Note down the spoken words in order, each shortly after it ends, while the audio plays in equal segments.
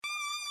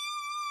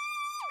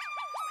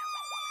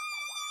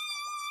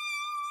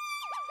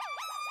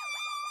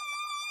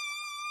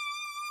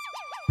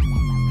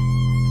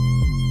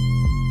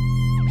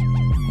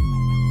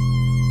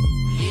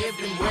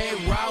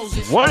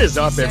What is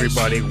up,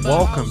 everybody?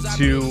 Welcome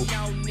to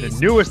the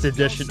newest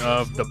edition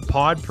of the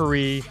Pod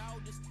Paris.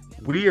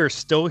 We are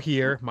still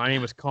here. My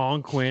name is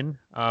Colin Quinn.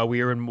 We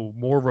are in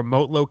more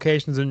remote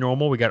locations than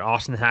normal. We got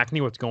Austin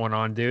Hackney. What's going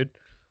on, dude?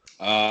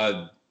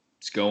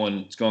 It's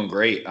going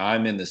great.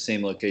 I'm in the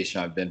same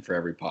location I've been for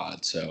every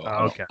pod, so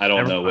Okay. I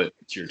don't know what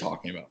you're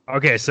talking about.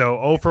 Okay, so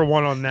 0 for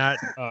 1 on that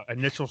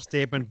initial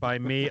statement by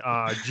me.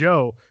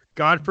 Joe,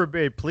 God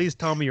forbid, please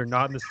tell me you're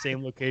not in the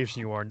same location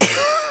you are now.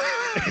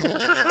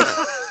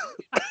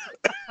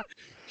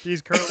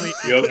 He's currently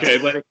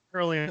buddy?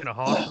 Currently in a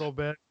hospital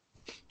bed.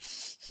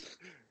 Just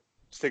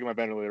taking my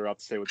ventilator out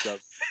to say what's up.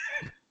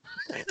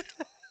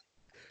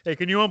 Hey,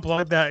 can you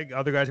unplug that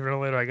other guy's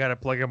ventilator? I gotta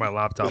plug in my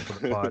laptop for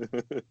the pod.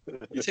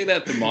 You take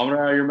that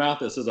thermometer out of your mouth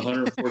that says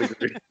 140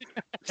 degrees.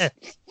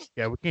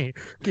 Yeah, we can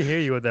hear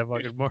you with that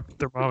fucking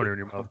thermometer in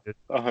your mouth, dude.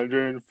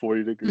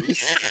 140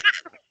 degrees.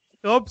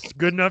 Oops,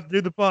 good enough to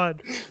do the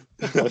pod.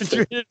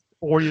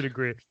 140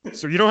 degrees.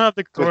 So you don't have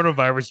the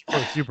coronavirus, you're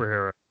a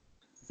superhero.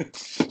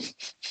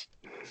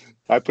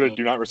 I put a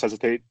do not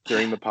resuscitate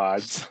during the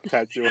pods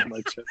tattoo on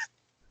my chest.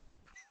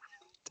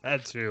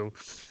 Tattoo.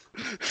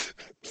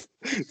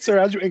 Sir,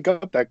 how'd you ink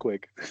up that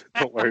quick?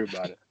 Don't worry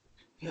about it.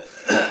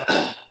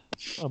 A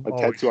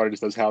tattoo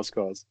artist does house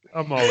calls.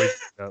 I'm always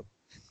up.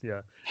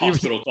 Yeah.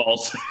 Hospital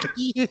calls.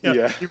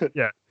 Yeah.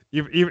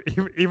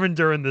 Even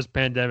during this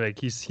pandemic,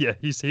 he's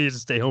to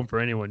stay home for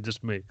anyone,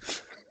 just me.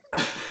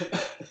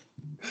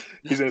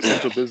 He's an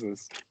essential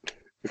business.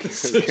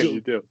 What can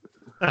you do?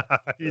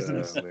 He's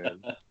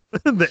man.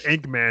 The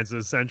Ink Man's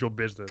essential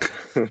business.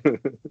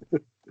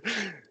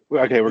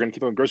 Well, okay, we're gonna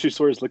keep on grocery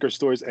stores, liquor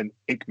stores, and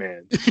Ink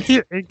Man.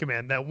 Ink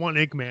Man, that one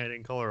Ink Man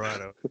in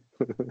Colorado.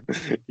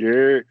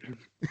 You're.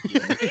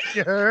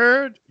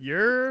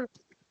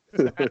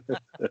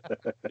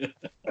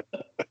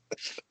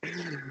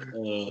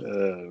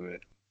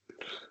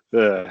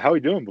 Man. How we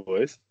doing,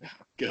 boys?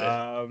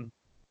 Good.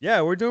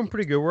 Yeah, we're doing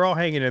pretty good. We're all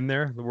hanging in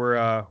there.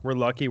 We're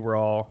lucky. We're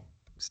all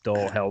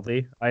still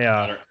healthy.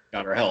 Got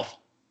our health.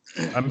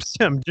 I'm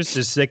just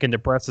as sick and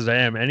depressed as I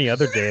am any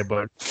other day,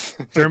 but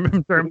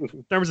in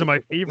terms of my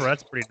fever,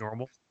 that's pretty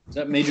normal. Is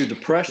that major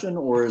depression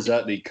or is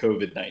that the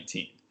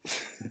COVID-19?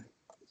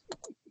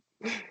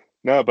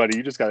 No, buddy,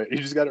 you just got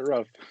it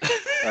rough.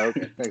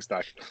 Okay, thanks,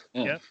 Doc.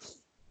 Yeah.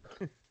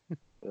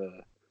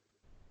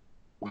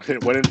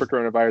 Went in for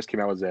coronavirus, came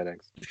out with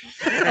Xanax.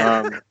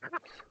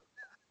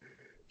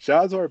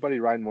 Shout out to our buddy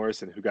Ryan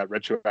Morrison, who got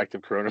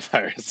retroactive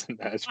coronavirus in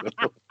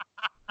Nashville.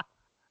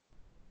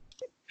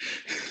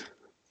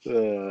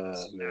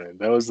 Man,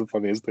 that was the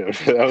funniest thing.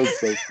 That was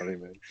so funny,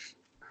 man.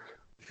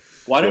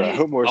 Why did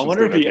I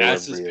wonder if he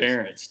asked his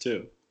parents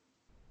too.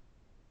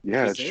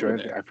 Yeah, that's true.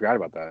 I forgot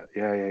about that.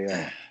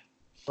 Yeah.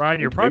 Ryan,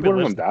 you're probably one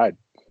of them died.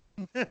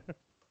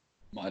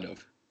 Might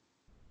have.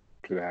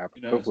 Could have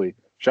happened. Hopefully,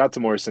 shout out to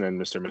Morrison and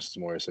Mr. and Mrs.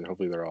 Morrison.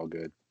 Hopefully, they're all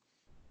good.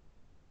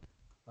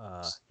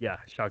 Yeah,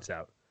 shouts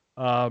out.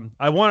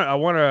 I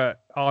want to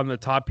on the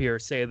top here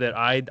say that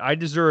I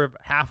deserve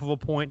half of a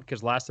point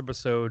because last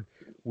episode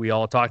we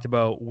all talked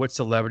about what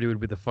celebrity would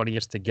be the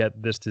funniest to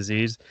get this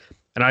disease,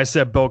 and I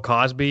said Bill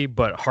Cosby,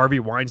 but Harvey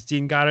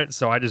Weinstein got it,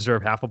 so I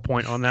deserve half a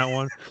point on that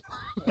one.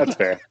 That's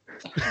fair.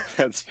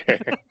 That's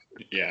fair.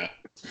 Yeah,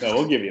 no,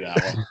 we'll give you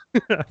that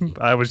one.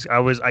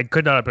 I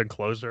could not have been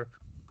closer.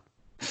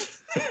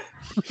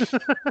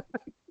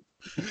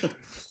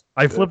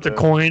 I flipped a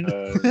coin.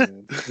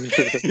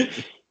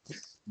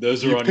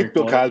 Those are you on picked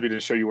your Bill Cosby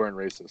to show you weren't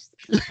racist.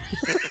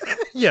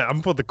 Yeah,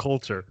 I'm for the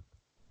culture.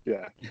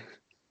 Yeah.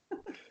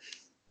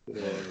 Oh,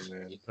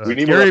 man. We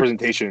need Gary... more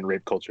representation in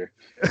rape culture.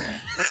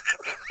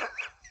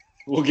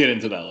 We'll get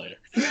into that later.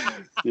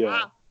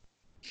 Yeah.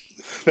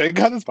 Thank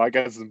God this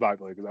podcast isn't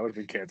popular because I would have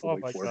been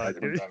canceled like 4 or 5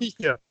 different times.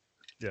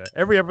 Yeah.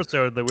 Every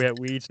episode that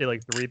we each say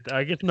like 3.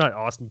 I guess not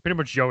Austin. Pretty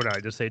much Joe and I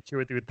just say 2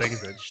 or 3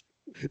 things that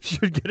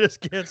should get us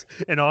canceled,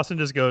 and Austin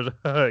just goes,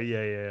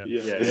 yeah.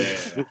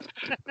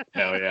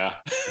 Hell yeah.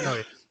 Oh,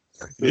 yeah.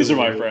 These are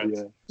my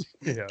friends.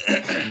 Yeah.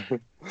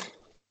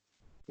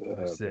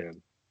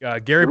 Man.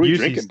 Gary what are we Busey's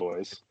drinking,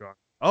 boys?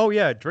 Oh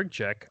yeah, drink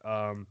check.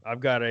 I've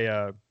got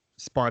a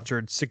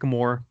sponsored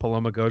Sycamore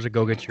Paloma Goza.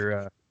 Go get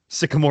your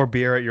Sycamore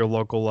beer at your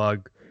local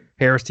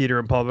Harris Teeter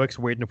and Publix.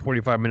 Wait in a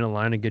 45-minute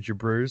line to get your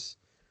brews.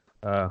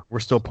 We're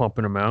still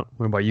pumping them out.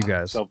 What about you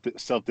guys?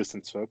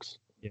 Self-distance, folks.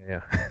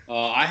 Yeah.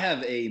 I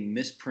have a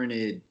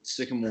misprinted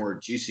Sycamore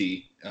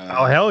Juicy.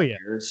 Oh hell yeah!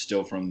 Beer,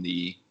 still from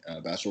the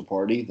bachelor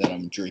party that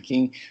I'm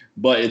drinking,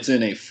 but it's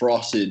in a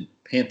frosted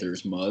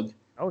Panthers mug.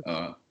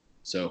 Oh.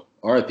 So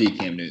RIP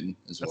Cam Newton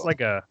as well.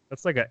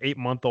 That's like a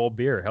 8-month-old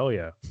beer. Hell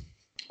yeah.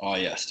 Oh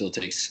yeah, still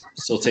tastes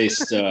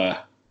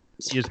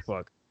as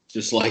fuck.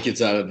 Just like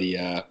it's out of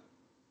the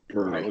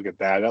brewery. Oh, look at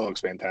that. That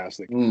looks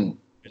fantastic. It's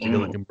a good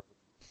looking.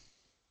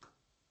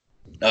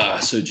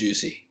 So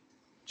juicy.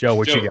 Joe,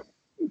 what you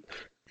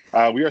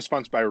got? We are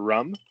sponsored by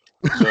rum.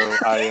 So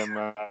I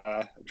am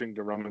drinking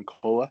a rum and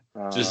cola.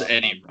 Just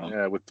any rum.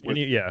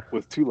 Yeah,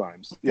 with 2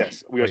 limes.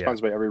 Yes, we are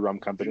sponsored by every rum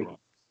company.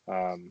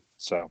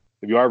 So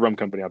if you are a rum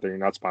company out there, you're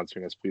not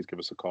sponsoring us, please give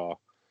us a call.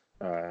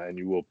 and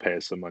you will pay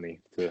us some money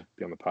to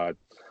be on the pod.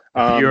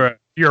 If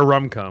you're a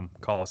rum cum,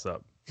 call us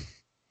up.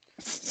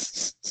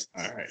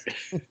 All right.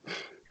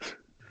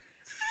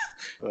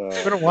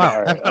 It's been a while.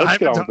 All right, let's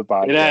get on with the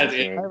podcast.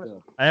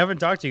 Man. I haven't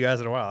talked to you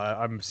guys in a while.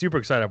 I'm super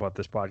excited about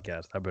this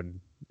podcast. I've been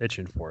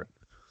itching for it.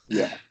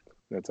 Yeah,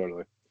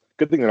 totally.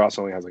 Good thing it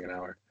also only has like an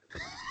hour.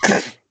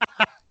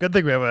 Good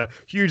thing we have a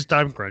huge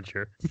time crunch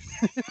here.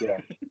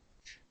 Yeah.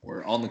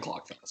 We're on the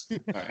clock fast. All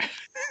right.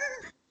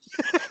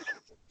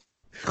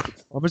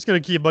 I'm just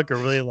gonna keep like a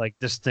really like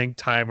distinct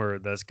timer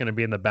that's gonna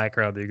be in the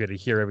background that you're gonna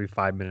hear every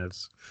 5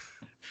 minutes.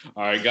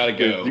 All right, gotta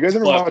go. You guys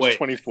ever watch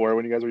 24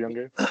 when you guys were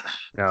younger?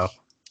 No.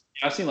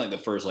 I've seen like the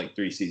first like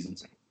 3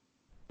 seasons.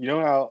 You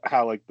know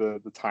how like the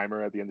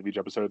timer at the end of each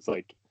episode, it's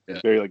like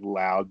very like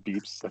loud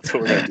beeps. That's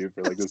what we're gonna do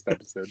for like this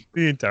episode.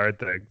 The entire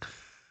thing.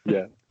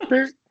 Yeah.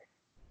 Burr,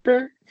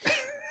 burr.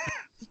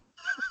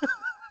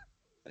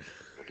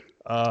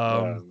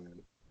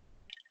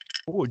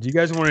 Do you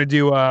guys want to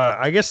do?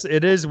 I guess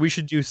it is. We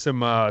should do some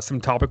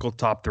topical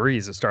top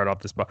threes to start off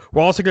this.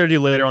 We're also going to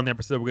do later on the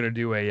episode. We're going to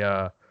do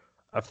a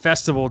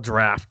festival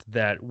draft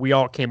that we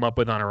all came up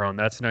with on our own.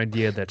 That's an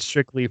idea that's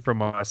strictly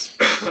from us.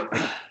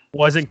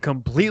 Wasn't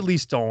completely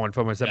stolen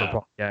from a separate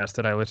podcast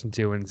that I listened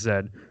to and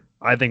said,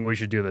 I think we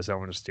should do this. I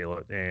want to steal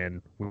it,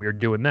 and we're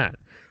doing that.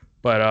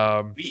 But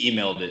we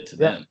emailed it to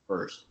them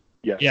first.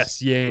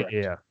 Yes.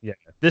 Yeah.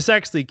 This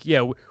actually,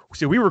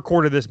 so we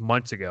recorded this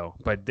months ago,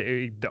 but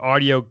the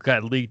audio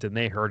got leaked and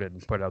they heard it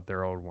and put out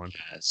their own one.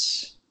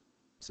 Yes.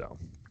 So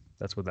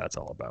that's what that's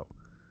all about.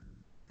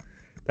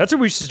 That's what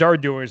we should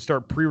start doing: is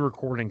start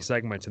pre-recording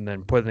segments and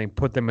then put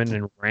them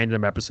in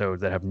random episodes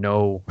that have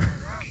no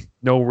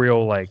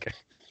real like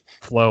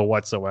flow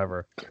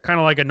whatsoever. Kind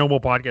of like a normal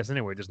podcast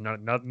anyway. Just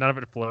none of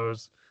it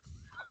flows.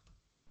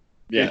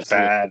 Yeah, it's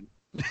bad.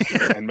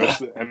 and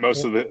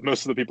most of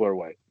the people are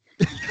white.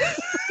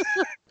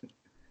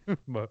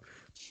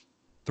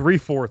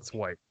 3/4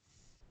 white.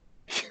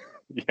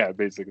 Yeah,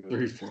 basically.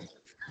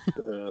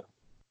 3/4.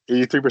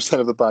 83%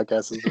 of the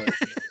podcast is white.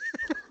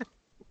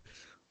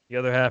 The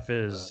other half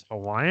is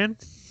Hawaiian.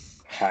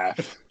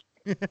 Half.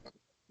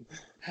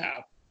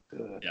 Half.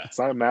 Yeah. It's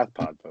not a math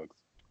pod, folks.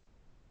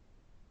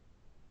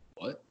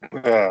 What?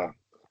 Well,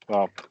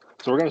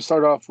 so we're gonna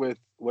start off with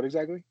what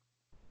exactly?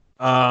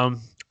 I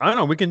don't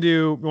know. We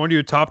want to do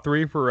a top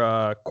 3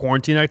 for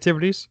quarantine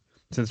activities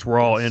since we're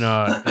all in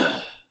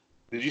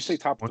Did you say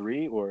top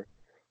 3 or?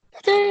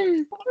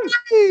 Three.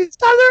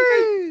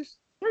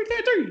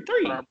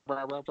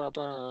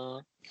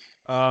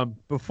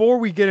 Before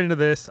we get into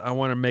this, I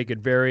want to make it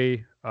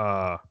very.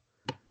 I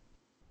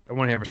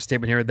want to have a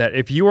statement here that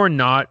if you are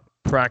not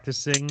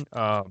practicing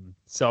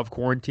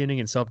self-quarantining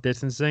and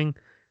self-distancing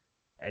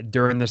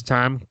during this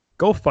time,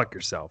 go fuck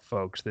yourself,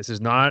 folks. This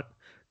is not.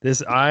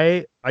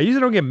 I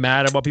usually don't get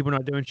mad about people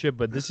not doing shit,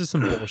 but this is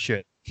some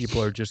bullshit.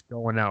 People are just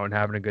going out and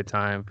having a good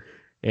time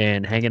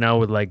and hanging out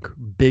with like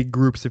big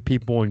groups of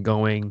people and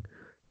going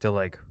to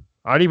like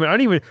I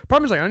don't even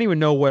problem is like I don't even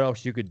know what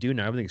else you could do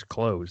now. Everything's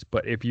closed.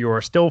 But if you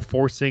are still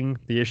forcing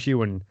the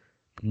issue and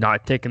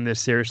not taking this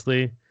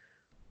seriously,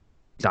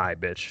 die,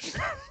 bitch.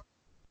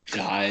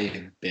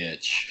 Die,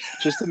 bitch.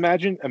 Just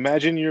imagine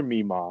your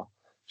Meemaw.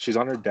 She's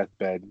on her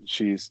deathbed.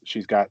 She's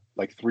got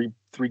like three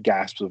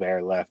gasps of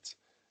air left.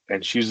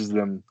 And she uses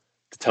them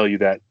to tell you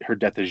that her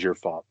death is your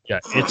fault. Yeah,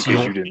 it's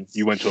because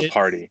you went to a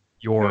party.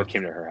 You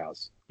came to her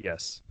house.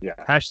 Yes. Yeah.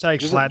 Hashtag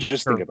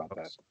just think about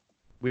that.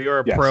 We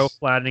are pro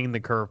flattening the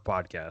curve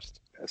podcast.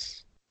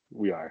 Yes,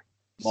 we are.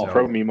 So,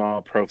 pro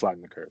Meemaw, pro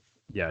flatten the curve.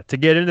 Yeah. To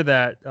get into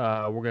that,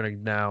 we're gonna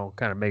now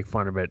kind of make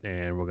fun of it,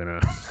 and we're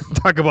gonna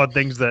talk about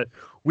things that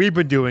we've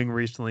been doing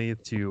recently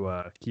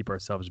to keep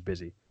ourselves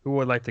busy. Who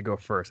would like to go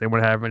first?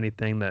 Anyone have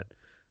anything that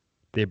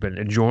they've been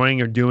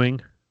enjoying or doing?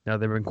 Now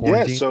they've been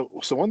quarantined. Yeah,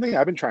 so one thing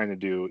I've been trying to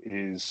do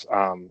is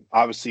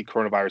obviously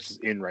coronavirus is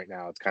in right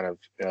now. It's kind of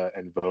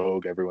in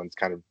vogue. Everyone's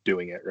kind of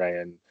doing it, right?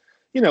 And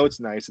it's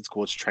nice, it's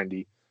cool, it's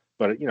trendy.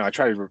 But I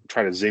try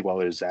to zig while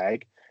there's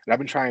zag. And I've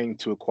been trying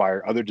to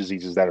acquire other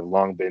diseases that have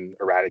long been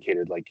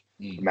eradicated, like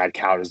mad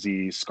cow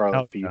disease,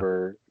 scarlet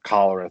fever,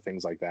 cholera,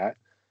 things like that.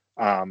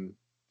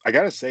 I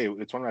gotta say,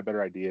 it's one of my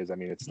better ideas. I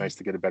mean, it's nice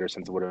to get a better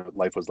sense of what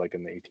life was like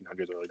in the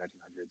 1800s, early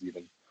 1900s,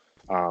 even.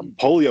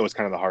 Polio is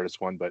kind of the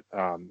hardest one, but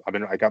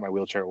I got my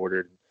wheelchair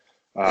ordered.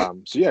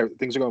 So yeah,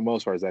 things are going well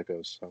as far as that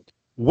goes. So.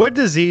 What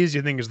disease do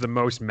you think is the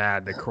most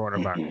mad that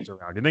coronavirus is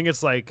around? Do you think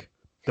it's like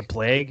the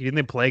plague? Do you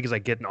think the plague is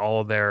like getting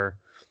all of their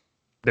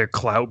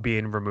clout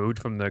being removed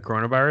from the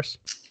coronavirus?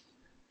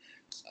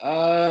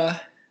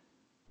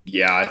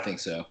 Yeah, I think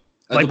so.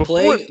 Like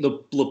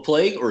the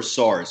plague or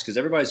SARS, because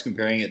everybody's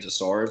comparing it to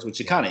SARS,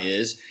 which it kind of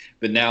is,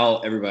 but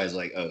now everybody's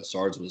like, "Oh,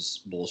 SARS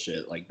was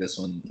bullshit. Like this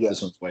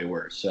one's way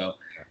worse." So,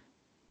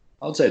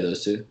 I would say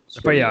those two.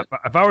 But yeah,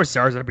 if I was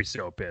SARS, I'd be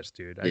so pissed,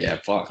 dude.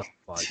 Fuck.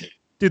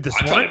 Dude, the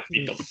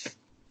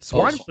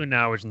swine flu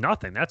now is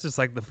nothing. That's just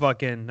like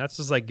that's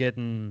just like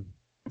getting,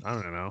 I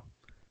don't know,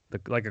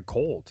 like a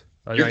cold.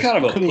 You're kind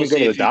of a pussy go to the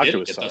if you doctor didn't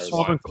with get the SARS.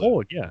 swine flu.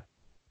 Cold,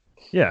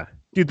 yeah.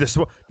 Dude,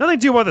 nothing to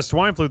do about the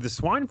swine flu. The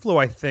swine flu,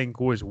 I think,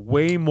 was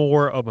way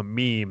more of a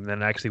meme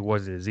than it actually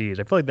was a disease.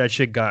 I feel like that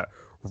shit got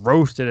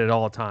roasted at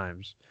all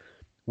times.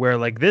 Where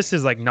like this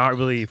is like not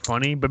really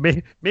funny, but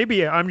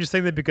maybe I'm just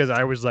saying that because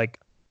I was like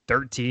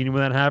 13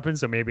 when that happened,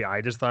 so maybe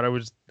I just thought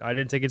I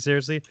didn't take it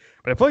seriously.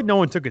 But I feel like no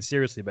one took it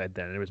seriously back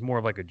then. It was more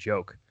of like a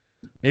joke.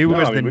 Maybe it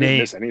was the we name. didn't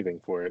miss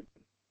anything for it.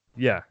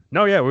 Yeah.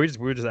 No, yeah, we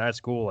were just at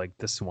school like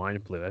the swine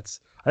flu. I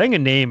think a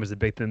name is a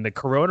big thing. The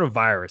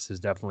coronavirus is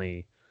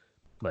definitely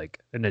like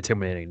an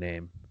intimidating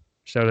name.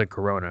 Shout out to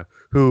Corona,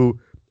 who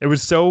it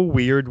was so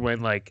weird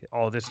when like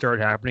all this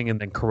started happening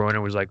and then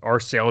Corona was like, our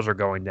sales are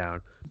going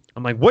down.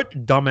 I'm like,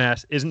 what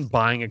dumbass isn't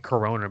buying a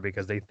Corona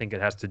because they think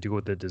it has to do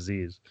with the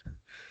disease?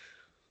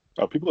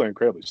 Oh, people are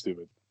incredibly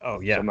stupid. Oh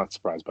yeah. So I'm not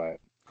surprised by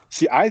it.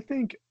 See, I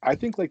think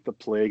like the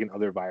plague and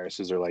other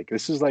viruses are like,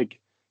 this is like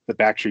the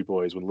Backstreet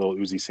Boys when Lil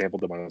Uzi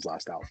sampled them on his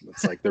last album.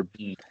 It's like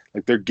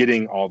they're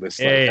getting all this.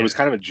 Like, it was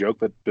kind of a joke,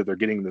 but they're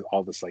getting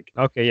all this like.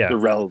 Okay, yeah. They're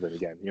relevant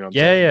again. You know. What I'm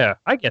saying? saying? Yeah,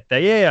 I get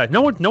that. Yeah.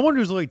 No one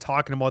was really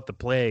talking about the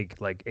plague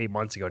like 8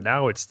 months ago.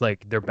 Now it's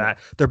like they're back.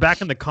 They're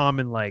back in the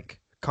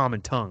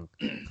common tongue.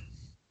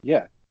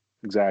 Yeah,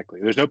 exactly.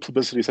 There's no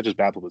publicity such as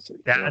bad publicity.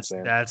 That's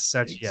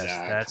such exactly.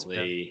 Yes. That's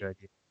very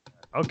good.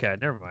 Okay,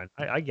 never mind.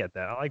 I get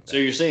that. I like that. So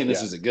you're saying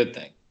this is a good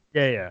thing?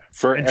 Yeah.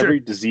 For every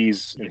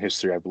disease in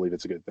history, I believe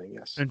it's a good thing.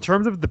 Yes. In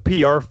terms of the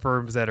PR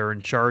firms that are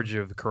in charge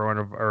of the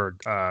corona or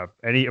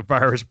any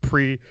virus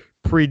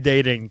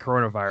predating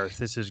coronavirus,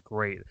 this is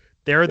great.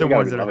 They're the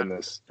ones that are loving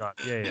this.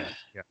 Yeah.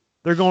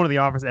 They're going to the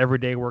office every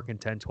day, working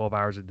 10, 12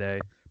 hours a day,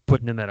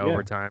 putting in that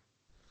overtime.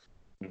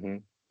 Mm-hmm.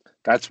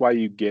 That's why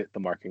you get the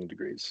marketing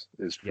degrees.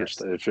 It's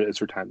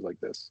for times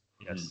like this.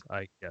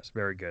 Yes,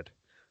 very good.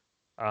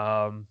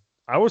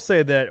 I will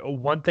say that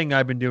one thing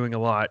I've been doing a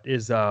lot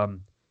is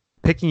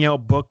picking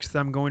out books that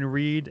I'm going to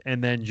read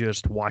and then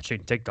just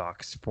watching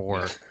TikToks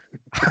for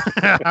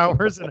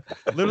hours. And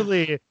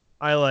literally,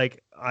 after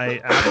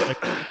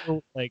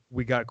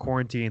we got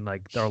quarantined,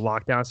 like our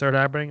lockdown started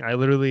happening. I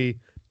literally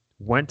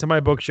went to my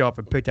bookshelf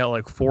and picked out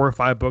like 4 or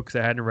 5 books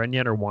I hadn't read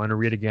yet or wanted to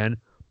read again,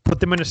 put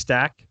them in a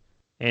stack,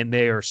 and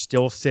they are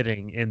still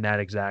sitting in that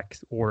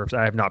exact order. So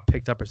I have not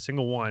picked up a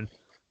single one,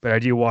 but I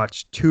do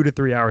watch 2 to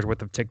 3 hours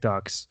worth of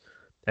TikToks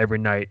every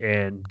night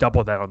and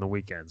double that on the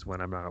weekends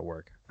when I'm not at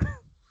work.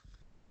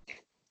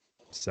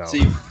 So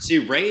see,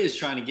 Ray is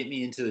trying to get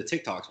me into the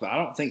TikToks, but I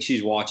don't think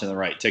she's watching the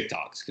right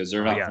TikToks because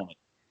they're not funny.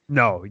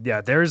 No,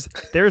 yeah, there's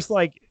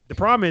like the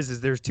problem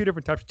is there's 2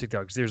 different types of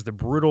TikToks. There's the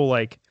brutal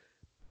like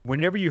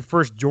whenever you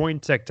first join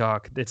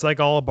TikTok, it's like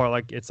all about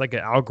like it's like an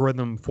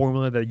algorithm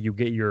formula that you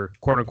get your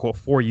quote unquote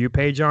For You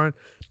page on.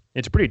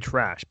 It's pretty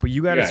trash, but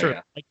you got to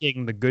start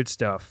liking the good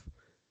stuff.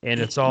 And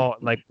it's all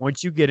like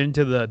once you get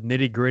into the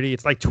nitty gritty,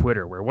 it's like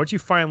Twitter, where once you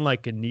find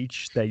like a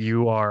niche that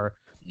you are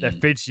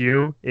that fits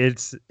you,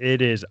 it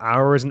is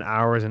hours and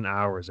hours and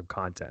hours of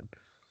content.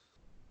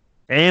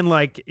 And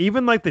like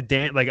even like the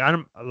dance,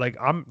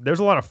 there's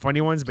a lot of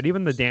funny ones, but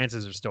even the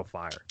dances are still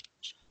fire.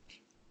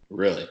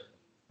 Really,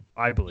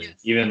 I believe.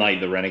 Even like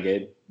the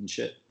Renegade and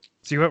shit.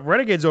 See,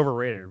 Renegade's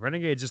overrated.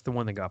 Renegade's just the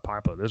one that got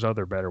popular. There's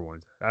other better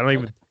ones. I don't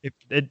even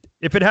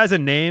if it has a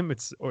name,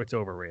 it's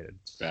overrated.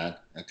 It's bad.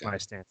 Okay. My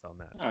stance on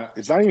that. Right.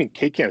 It's not even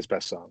K-Camp's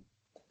best song.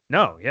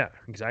 No, yeah,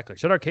 exactly.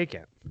 Shout out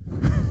K-Camp.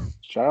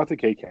 Shout out to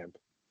K-Camp.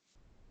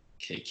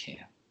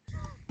 K-Camp.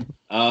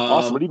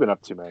 Awesome. What have you been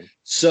up to, man?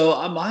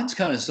 So mine's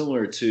kind of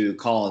similar to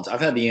Colin's.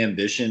 I've had the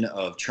ambition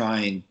of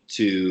trying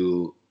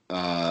to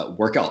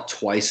work out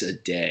twice a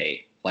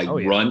day, like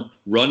run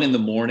in the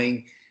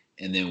morning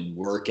and then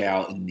work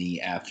out in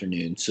the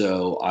afternoon.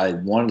 So I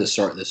wanted to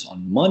start this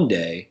on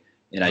Monday,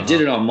 and I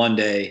did it on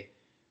Monday.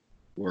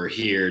 We're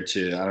here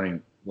to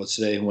what's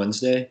today?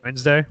 Wednesday.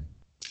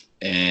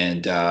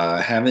 And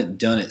haven't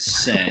done it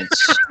since.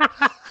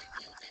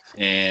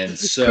 And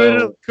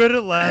so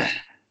couldn't last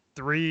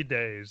 3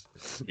 days.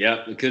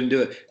 Yeah, we couldn't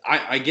do it.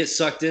 I get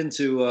sucked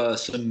into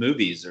some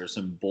movies or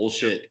some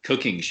bullshit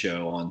cooking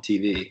show on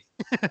TV.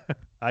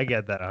 I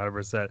get that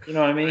 100%. You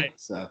know what I mean?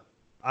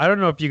 I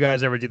don't know if you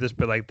guys ever do this,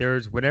 but like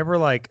there's whenever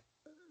like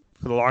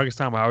for the longest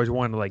time I always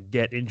wanted to like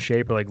get in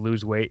shape or like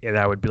lose weight, and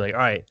I would be like, all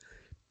right,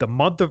 the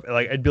month of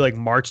like it'd be like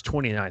March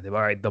 29th. All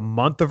right, the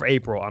month of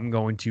April, I'm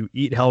going to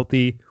eat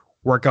healthy,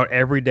 work out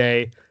every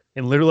day.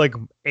 And literally like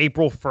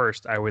April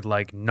 1st, I would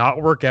like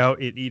not work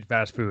out and eat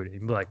fast food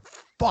and be like,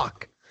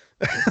 fuck.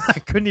 I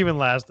couldn't even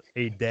last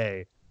a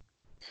day.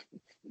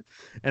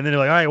 And then they're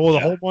like, all right, well, the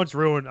whole month's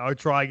ruined. I'll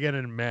try again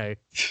in May.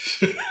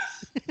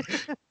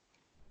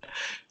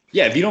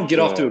 Yeah, if you don't get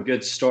off to a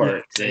good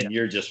start, then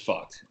you're just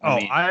fucked.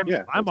 I'm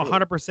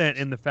 100%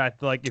 in the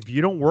fact that like if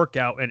you don't work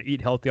out and eat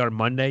healthy on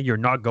Monday, you're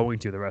not going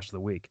to the rest of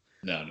the week.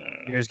 No.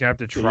 You're just gonna have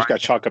to try. You just got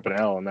to chalk up an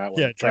L on that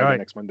one. Yeah, try again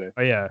next Monday.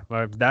 Oh yeah,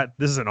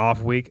 this is an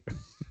off week.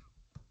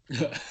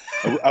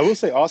 I will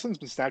say, Austin's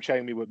been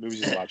Snapchatting me what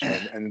movies he's watching,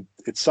 and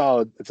it's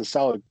solid. It's a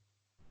solid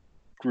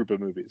group of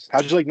movies.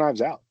 How'd you like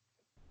Knives Out?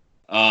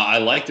 I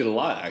liked it a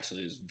lot.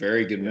 Actually, it was a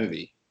very good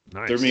movie.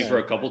 Nice. Threw me for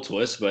a couple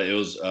twists, but it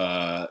was.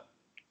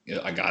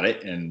 I got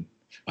it and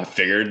I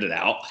figured it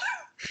out.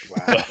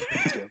 Wow.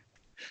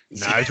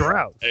 Knives were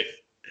out. Hey,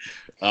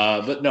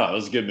 but no, it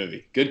was a good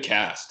movie. Good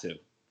cast too.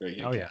 Very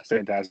good cast.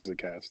 Fantastic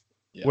cast.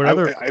 Yeah. What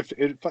other?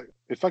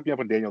 It fucked me up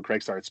when Daniel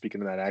Craig started speaking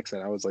in that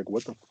accent. I was like,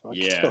 "What the fuck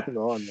is going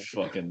on?"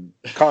 Fucking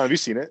Colin, have you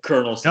seen it?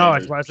 Colonel No,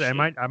 Sanders.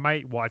 I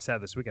might watch that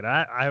this weekend.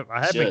 I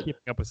have been Should.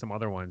 keeping up with some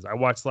other ones. I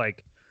watched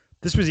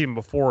this was even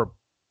before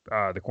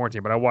the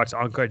quarantine, but I watched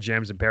Uncut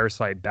Gems and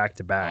Parasite back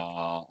to back.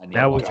 I need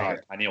That to was- watch.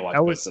 I need to watch that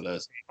both was- of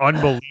those.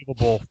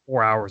 Unbelievable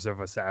 4 hours of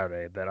a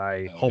Saturday that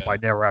I Oh, hope yeah. I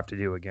never have to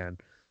do again.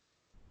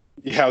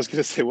 Yeah, I was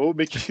gonna say, what would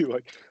make you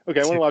like? Okay,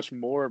 I want to watch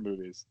more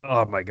movies.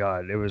 Oh my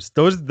god, it was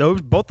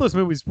both those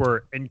movies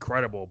were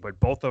incredible, but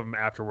both of them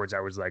afterwards I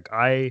was like,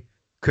 I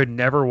could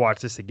never watch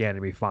this again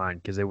and be fine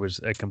because it was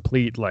a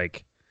complete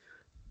it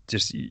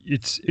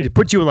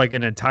puts you in like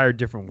an entire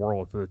different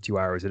world for the 2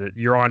 hours and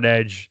you're on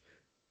edge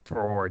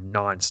for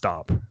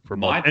nonstop for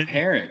My both. And-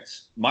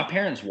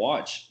 parents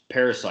watched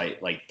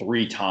Parasite like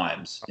 3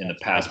 times in the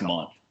past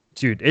month.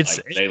 dude, it's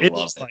Like, they it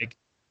love is it. like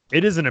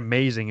it is an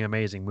amazing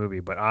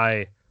movie, but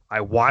I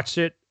watched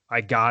it,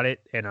 I got it,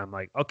 and I'm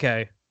like,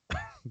 okay,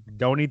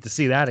 don't need to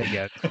see that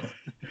again.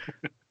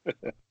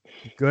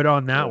 Good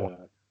on that one.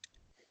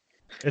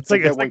 It's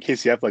like that one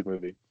Casey Affleck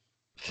movie.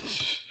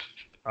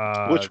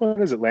 Uh, Which one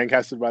is it?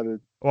 Lancaster by the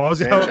well, I was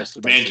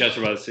Manchester.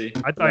 Manchester by the Sea.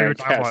 I thought you were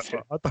talking about.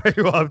 Lancaster. I thought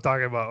you were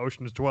talking about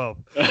Ocean's 12.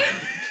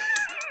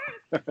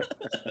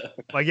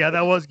 Like, yeah,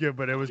 that was good,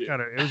 but it was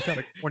kind of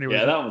corny.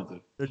 Yeah, that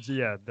one's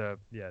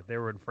They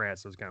were in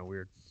France. So it was kind of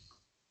weird.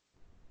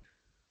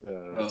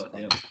 Oh,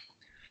 damn.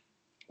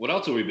 What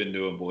else have we been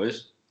doing,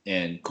 boys,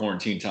 in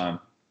quarantine time?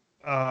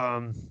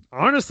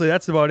 Honestly,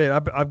 that's about it.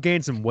 I've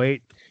gained some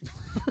weight.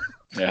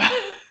 Yeah.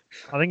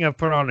 I think I've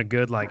put on a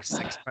good like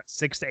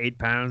 6 to 8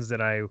 pounds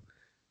that I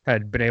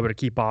had been able to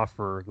keep off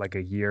for like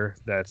a year.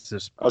 That's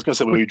just I was gonna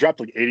say, well, you dropped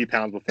like 80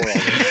 pounds before all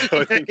this, so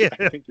I think Yeah.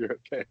 you're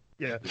okay.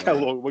 yeah, Got a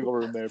little wiggle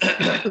room there.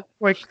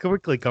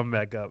 quickly come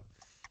back up.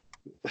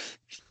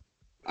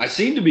 I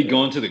seem to be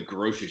going to the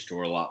grocery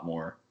store a lot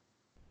more.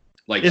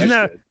 Like, Isn't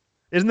That's that- good.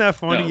 Isn't that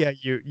funny? No.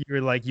 Yeah,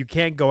 you're like you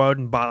can't go out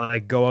and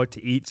go out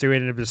to eat, so you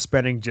end up just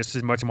spending just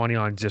as much money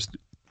on just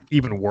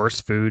even worse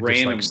food,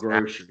 random just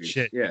like groceries?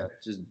 shit. Yeah,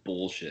 just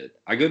bullshit.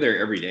 I go there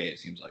every day. It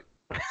seems like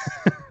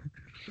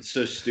it's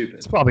so stupid.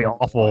 It's probably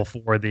awful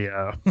for the.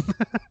 No,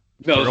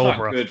 it's not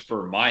Overall. good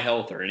for my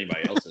health or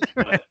anybody else's.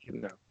 But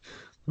No. Let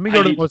me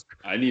go to the most.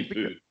 I need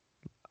food.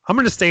 I'm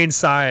going to stay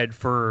inside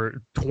for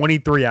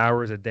 23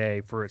 hours a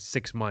day for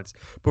 6 months,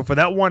 but for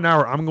that 1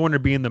 hour, I'm going to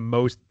be in the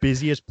most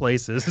busiest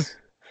places.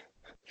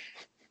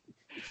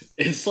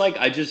 It's like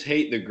I just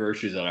hate the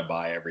groceries that I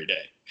buy every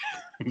day.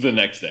 The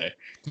next day,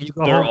 You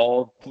go they're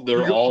home,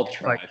 all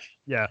like- trash.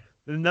 yeah,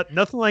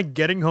 nothing like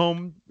getting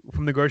home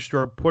from the grocery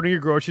store, putting your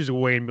groceries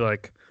away, and be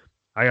like,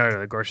 I got to go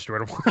to the grocery store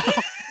tomorrow.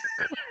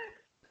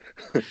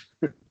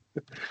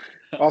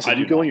 Also, I do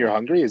you do go not. when you're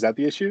hungry? Is that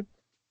the issue?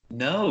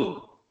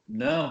 No.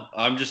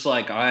 I'm just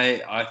like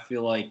I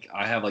feel like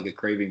I have like a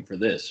craving for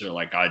this, or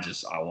like I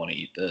want to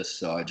eat this,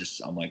 so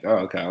I'm like, oh,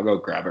 okay, I'll go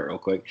grab it real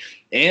quick.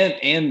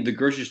 And the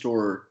grocery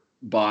store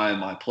by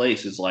my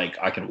place is like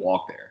I can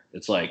walk there.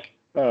 It's like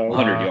Oh,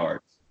 100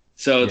 yards.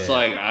 So it's Yeah.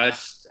 like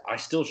I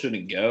still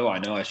shouldn't go. I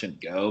know I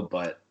shouldn't go,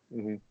 but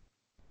mhm.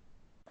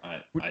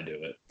 I do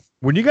it.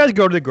 When you guys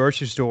go to the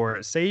grocery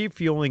store, say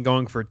if you're only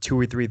going for 2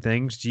 or 3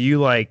 things, do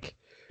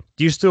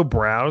you still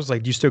browse?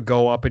 Like, do you still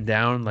go up and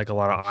down like a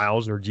lot of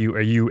aisles, or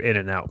are you in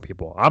and out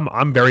people?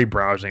 I'm very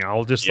browsing.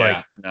 I'll just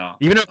like, no.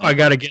 even if I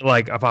gotta get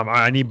like, if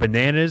I need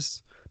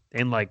bananas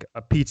and like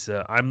a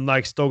pizza, I'm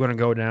like still gonna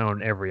go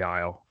down every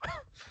aisle.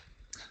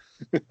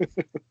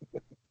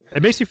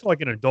 It makes you feel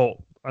like an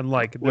adult.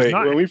 Unlike there's Wait,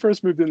 not, when we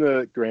first moved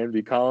into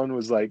Granby, Colin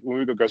was like, when we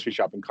would go grocery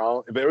shopping,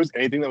 Colin, if there was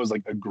anything that was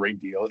like a great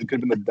deal, it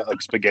could have been the like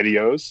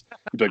SpaghettiOs.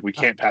 He'd be like, we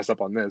can't pass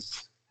up on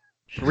this.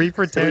 3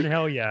 for $10.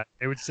 Hell yeah,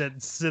 it would sit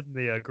in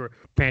the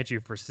pantry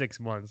for 6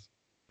 months.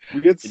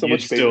 We get so You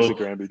much space still- at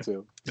Granby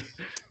too.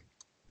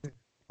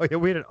 Oh yeah,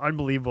 we had an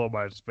unbelievable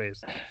amount of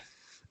space,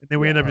 and then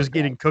we ended up Oh, just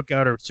getting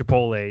cookout or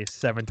Chipotle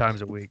 7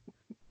 times a week.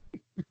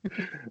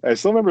 I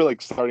still remember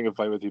like starting a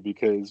fight with you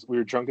because we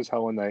were drunk as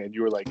hell one night, and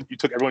you were like, you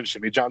took everyone's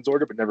Jimmy John's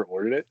order but never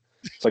ordered it.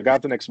 So I got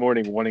up the next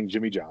morning wanting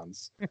Jimmy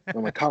John's. And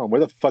I'm like, Colin, where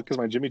the fuck is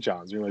my Jimmy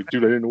John's? And you're like,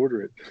 dude, I didn't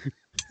order it.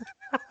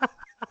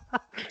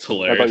 It's I thought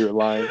hilarious. you were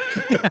lying.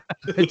 Dude,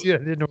 I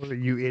didn't order,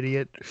 you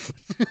idiot.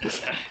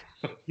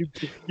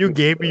 You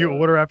gave me your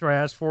order after I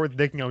asked for it,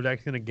 thinking I was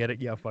actually gonna get it.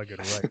 Yeah, fucking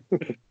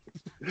right.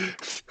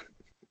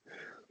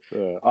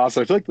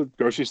 Also, I feel like the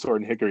grocery store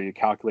in Hickory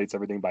calculates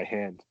everything by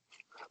hand.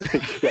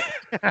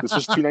 This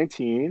was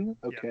 $2.19.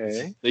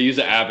 Okay. They use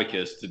an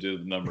abacus to do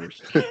the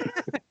numbers.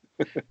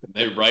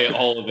 They write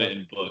all of it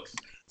in books.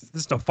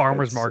 This is a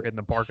farmer's That's market in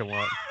the parking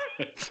lot.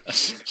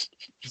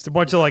 Just a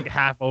bunch of like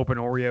half-open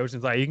Oreos. And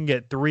it's like you can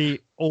get 3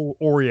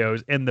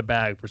 Oreos in the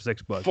bag for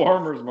 $6.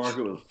 Farmer's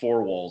market with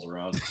 4 walls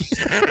around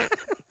it.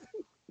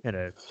 And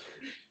a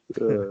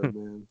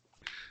Man.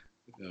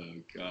 Oh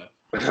god.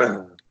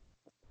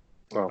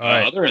 Well, All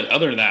right.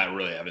 Other than that, I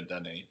really haven't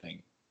done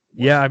anything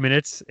Yeah, I mean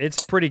it's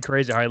pretty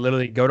crazy how I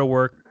literally go to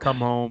work, come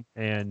home,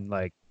 and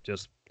like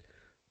just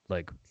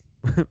like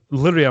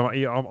literally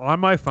I'm on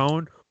my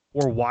phone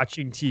or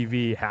watching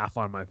TV half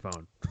on my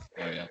phone.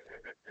 Oh yeah.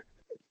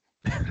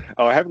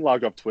 Oh, I haven't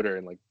logged off Twitter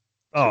in like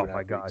Oh 2.5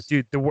 my god, weeks.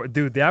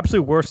 dude, the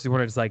absolute worst is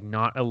when it's like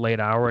not a late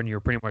hour and you're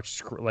pretty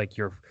much like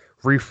you're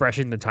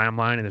refreshing the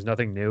timeline and there's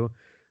nothing new.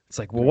 It's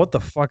like, well, what the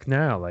fuck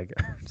now? Like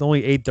it's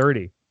only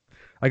 8:30.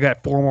 I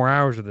got 4 more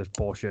hours of this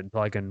bullshit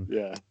until I can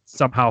Yeah.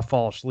 somehow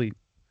fall asleep.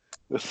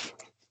 It's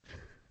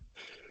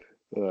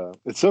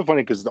so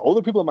funny because the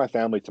older people in my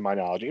family, to my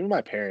knowledge, even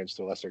my parents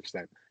to a lesser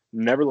extent,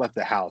 never left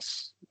the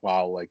house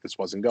while like this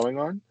wasn't going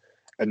on.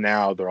 And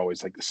now they're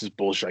always like, "This is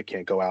bullshit. I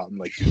can't go out and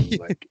like do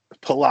like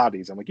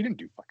Pilates." I'm like, "You didn't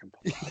do fucking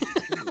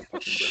Pilates. You didn't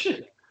fucking do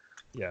it."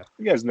 Yeah.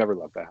 You guys never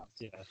left the house."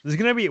 Yeah. There's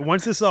gonna be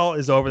once this all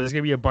is over, there's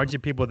gonna be a bunch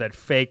of people that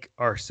fake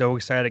are so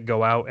excited to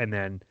go out, and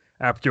then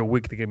after a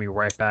week they're gonna be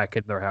right back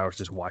in their house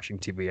just watching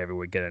TV every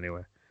weekend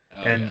anyway.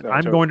 Oh, And yeah. No,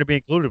 I'm totally. going to be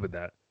included with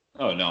that.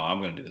 Oh no,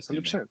 I'm gonna do this.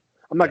 100%.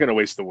 I'm not gonna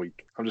waste the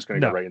week. I'm just gonna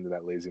No. go right into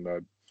that lazy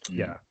mode.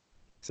 Yeah.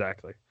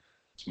 Exactly.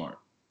 Smart.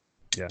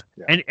 Yeah.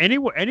 Yeah. And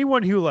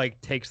anyone who like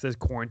takes this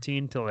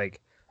quarantine to like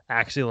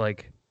actually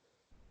like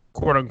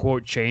quote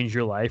unquote change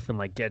your life and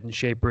like get in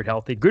shape or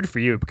healthy, good for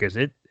you because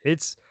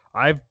it's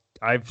I've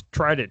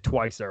tried it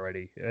twice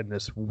already in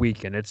this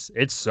week and it's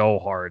so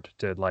hard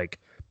to like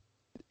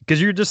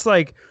because you're just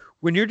like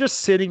when you're just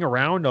sitting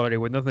around all day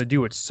with nothing to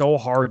do, it's so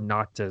hard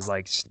not to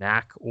like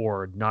snack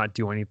or not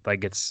do anything.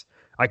 Like it's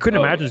I couldn't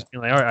Oh, imagine yeah. just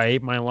being like, all right, I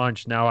ate my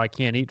lunch, now I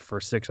can't eat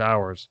for 6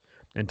 hours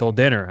until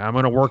dinner. I'm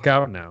gonna work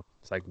out now.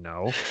 It's like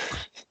no.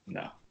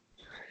 No.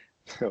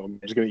 So I'm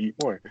just gonna eat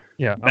more.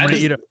 Yeah, I'm That gonna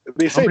is- eat a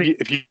They say gonna-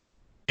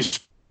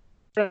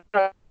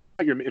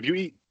 if you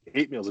eat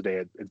 8 meals a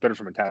day, it's better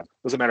for mentality.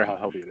 Doesn't matter how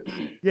healthy it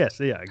is. yes,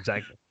 yeah,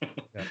 exactly.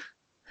 Yeah.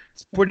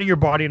 It's putting your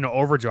body into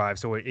overdrive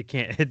so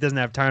it doesn't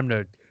have time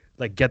to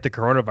like get the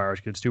coronavirus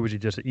because it's too busy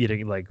just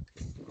eating like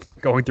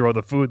going through all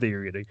the food that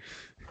you're eating.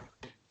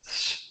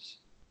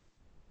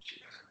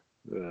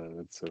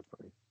 That's so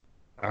funny.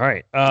 All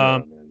right. Yeah,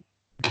 man.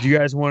 Do you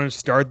guys want to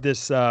start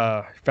this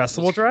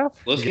festival draft?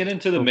 Let's get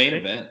into the main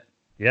event.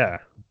 Yeah.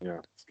 Yeah,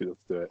 let's do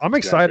it. I'm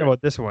Let's get excited after it.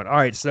 about this one. All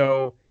right,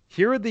 so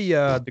here are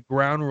the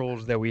ground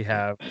rules that we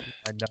have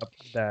lined up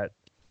that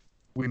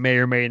we may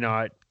or may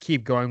not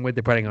keep going with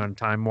depending on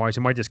time wise.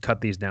 We might just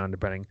cut these down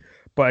depending.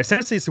 But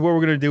essentially, so what we're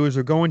going to do is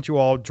we're going to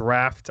all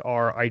draft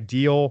our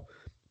ideal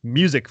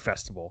music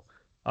festival,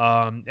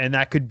 and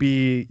that could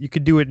be you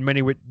could do it in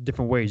many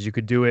different ways. You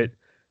could do it.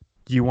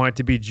 Do you want it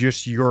to be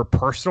just your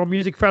personal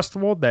music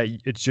festival that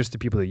it's just the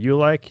people that you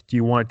like? Do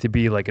you want it to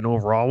be like an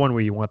overall one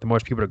where you want the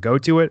most people to go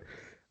to it,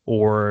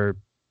 or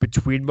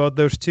between both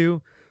those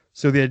two?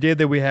 So the idea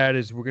that we had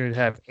is we're going to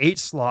have 8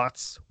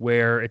 slots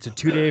where it's a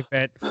 2-day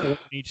event, 4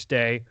 each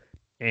day.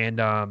 And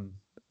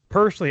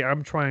personally, I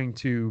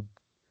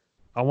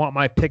want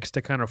my picks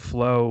to kind of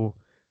flow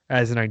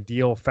as an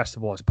ideal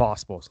festival as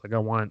possible. So like I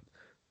want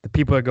the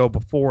people that go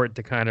before it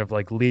to kind of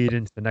like lead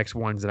into the next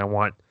ones, and I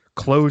want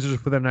closers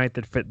for the night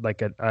that fit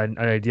like an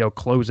ideal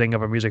closing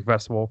of a music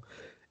festival.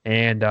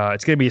 And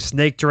it's going to be a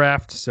snake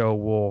draft.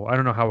 So I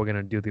don't know how we're going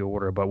to do the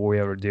order, but we'll be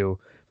able to do.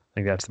 I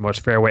think that's the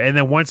most fair way. And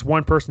then once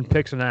one person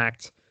picks an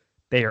act,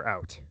 they are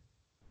out.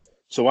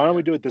 So why don't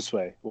we do it this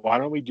way? Why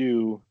don't we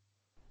do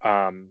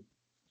 2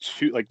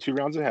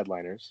 rounds of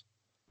headliners,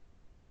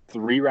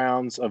 3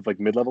 rounds of like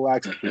mid-level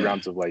acts, and 3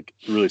 rounds of like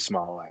really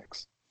small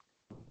acts?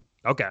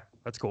 Okay,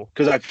 that's cool.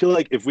 Because I feel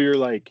like if we were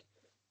like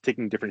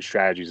taking different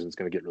strategies, it's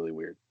going to get really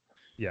weird.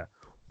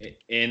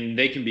 And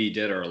they can be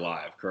dead or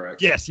alive,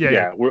 correct? Yes,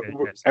 yeah. We're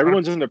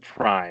everyone's in the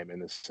prime in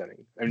this setting,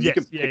 and you Yes,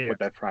 can yeah, pick yeah. what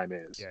that prime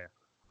is. Yeah.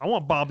 I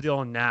want Bob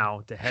Dylan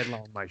now to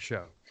headline my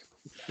show.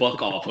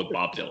 Fuck off with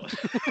Bob Dylan.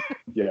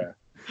 Yeah.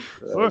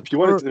 If you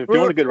want a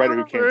good writer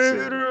who can't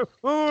sing,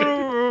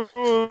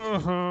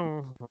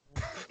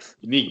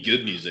 You need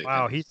good music.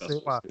 Wow, at these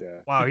he's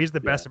festivals. yeah. he's the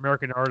best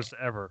American artist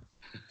ever.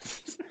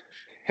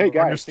 Hey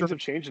guys, Understood. things have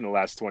changed in the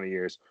last 20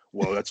 years.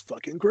 Whoa, that's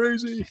fucking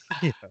crazy.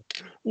 Yeah.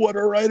 What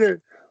a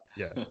writer.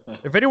 Yeah.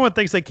 If anyone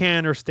thinks they can't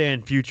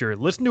understand Future,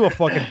 listen to a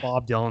fucking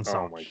Bob Dylan Oh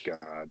song. my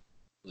god.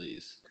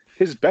 Please.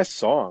 His best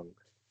song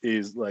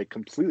is like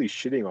completely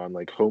shitting on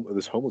like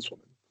this homeless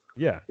woman.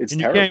 Yeah. It's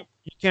and terrible.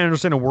 you can't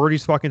understand a word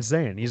he's fucking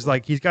saying. He's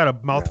got a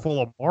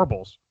mouthful of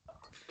marbles.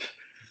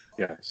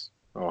 Yes.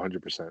 Oh,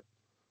 100%.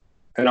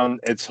 And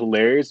it's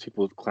hilarious.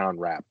 People clown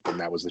rap, and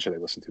that was the shit I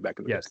listened to back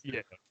in the Yes. day.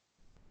 Yeah.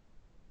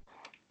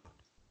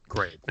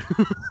 Great.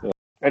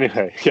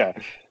 Anyway, yeah.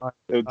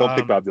 Don't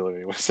pick Um, Bob Dylan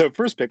anyway. So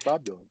first pick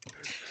Bob Dylan.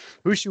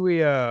 Who should we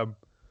who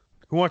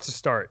wants to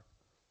start?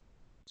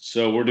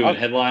 So we're doing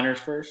headliners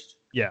first?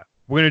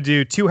 We're going to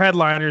do 2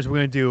 headliners. We're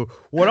going to do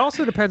what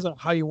also depends on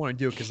how you want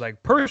to do it. Because,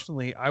 like,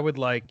 personally, I would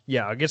like,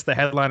 I guess the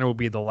headliner will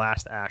be the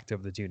last act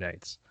of the 2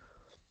 nights.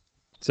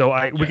 So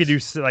we could do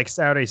like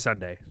Saturday,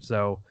 Sunday.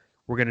 So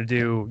we're going to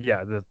do,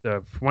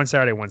 the one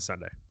Saturday, one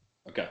Sunday.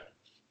 Okay.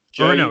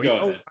 Joe, Or no, you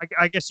go ahead.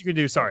 I guess you can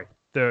do, sorry.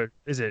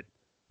 Is it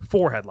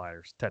 4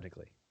 headliners,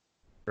 technically?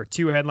 or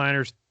two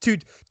headliners,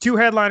 two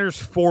headliners,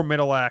 four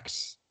middle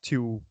acts,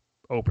 two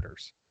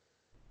openers.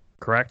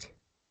 Correct?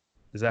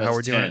 Is that how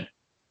we're doing it?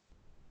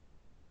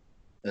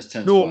 That's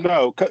 10.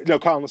 No,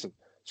 Colin, listen.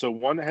 So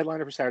one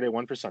headliner for Saturday,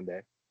 one for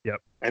Sunday. Yep.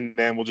 And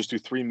then we'll just do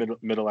three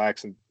middle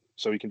acts, and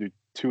so you can do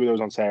two of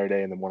those on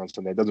Saturday and then one on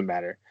Sunday. It doesn't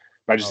matter.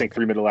 But I just think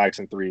three middle acts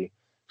and three.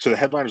 So the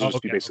headliners will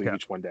just be basically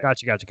each one day.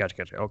 Gotcha.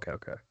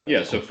 Okay.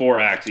 Yeah, so 4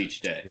 acts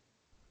each day.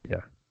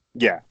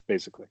 Yeah,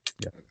 basically.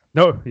 Yeah.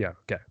 No. Yeah.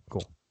 Okay.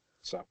 Cool.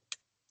 So, all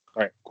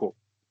right, cool.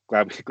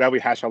 Glad we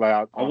hashed all that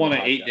out. I want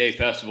an 8-day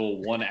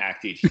festival, 1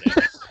 act each day.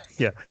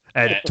 Yeah.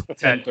 At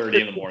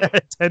 10:30 in the morning.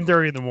 At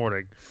 10:30 in the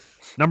morning.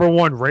 Number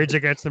 1, Rage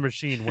Against the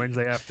Machine,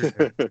 Wednesday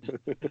afternoon.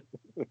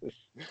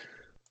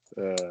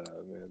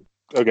 Man.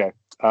 Okay.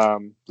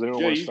 Does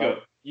anyone want to start?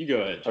 You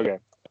go ahead. Okay.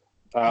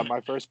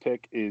 My first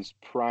pick is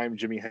Prime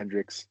Jimi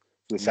Hendrix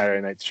for the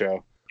Saturday night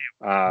show.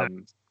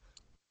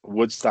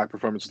 Woodstock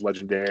performance was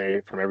legendary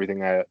from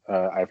everything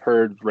I've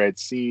heard, read,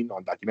 seen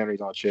on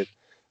documentaries, all that shit.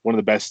 One of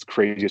the best,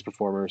 craziest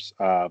performers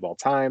of all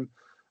time.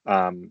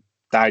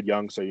 Died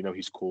young, so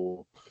he's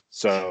cool.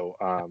 So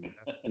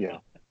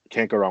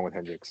can't go wrong with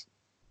Hendrix.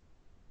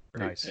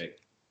 Nice.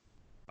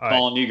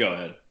 Colin, you go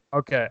ahead.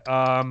 Okay.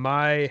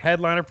 My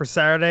headliner for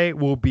Saturday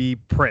will be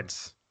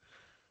Prince.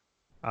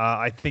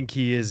 I think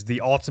he is the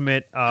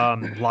ultimate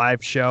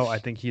live show. I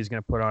think he's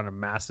going to put on a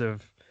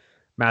massive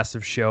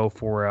show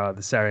for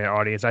the Saturday night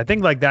audience. I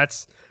think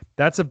that's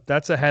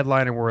a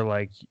headliner where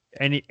like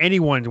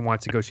anyone who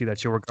wants to go see that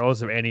show,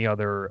 regardless of any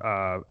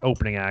other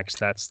opening acts.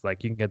 That's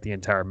like you can get the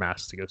entire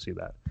mass to go see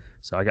that.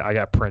 So I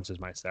got Prince as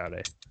my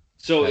Saturday.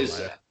 So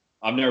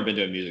I've never been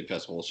to a music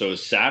festival. So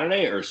is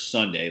Saturday or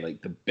Sunday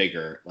like the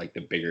bigger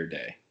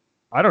day?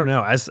 I don't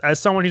know. As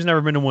someone who's never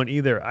been to one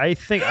either, I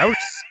think I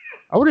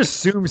would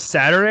assume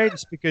Saturday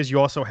just because you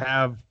also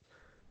have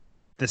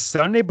the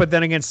Sunday, but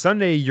then again,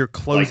 Sunday you're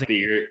closing.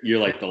 Like you're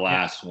like the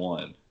last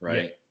one,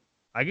 right? Yeah.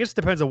 I guess it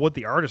depends on what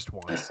the artist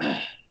wants.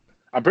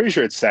 I'm pretty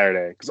sure it's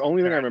Saturday because the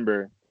only thing I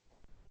remember.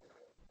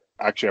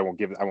 Actually,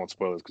 I won't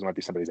spoil this because it might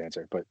be somebody's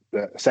answer. But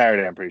the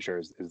Saturday, I'm pretty sure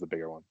is the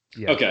bigger one.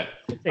 Yeah. Okay.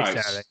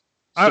 Saturday.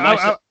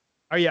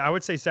 I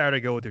would say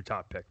Saturday. Go with your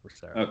top pick for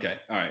Saturday. Okay.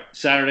 All right.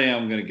 Saturday,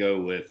 I'm going to go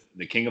with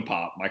the King of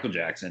Pop, Michael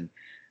Jackson.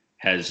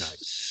 Has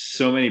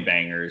so many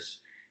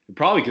bangers. He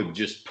probably could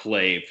just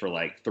play for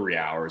like 3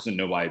 hours and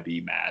nobody'd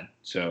be mad.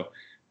 So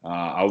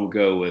I will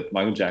go with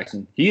Michael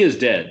Jackson. He is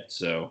dead,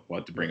 so we'll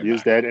have to bring him back. He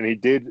is dead, and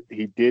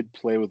he did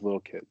play with little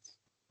kids.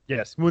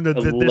 Yes.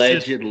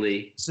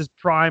 Allegedly. This is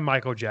prime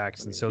Michael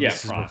Jackson, so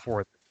this prime. is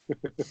before.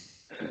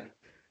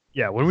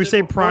 Yeah, when we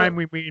say prime,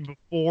 we mean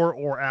before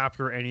or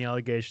after any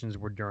allegations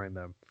were during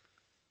them.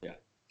 Yeah.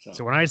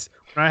 So when I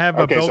have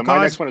a Bill Cosby,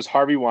 my next one is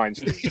Harvey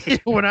Weinstein.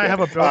 When I have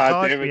a Bill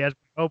Cosby,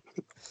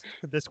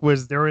 this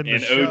was during the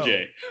show.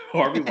 OJ,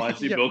 Harvey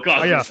Weinstein, Bill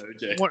Cosby,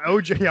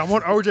 OJ. I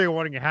want OJ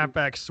wanting a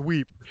halfback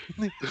sweep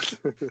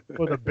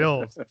for the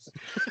Bills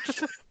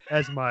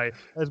as my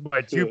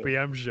 2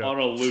 p.m. show on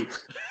a loop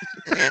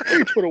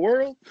for the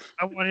world.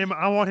 I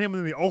want him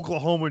in the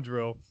Oklahoma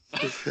drill.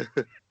 I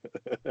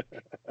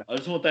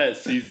just want that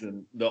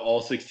season, the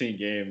all 16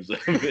 games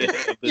of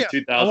the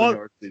 2000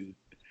 North season.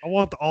 I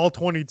want the all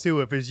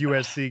 22 of his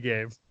USC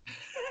game.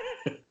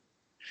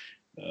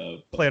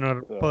 Playing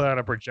on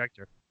a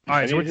projector. All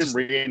right, so we're just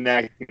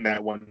reenacting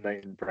that one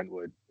night in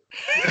Brentwood.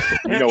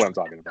 You know what I'm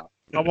talking about.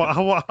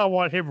 I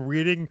want him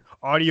reading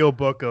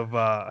audiobook of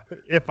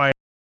If I.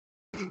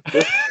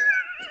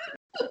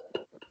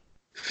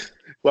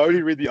 Why would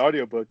he read the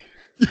audiobook?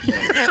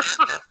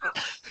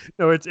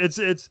 No, it's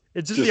just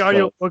the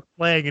audiobook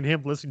playing and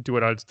him listening to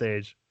it on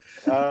stage.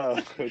 Oh,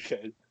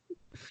 okay.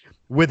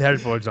 With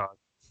headphones on.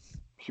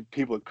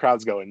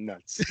 Crowds going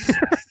nuts.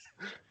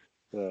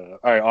 All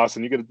right,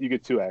 Austin, you get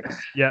 2x.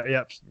 Yeah,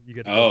 you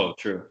get. Oh,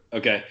 true.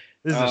 Okay.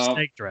 This is a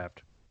snake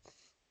draft.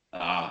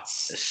 A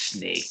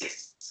snake.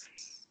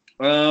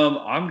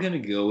 I'm gonna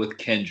go with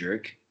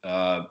Kendrick,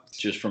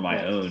 just for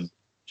my own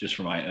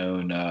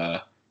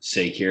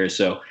sake here.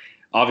 So,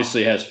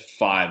 obviously, has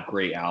 5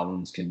 great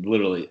albums. Can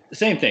literally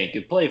same thing.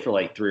 Could play for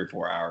like 3 or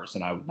 4 hours,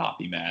 and I would not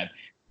be mad.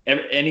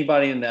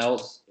 Anybody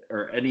else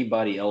in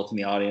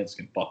the audience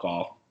can fuck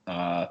off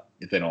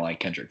if they don't like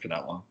Kendrick for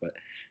that long. But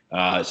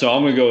so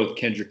I'm gonna go with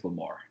Kendrick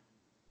Lamar.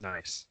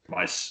 Nice.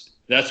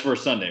 That's for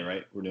Sunday,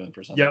 right? We're doing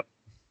for Sunday. Yep.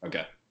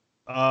 Okay.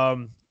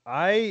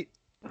 I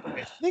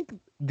think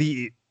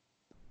the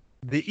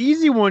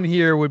easy one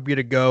here would be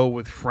to go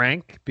with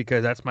Frank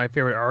because that's my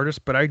favorite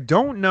artist, but I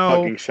don't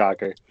know. Fucking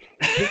shocker.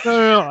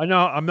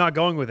 No, I'm not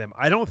going with him.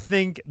 I don't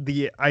think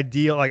the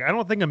ideal, I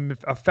don't think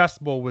a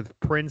festival with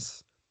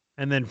Prince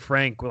and then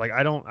Frank,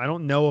 I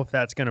don't know if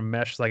that's going to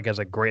mesh as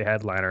a great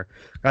headliner.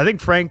 I think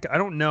Frank, I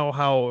don't know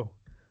how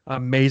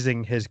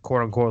amazing his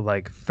quote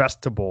unquote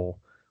festival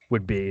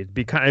would be.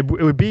 It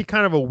would be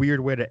kind of a weird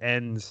way to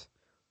end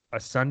a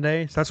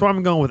Sunday. So that's why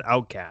I'm going with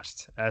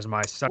Outkast as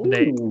my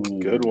Sunday. Ooh,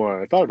 good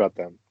one. I thought about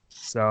them.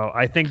 So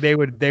I think they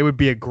would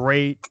be a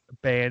great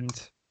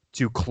band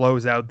to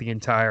close out the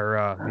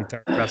entire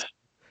festival.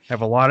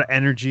 Have a lot of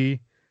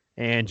energy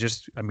and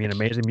just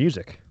amazing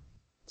music.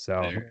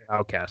 So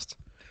Outcast.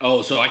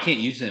 Oh, so I can't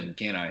use them,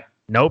 can I?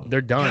 Nope,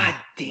 they're done. God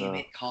damn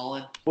it,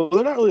 Colin. Well,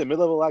 they're not really a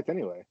mid-level act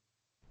anyway.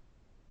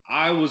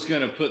 I was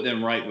gonna put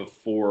them right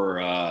before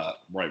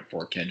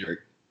Kendrick.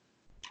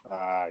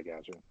 I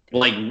gotcha.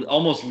 Like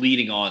almost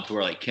leading on to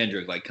where like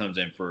Kendrick like comes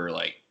in for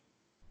like,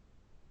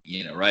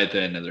 right at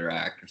the end of their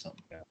act or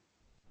something. Yeah.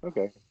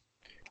 Okay.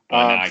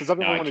 But since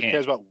everyone who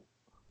cares about.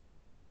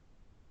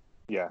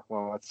 Yeah,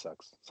 well, that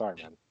sucks.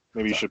 Sorry, man.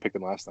 Maybe you should have picked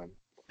them last time.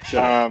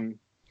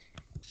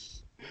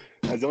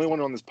 As the only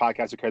one on this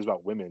podcast who cares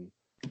about women,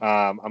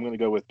 I'm going to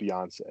go with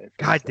Beyonce.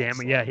 God damn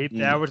it! Yeah,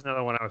 that was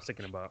another one I was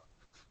thinking about.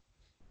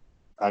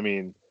 I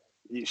mean,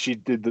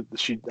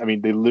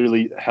 they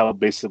literally held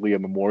basically a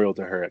memorial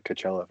to her at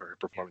Coachella for her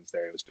performance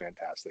there. It was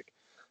fantastic.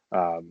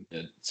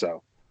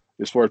 So,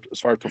 as far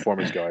as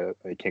performance go,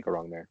 I can't go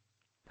wrong there.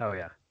 Oh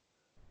yeah.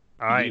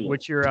 All right,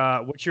 what's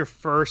your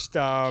first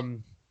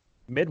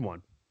mid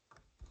one?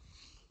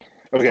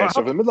 Okay,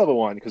 so for the mid-level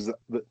one, because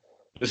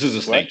this is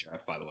a snake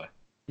draft, by the way.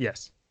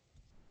 Yes.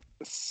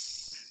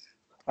 So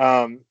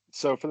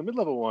for the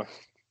mid-level one.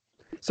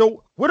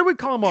 So what do we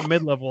call them on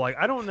mid-level? Like,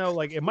 I don't know.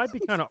 Like, it might be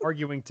kind of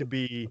arguing to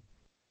be.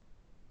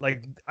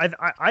 Like,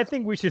 I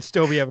think we should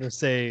still be able to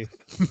say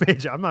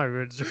mid. I'm not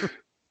even sure.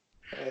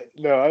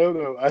 No, I don't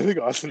know. I think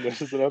Austin knows,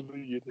 but I don't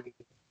think you did.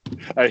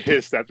 I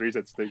hissed after he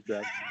said snake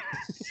draft.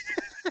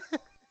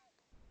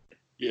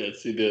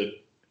 Yes, he did.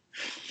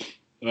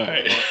 All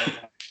right.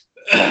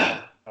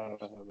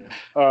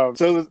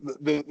 So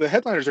the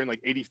headliners are in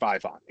like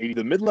 85 font.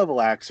 The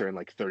mid-level acts are in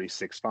like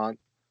 36 font.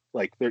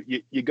 Like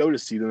you go to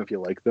see them if you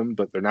like them,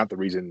 but they're not the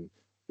reason.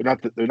 They're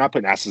not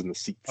putting asses in the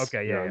seats. Okay,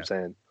 yeah, you know what I'm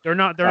saying? They're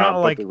not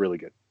like they're really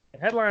good.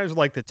 Headliners are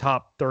like the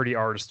top 30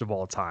 artists of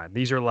all time.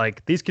 These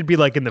could be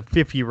like in the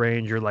 50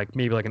 range, or like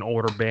maybe like an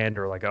older band,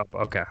 or like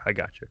okay, I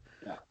got you.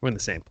 Yeah. We're in the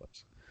same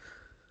place.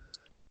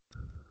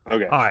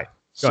 Okay. All right.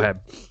 Go ahead.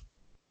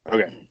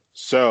 Okay.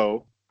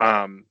 So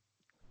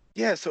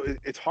so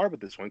it's hard with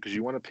this one because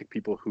you want to pick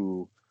people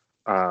who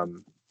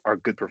are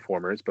good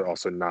performers, but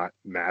also not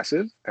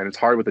massive. And it's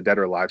hard with the Dead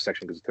or Alive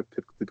section because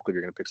typically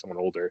you're going to pick someone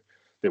older.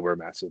 They were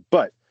massive.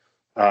 But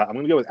I'm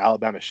going to go with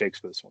Alabama Shakes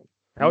for this one.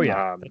 Oh,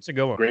 yeah. That's a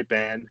good one. Great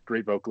band,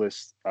 great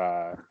vocalist.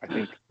 I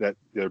think that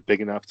they're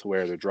big enough to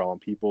where they're drawing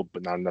people,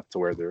 but not enough to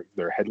where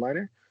they're a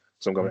headliner.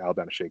 So I'm going with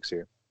Alabama Shakes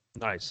here.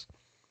 Nice.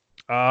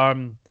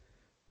 I'm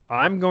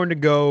going to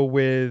go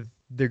with,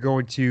 they're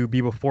going to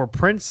be before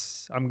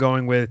Prince. I'm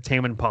going with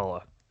Tame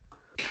Impala.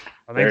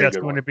 I think that's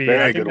going to be,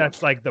 I think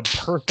that's like the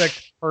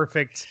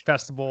perfect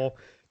festival.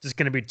 Just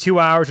going to be 2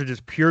 hours of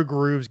just pure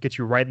grooves, get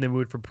you right in the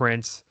mood for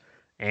Prince.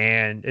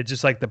 And it's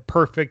just like the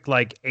perfect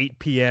like 8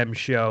 p.m.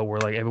 show where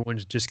like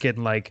everyone's just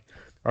getting like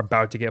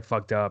about to get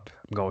fucked up.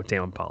 I'm going with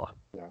Tame Impala.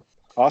 Yeah.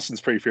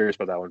 Austin's pretty furious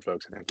about that one,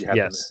 folks. I think he had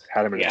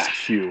him in his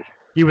queue.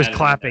 He was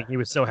clapping. He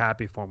was so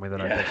happy for me that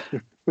I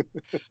picked.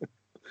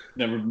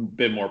 Never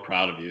been more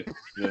proud of you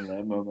in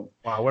that moment.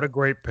 Wow, what a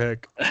great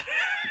pick. I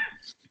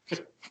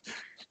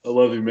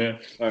love you, man.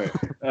 All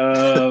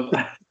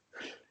right.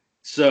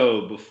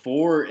 So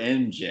before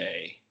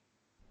MJ,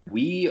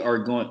 we are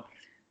going.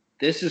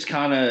 This is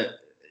kind of.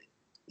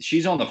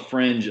 She's on the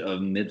fringe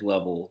of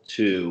mid-level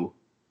to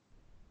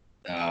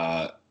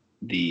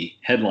the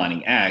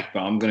headlining act,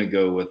 but I'm going to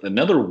go with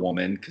another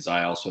woman because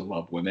I also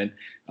love women,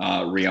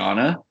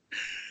 Rihanna.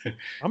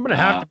 I'm going to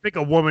have to pick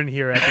a woman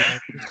here at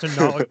the end to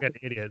not look like an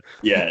idiot.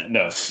 Yeah,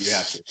 no, you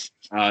have to.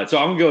 So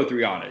I'm going to go with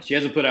Rihanna. She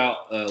hasn't put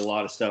out a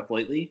lot of stuff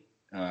lately,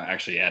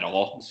 actually at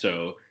all.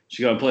 So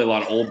she's going to play a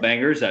lot of old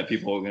bangers that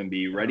people are going to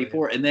be ready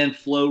for, and then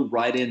flow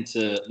right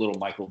into little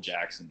Michael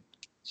Jackson.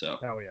 So.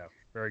 Hell yeah,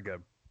 very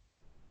good.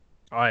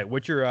 All right,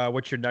 what's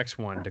your next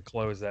one to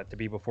close that to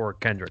be before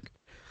Kendrick?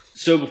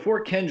 So before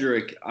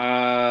Kendrick,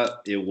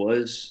 it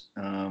was.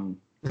 We're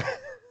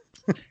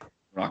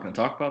not going to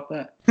talk about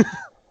that.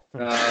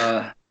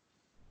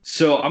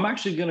 So I'm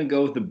actually going to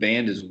go with the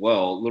band as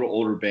well. A little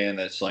older band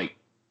that's like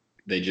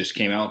they just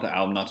came out with the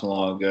album not too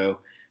long ago.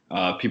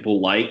 People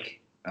will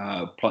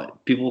kind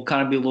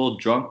of be a little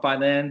drunk by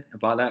then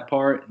about that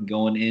part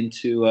going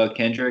into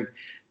Kendrick,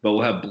 but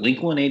we'll have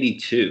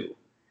Blink-182.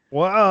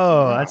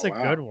 Whoa, that's a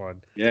good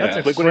one. Yeah, that's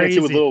a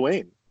Blink-182 with Lil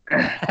Wayne.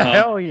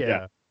 Hell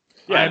yeah.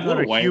 Yeah, if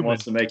Lil Wayne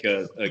wants to make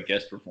a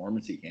guest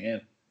performance, he can.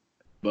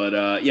 But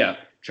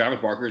Travis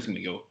Barker is going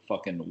to go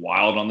fucking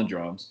wild on the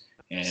drums,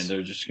 and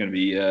they're just going to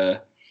be,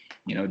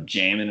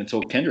 jamming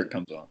until Kendrick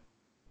comes on.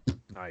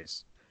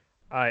 Nice.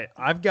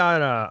 I've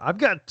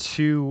got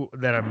two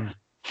that I'm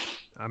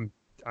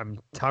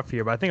tough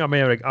here, but I think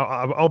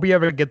I'll be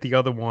able to get the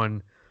other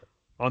one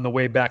on the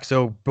way back.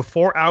 So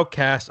before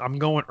Outkast, I'm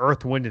going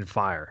Earth, Wind, and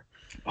Fire.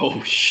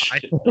 Oh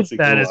shit! I think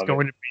that is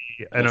going to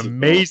be an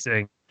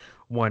amazing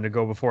one to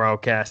go before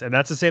Outkast, and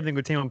that's the same thing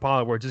with Tame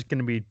Impala, where it's just going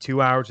to be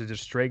 2 hours of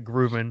just straight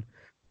grooving,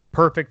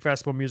 perfect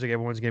festival music.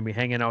 Everyone's going to be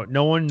hanging out.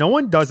 No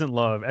one doesn't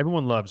love.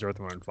 Everyone loves Earth,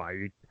 Wind, and Fire.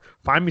 You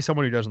find me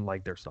someone who doesn't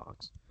like their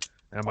songs,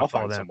 and I'm gonna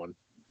follow them. Someone.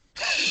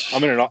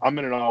 I'm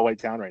in an all white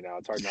town right now.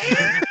 It's hard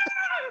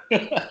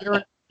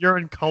not. You're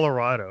in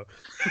Colorado.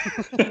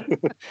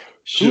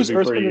 Should Who's be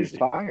Earth, pretty Wind, and easy.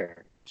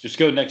 Fire? Just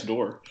go next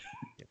door.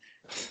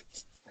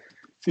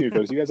 See,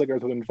 do you guys like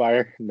Earth, Wind, and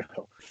Fire? No.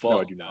 Fuck. No,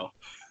 I do not.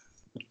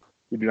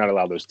 We do not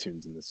allow those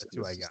tunes in this, That's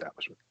who I got.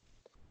 establishment.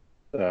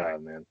 Oh,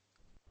 man.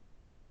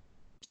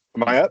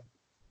 Am I up?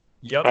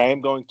 Yep. I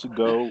am going to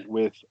go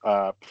with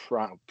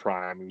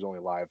Prime. He was only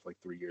alive like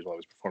 3 years while I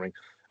was performing.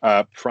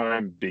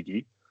 Prime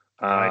Biggie.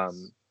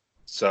 Nice.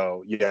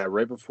 So yeah,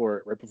 right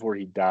before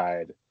he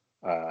died.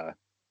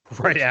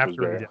 Right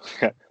after he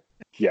died.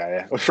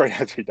 Yeah, right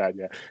after he died.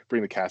 Yeah,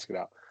 bring the casket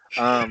out.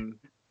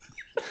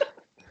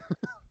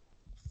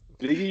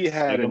 Biggie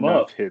had Dig 'em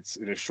enough up. hits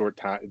in a short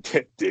time.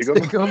 Dig him.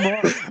 Come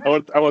on. I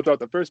want to throw out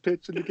the first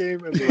pitch in the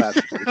game and the last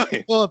pitch in the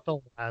game. Well, at the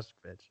last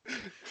pitch.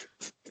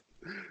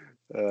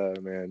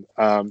 Man.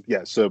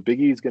 Yeah. So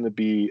Biggie's going to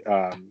be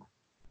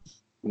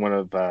one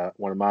of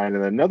mine,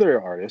 and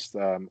another artist,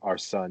 our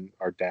son,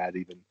 our dad,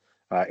 even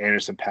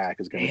Anderson .Paak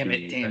is going to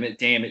be. Damn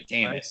it.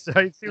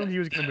 I assumed he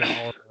was going to be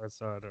all of our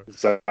son.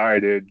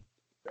 Sorry, dude.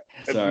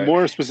 Sorry.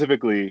 More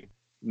specifically,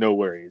 No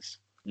Worries.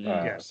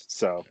 Yes.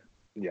 So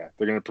yeah,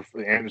 they're going to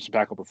Anderson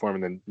 .Paak will perform,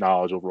 and then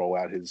Knowledge will roll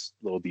out his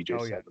little DJ Oh,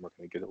 set, yeah. and we're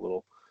going to get a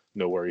little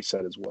No Worries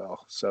set as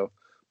well. So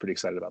pretty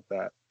excited about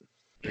that.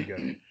 Pretty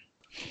good.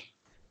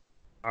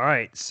 All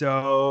right,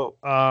 so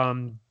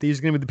these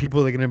are going to be the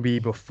people that are going to be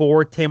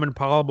before Tame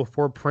Impala,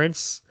 before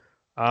Prince.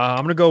 I'm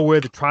going to go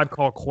with the Tribe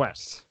Called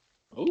Quest.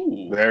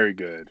 Ooh. Very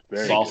good.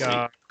 Very Saucy.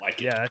 good.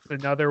 Like it. Yeah, that's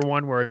another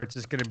one where it's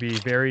just going to be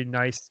very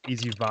nice,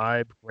 easy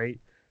vibe, great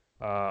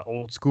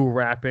old school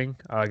rapping.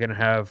 Going to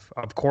have,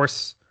 of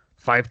course,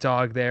 Phife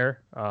Dawg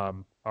there,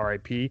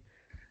 R.I.P.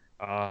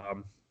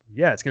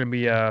 Yeah, it's going to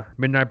be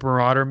Midnight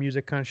Marauder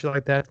music, kind of shit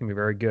like that. It's going to be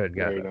very good.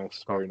 Very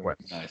nice. Very nice.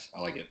 Nice.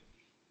 I like it.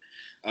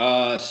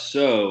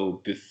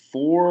 So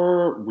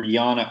before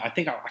Rihanna, I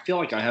feel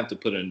like I have to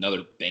put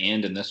another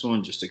band in this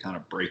one just to kind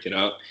of break it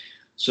up.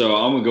 So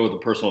I'm gonna go with a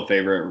personal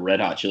favorite, Red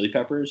Hot Chili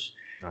Peppers.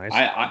 Nice.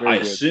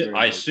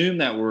 I assume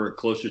that we're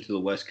closer to the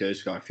West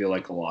Coast. I feel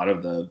like a lot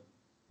of the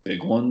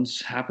big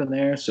ones happen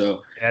there.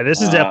 So Yeah,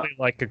 this is definitely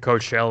like a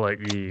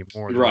Coachella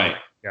more. Right.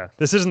 Yeah,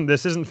 this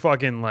isn't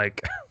fucking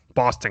like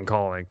Boston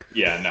Calling.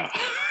 Yeah,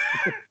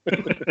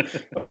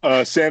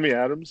 no. Sammy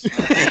Adams.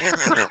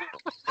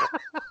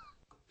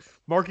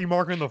 Marky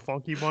Mark and the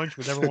Funky Bunch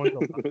with everyone.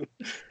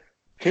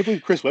 Can't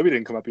believe Chris Webby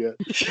didn't come up yet.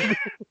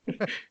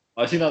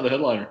 I seen that the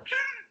headliner.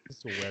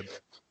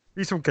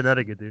 He's from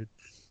Connecticut, dude.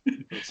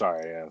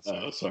 Sorry, yeah.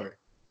 Oh, sorry.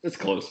 It's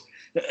close.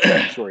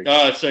 Sorry.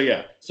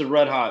 So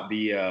Red Hot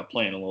be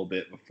playing a little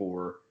bit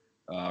before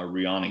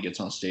Rihanna gets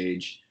on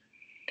stage.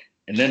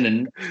 And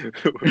then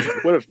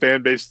What a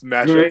fan base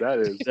matchup that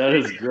is. That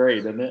is great,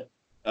 isn't it?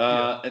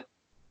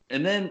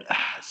 And then,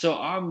 so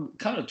I'm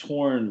kind of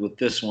torn with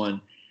this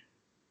one.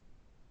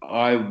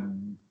 I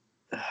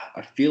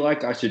feel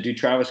like I should do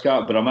Travis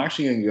Scott, but I'm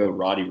actually going to go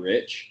Roddy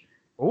Ricch.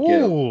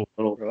 Ooh,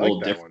 I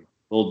like that one.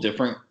 A little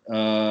different,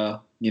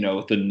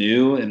 with the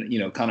new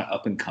and, kind of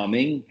up and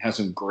coming. Has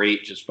some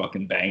great just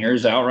fucking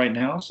bangers out right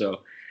now.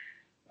 So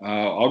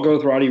I'll go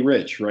with Roddy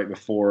Ricch right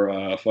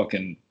before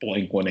fucking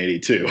Blink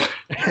 182.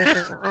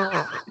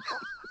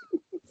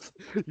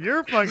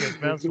 you're fucking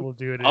festival,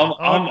 dude.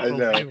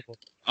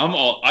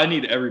 I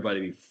need everybody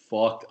to be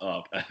fucked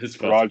up at this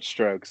festival. Broad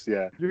strokes,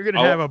 yeah. You're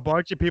gonna have a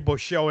bunch of people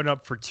showing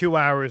up for 2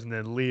 hours and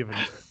then leaving.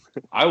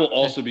 I will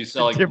also be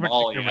selling Different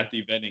Molly equipment. at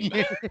the vending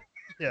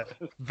Yeah,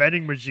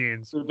 vending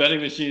machines. the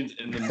vending machines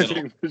in the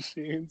middle.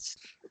 Machines.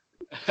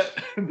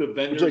 The Would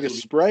vendors you like a will be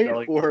Sprite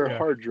selling- or Yeah.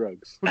 hard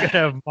drugs? We're gonna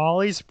have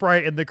Molly,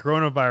 Sprite, and the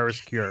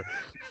coronavirus cure.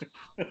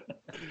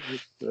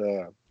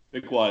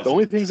 Big wise. The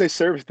only things they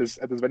serve at this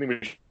vending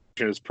machine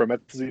is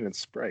promethazine and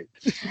Sprite.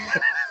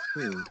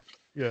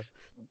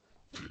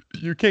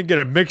 You can't get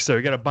a mixer.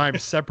 You gotta buy them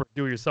separate.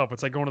 Do it yourself.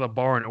 It's like going to the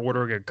bar and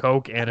ordering a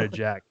Coke and a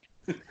Jack.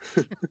 Can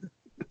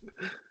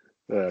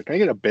I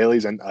get a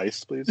Bailey's and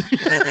ice, please?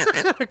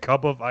 A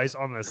cup of ice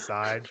on the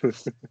side.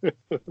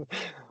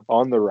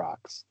 On the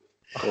rocks.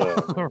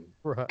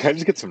 Right. Can I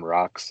just get some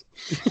rocks?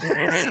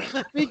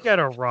 We got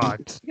a rock.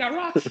 got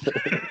rocks.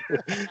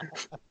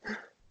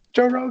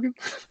 Joe Rogan.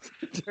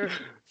 Oh,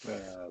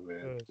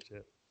 Man.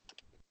 shit.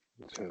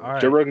 Joe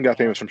right. Rogan got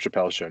famous from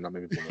Chappelle's show. Not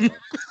many people know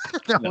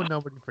that. No,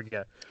 nobody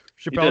forget.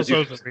 does Chappelle use-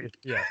 shows the reason.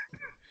 Yeah.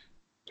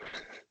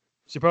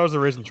 Chappelle's the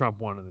reason Trump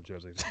won in the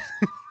Jersey.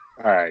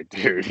 All right,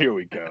 dude. Here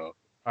we go.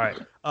 All right.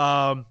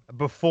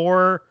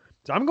 Before,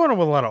 so I'm going with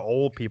a lot of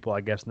old people,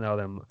 I guess now.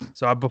 Them.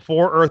 So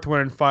before Earth,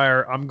 Wind, and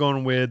Fire, I'm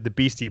going with the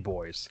Beastie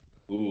Boys.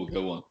 Ooh,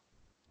 good one.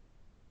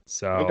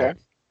 So Okay.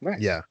 Nice.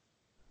 yeah,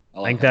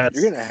 I I think that.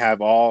 that's You're gonna have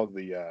all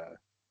the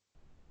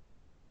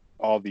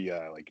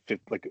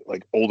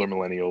like older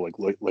millennial,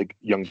 like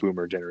young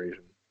boomer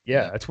generation.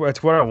 yeah. That's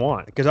what I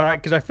want because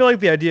I feel like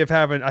the idea of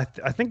having I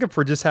think if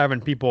we're just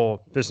having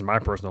people. This is my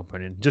personal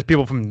opinion. Just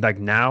people from like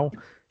now,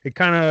 it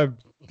kind of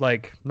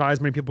like not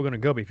as many people are gonna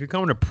go. But if you're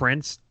coming to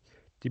Prince,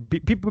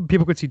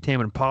 people could see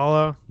Tame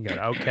Impala. You got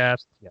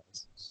Outkast.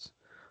 Yes,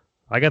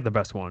 I got the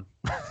best one.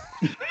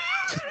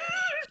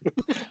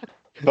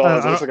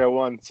 Fellas, looks like I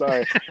won.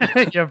 Sorry.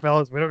 Yeah,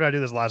 fellas, we don't gotta do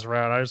this last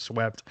round. I just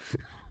swept.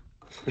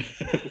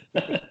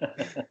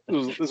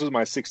 This was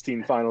my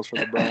 16 finals for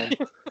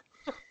LeBron.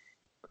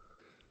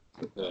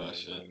 Oh,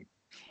 shit.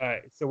 All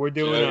right, so we're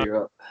doing. Joe,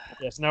 you're up.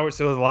 Yes, now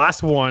so the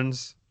last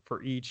ones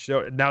for each.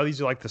 So now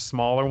these are like the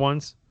smaller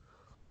ones.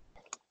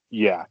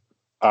 Yeah.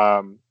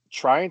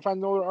 Try and find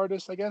an older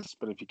artist, I guess.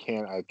 But if you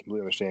can't, I completely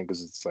understand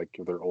because it's like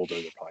if they're older,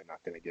 they're probably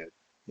not going to get.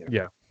 You know.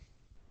 Yeah.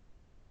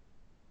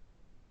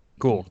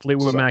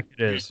 Fleetwood Mac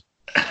it is.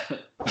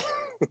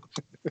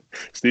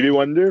 Stevie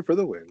Wonder for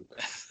the win.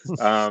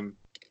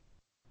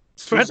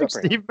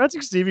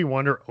 Imagine Stevie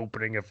Wonder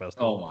opening a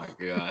festival. Oh my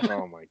god.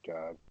 Oh my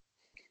god.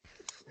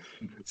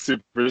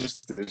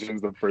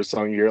 Superstition's the first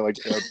song you hear like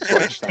at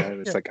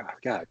lunchtime. It's like, oh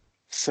god,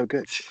 so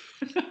good.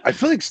 I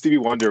feel like Stevie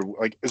Wonder,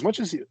 like as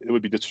much as it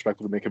would be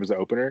disrespectful to make him as an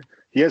opener,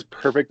 he has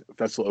perfect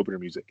festival opener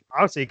music.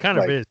 I would say he kind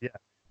of is, yeah.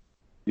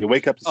 You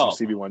wake up to some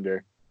Stevie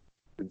Wonder,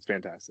 it's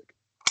fantastic.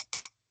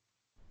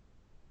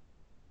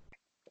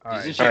 All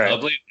right.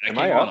 Ugly? Am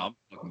I up? I'm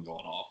fucking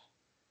going off.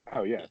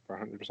 Oh yeah, for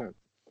 100%.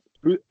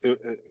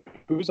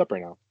 Who's up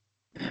right now?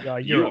 Yeah,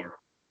 You are.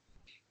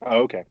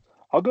 Oh, okay.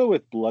 I'll go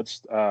with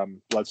Bloodstone.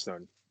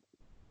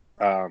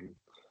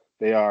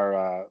 They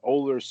are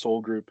older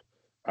soul group.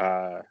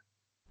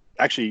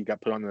 Actually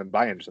got put on them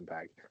by Anderson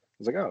 .Paak. I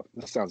was like, oh,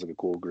 this sounds like a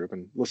cool group,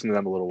 and listen to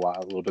them a little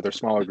bit. They're a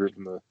smaller group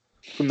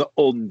from the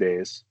olden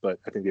days, but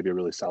I think they'd be a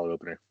really solid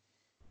opener.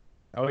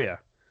 Oh yeah.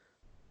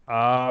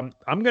 I'm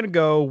gonna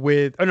go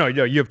with. Oh no,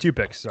 you have 2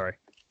 picks. Sorry.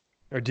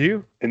 Or do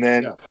you? And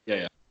then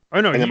yeah.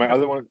 Oh no. And then my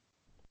other one.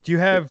 Do you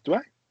have? Do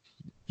I?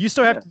 You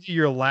still have to do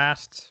your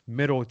last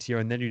middle tier,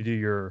 and then you do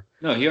your.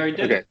 No, he already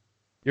did. Okay. It.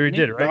 You already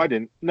did it, right? No, I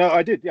didn't. No,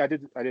 I did. Yeah, I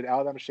did. I did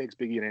Alabama Shakes,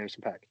 Biggie, and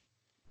Anderson .Paak.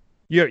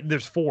 Yeah,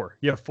 there's 4.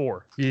 You have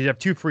 4. You have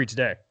 2 for each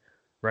day,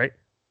 right?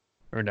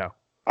 Or no?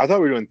 I thought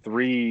we were doing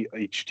 3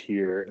 each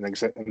tier, and then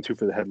 2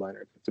 for the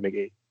headliner to make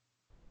 8.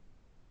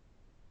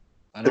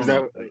 I don't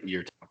know what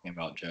you're talking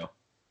about, Joe.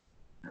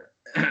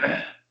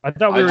 I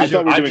thought we were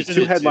doing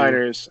 2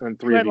 headliners and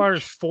 3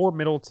 headliners, 4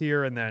 middle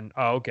tier, and then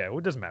okay, well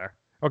it doesn't matter.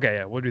 Okay,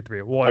 yeah, we'll do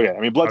 3. Okay, I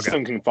mean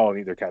Bloodstone can fall in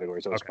either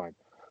category, so it's fine.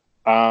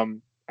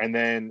 And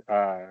then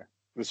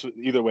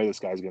either way, this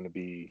guy's going to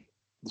be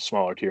the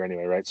smaller tier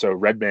anyway, right? So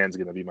Redman's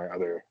going to be my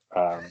other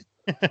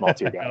small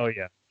tier guy. Oh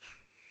yeah.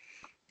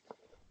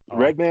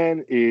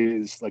 Redman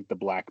is like the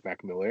Black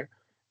Mac Miller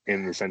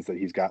in the sense that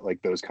he's got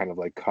like those kind of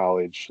like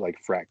college like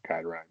frat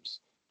guy rhymes.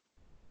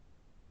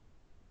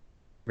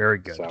 Very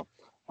good. So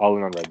all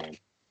in on Redman.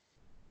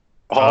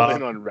 All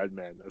in on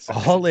Redman.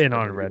 All in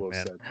on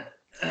Redman.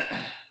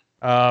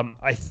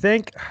 I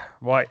think.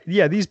 Well,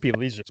 yeah, these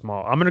are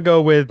small. I'm gonna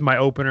go with my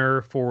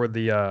opener for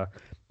the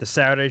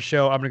Saturday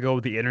show. I'm gonna go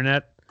with the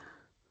Internet.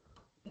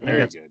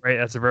 Very good. Right,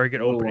 that's a very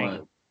good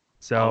opening.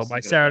 So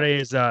my Saturday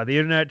is the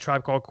Internet,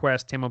 Tribe Called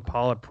Quest, Tame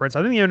Impala, Prince.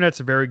 I think the Internet's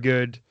a very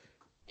good.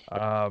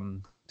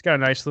 It's got a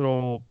nice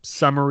little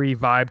summery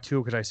vibe to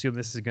it because I assume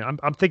this is good.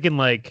 I'm thinking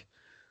like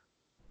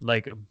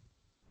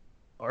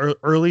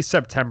early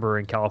September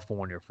in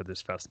California for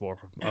this festival.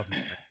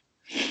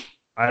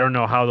 I don't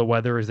know how the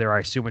weather is there. I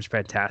assume it's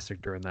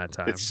fantastic during that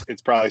time.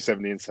 It's probably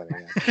 70 and sunny.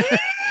 Yeah,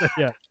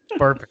 yeah,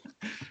 perfect.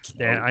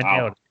 Dan, I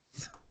nailed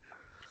it.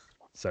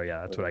 So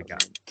yeah, that's what I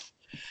got.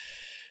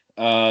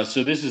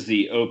 So this is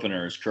the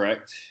openers,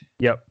 correct?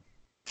 Yep.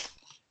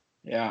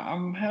 Yeah,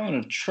 I'm having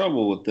a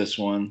trouble with this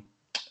one.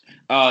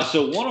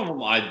 So one of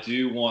them I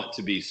do want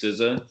to be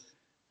SZA.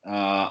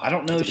 I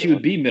don't know if she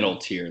would be middle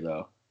tier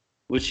though.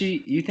 Would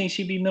she? You think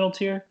she'd be middle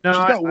tier? No, she's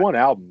got one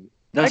album.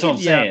 That's what I'm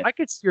saying. I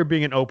could see her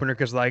being an opener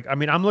because, like, I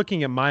mean, I'm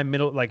looking at my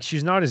middle. Like,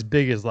 she's not as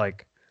big as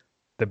like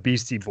the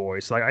Beastie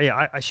Boys. Like,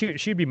 yeah,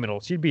 she'd be middle.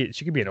 She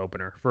could be an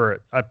opener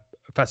for a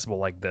festival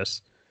like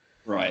this.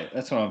 Right.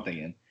 That's what I'm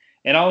thinking.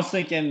 And I was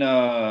thinking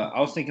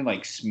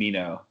like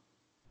Smino.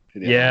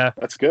 Yeah,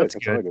 that's good. That's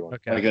a really good one.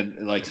 Okay.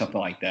 Like something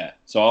like that.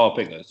 So I'll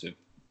pick those 2.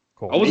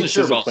 Cool. I wasn't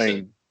sure about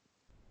playing.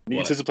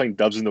 Needs is playing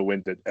Dubs in the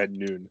Wind at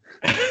noon.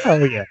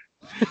 Oh yeah.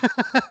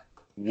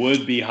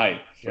 Would be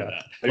hype for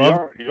that.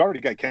 You already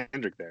got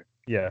Kendrick there.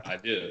 Yeah, I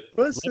do.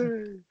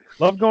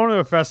 Love going to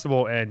a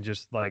festival and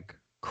just like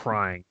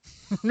crying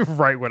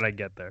right when I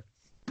get there.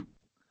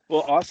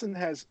 Well, Austin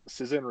has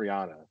SZA and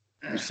Rihanna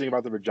who sing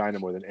about the vagina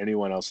more than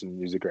anyone else in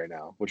music right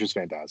now, which is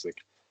fantastic.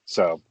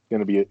 So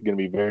gonna be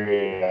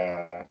very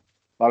a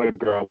lot of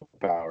girl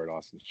power at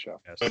Austin's show,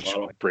 yes.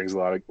 which brings a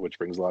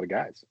lot of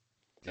guys.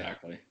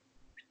 Exactly.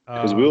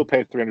 Because we will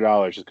pay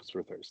 $300 just because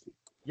we're thirsty.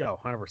 Yo,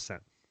 100%.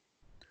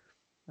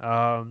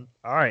 All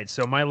right,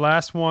 so my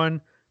last one,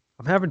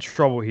 I'm having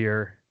trouble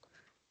here.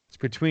 It's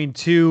between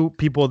 2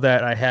 people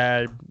that I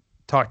had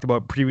talked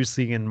about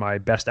previously in my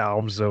best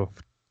albums of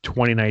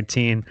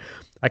 2019.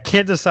 I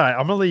can't decide.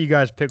 I'm gonna let you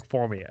guys pick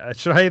for me.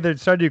 Should I do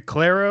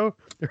Clairo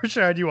or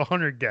should I do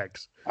 100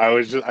 Gex? I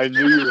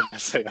knew you were gonna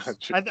say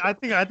 100. I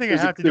think I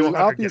have to do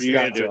 100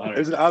 Gex.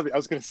 I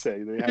was gonna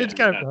say it's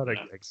kind of 100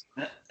 Gex.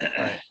 All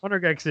right, 100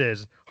 Gex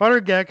is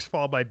 100 Gex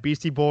followed by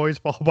Beastie Boys,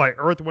 followed by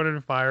Earth, Wind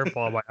and Fire,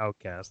 followed by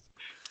Outkast.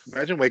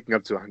 Imagine waking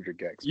up to 100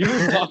 gex. You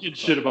were talking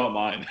shit about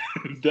mine.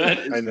 That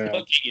is I know.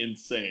 fucking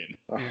insane.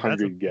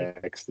 100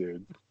 gex,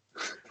 dude.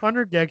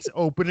 100 gex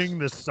opening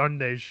the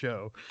Sunday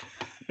show.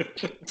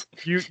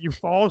 You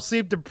fall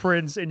asleep to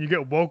Prince and you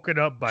get woken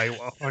up by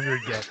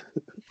 100 gex.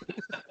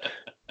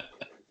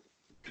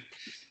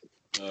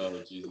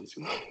 Oh Jesus!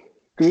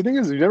 Because the thing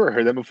is, you've never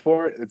heard that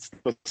before. It's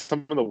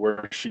some of the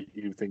worst shit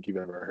you think you've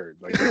ever heard.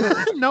 Like,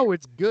 No,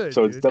 it's good.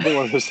 so dude. it's definitely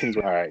one of those things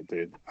where, all right,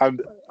 dude. I'm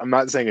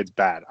not saying it's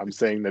bad. I'm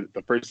saying that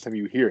the first time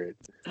you hear it,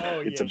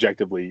 it's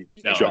objectively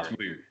No, jarring. it's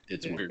weird.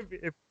 It's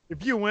weird.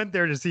 If you went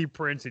there to see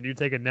Prince and you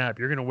take a nap,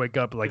 you're gonna wake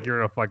up like you're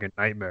in a fucking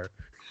nightmare.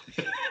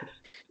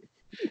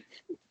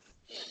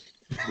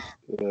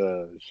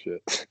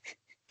 Shit.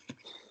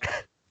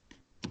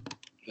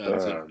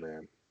 That's Oh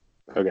man.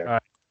 Okay.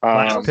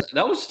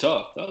 that was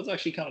tough. That was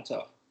actually kind of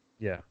tough.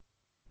 Yeah.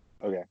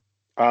 Okay.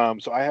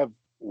 So I have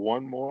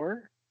one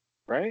more,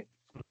 right?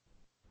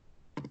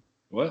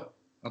 What?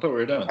 I thought we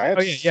were done. I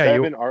have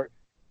seven art.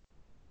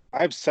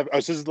 I have seven. Oh,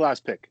 so this is the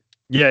last pick.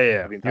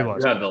 Yeah. You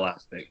had the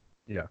last pick.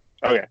 Yeah.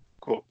 Okay.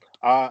 Cool.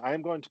 I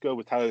am going to go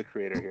with Tyler the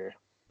Creator here.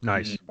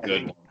 Nice.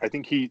 I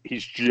think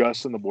he's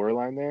just on the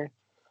borderline there.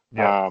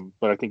 Yeah.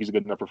 But I think he's a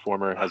good enough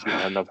performer. Has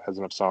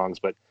enough songs,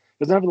 but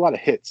doesn't have a lot of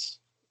hits.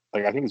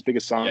 Like I think his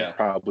biggest song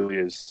probably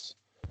is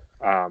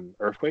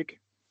Earthquake.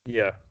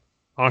 Yeah.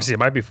 Honestly, it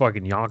might be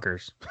fucking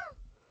Yonkers.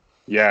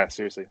 Yeah,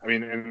 seriously. I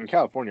mean, in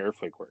California,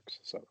 Earthquake works.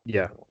 So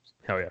yeah.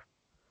 Hell yeah.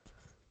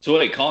 So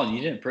wait, Colin,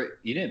 you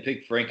didn't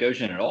pick Frank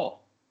Ocean at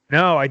all.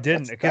 No, I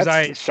didn't because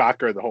that's the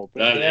shocker of the whole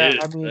thing.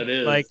 That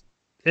is. Like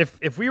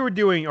if we were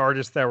doing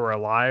artists that were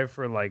alive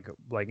or like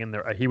in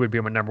there, he would be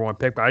my number one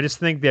pick. But I just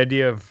think the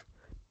idea of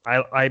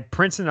I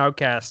Prince and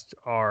Outkast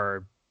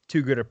are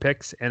too good at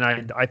picks, and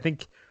I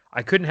think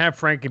I couldn't have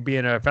Frank be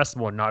in a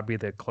festival and not be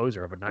the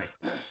closer of a night.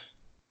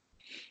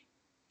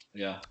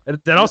 Yeah.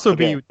 That also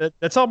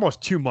that's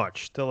almost too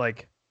much to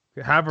like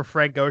have a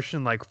Frank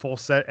Ocean like full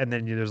set, and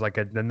then there's like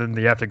and then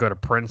you have to go to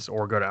Prince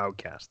or go to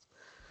Outkast.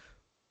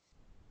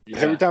 Yeah.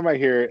 Every time I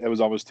hear it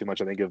was almost too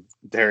much. I think of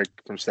Derek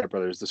from Step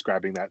Brothers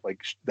describing that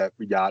that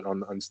yacht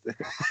on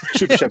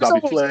Super Chef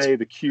Bobby Flay,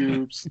 the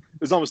cubes. It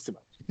was almost too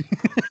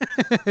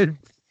much.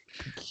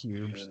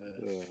 Cubes.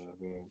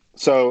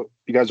 So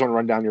you guys want to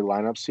run down your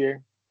lineups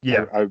here?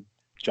 Yeah, I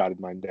jotted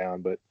mine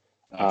down, but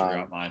I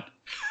forgot mine.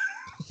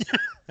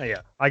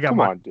 Yeah, I got come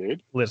on,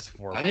 dude. List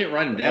for. I didn't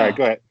write them down. All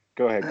right,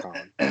 go ahead,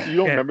 Colin. You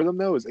don't remember them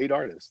though? It was 8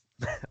 artists.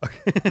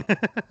 Okay.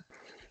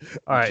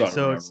 All right,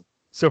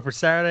 so for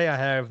Saturday I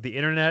have The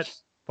Internet,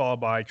 followed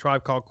by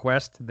Tribe Called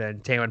Quest,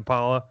 then Tame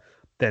Impala,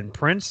 then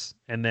Prince,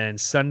 and then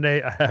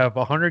Sunday I have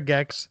 100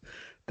 gex,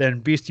 then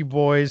Beastie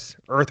Boys,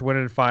 Earth, Wind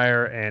and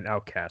Fire, and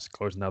Outkast,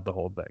 closing out the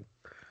whole thing.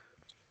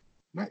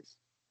 Nice.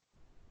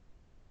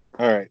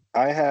 All right,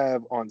 I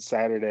have on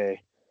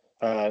Saturday.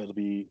 On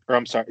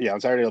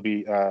Saturday it'll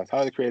be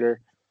Tyler the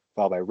Creator,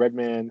 followed by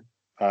Redman,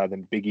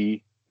 then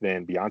Biggie,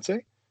 then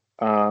Beyonce,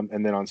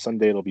 and then on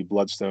Sunday it'll be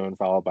Bloodstone,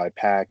 followed by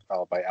Pac,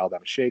 followed by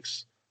Alabama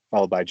Shakes,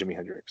 followed by Jimi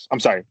Hendrix. I'm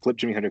sorry, flip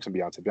Jimi Hendrix and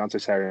Beyonce.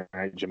 Beyonce Saturday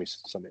night, Jimmy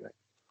Sunday night.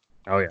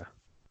 Oh yeah.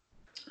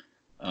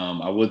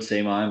 I would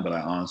say mine, but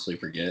I honestly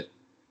forget.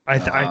 I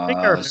think I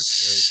remember.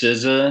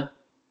 SZA.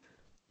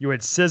 You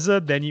had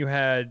SZA, then you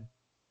had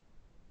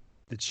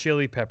the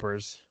Chili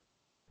Peppers.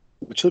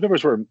 The Chili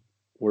Peppers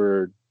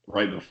were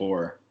right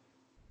before.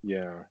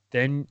 Yeah.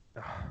 Then.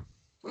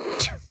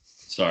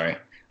 Sorry,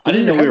 I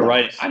didn't know we were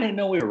writing. I didn't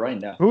know we were writing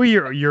down. Who are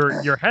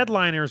your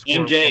headliners?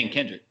 MJ and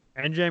Kendrick.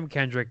 MJ and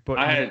Kendrick, but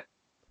I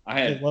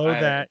had below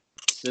that.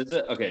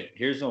 SZA. Okay,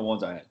 here's the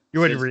ones I had.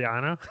 You had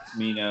Rihanna.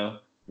 Smino,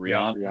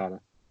 Rihanna,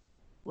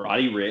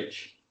 Roddy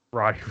Ricch,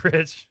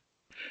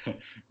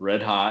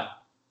 Red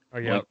Hot, oh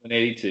yeah,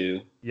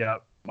 182,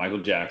 yep, Michael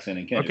Jackson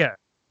and Kendrick.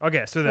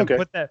 Okay. So then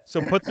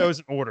put those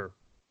in order.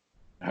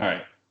 All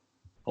right,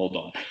 hold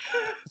on.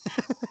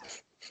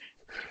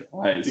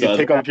 All right, you can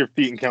take off your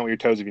feet and count with your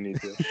toes if you need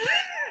to.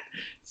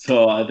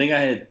 So I think I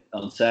had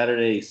on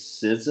Saturday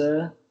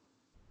SZA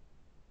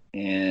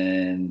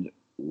and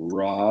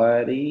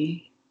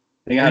Roddy.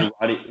 I think I had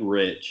Roddy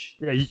Ricch.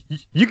 Yeah,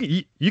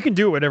 you can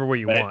do it whatever way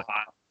you want.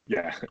 Hot.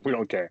 Yeah, we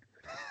don't care.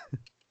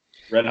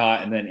 Red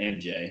Hot and then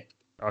MJ.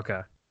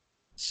 Okay.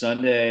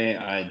 Sunday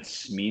I had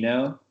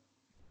Smino.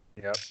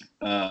 Yep.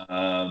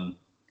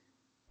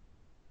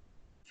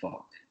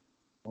 Fuck.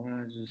 What did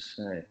I just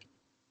say?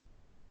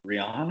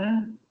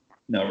 Rihanna?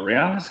 No,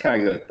 Rihanna's gotta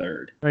go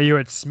third. Are you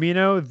at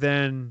Smino?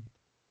 Then.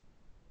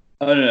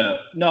 Oh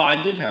no,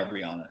 I did have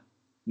Rihanna.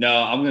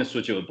 No, I'm gonna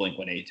switch it with Blink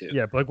 182.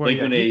 Yeah, Blink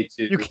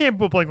 182. You can't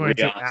put Blink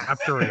 182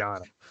 after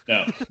Rihanna.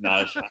 No,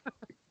 not a shot.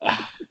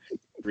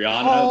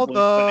 Rihanna. All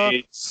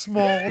the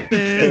small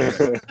things.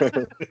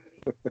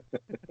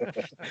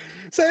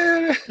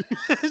 Santa,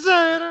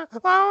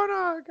 I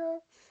wanna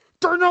go.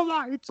 Turn the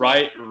lights.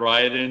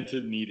 Right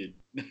into needed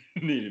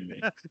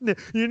me.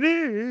 You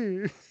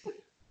need.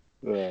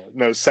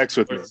 No, Sex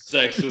with Me.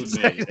 Sex with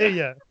Me.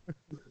 Yeah.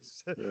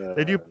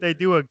 They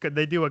do a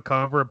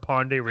cover of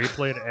Ponde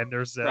Replay to end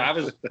their set.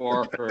 Travis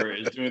Barker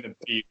is doing the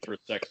beat for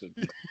Sex with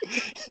Me.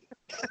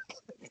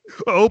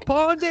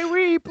 Upon the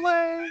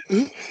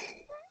replay.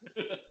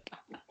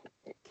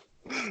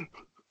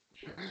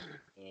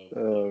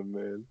 Oh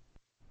man,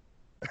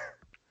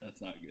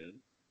 That's not good.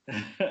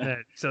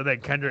 So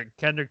then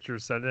Kendrick Drew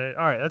Sunday.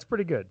 All right, that's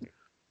pretty good.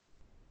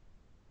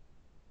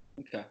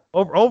 Okay.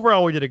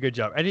 Overall, we did a good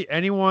job.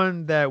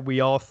 Anyone that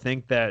we all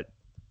think that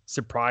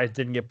surprised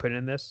didn't get put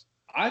in this?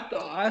 I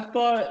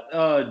thought.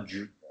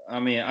 I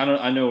mean,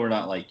 I know we're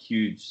not like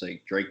huge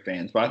like Drake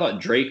fans, but I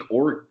thought Drake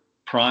or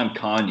Prime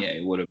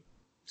Kanye would have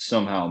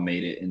somehow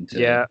made it into.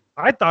 Yeah,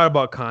 I thought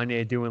about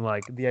Kanye doing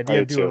like the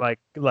idea of doing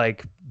too.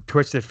 like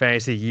Twisted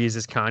Fantasy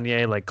uses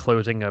Kanye like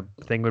closing a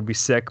thing would be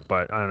sick,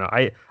 but I don't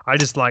know. I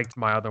just liked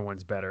my other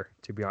ones better,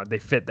 to be honest. They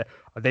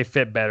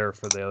fit better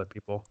for the other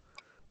people.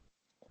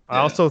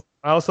 Yeah.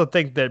 I also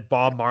think that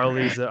Bob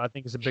Marley's I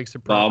think is a big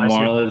surprise. Bob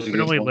Marley's a We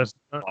don't good really one. listen.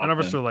 None of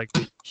us are like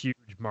huge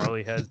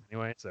Marley heads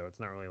anyway, so it's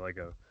not really like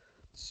a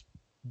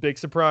big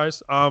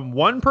surprise.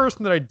 One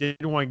person that I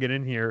did want to get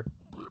in here,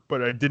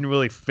 but I didn't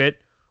really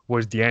fit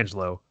was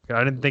D'Angelo.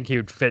 I didn't think he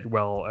would fit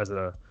well as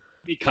a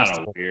Be kind of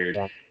festival weird.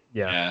 performer.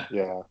 Yeah.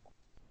 yeah, no,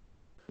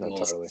 Well,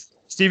 totally.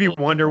 Stevie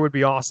Wonder would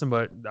be awesome,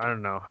 but I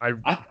don't know. I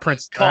had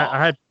Prince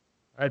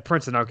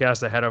and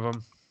Outkast ahead of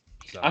him.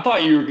 So. I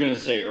thought you were gonna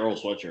say Earl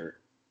Sweatshirt,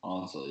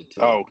 honestly.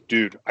 Too. Oh,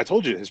 dude, I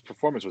told you his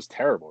performance was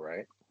terrible,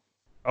 right?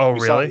 Oh, We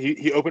saw- really?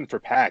 he opened for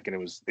Pac, and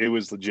it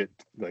was legit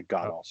like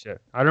god Oh, awful.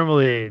 shit. I don't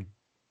really.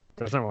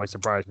 That's not really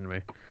surprising to me.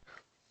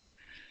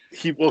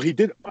 He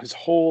did his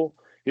whole.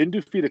 He didn't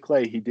do Feet of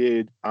Clay. He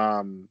did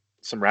some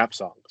rap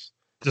songs.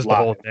 Just live,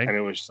 the whole thing. and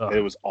it was Oh.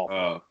 awful.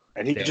 Oh,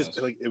 And he Yeah, just it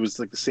was- like it was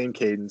like the same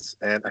cadence.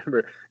 And I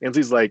remember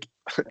Ansley's like,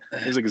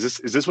 he's like, is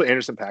this what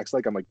Anderson Paak's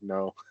like? I'm like,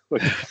 no,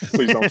 like,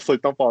 please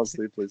don't fall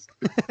asleep, please.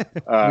 We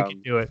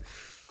can do it.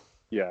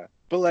 Yeah,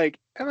 but like,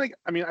 and like,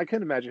 I mean, I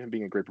couldn't imagine him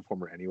being a great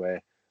performer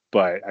anyway.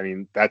 But I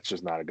mean, that's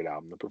just not a good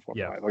album to perform.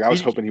 Yeah. Live. Like I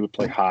was hoping he would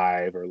play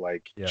Hive or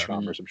like Yeah.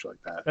 Chum or some shit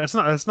like that.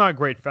 That's not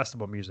great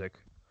festival music.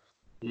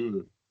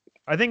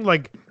 I think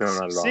like No,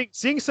 not at all.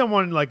 seeing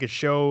someone like a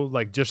show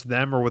like just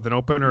them or with an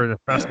opener at a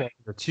festival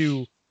are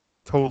two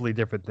totally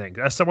different things.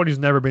 As someone who's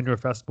never been to a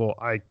festival,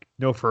 I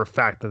know for a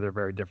fact that they're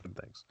very different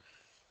things.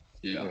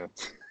 yeah.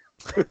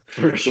 Yeah.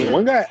 For The sure.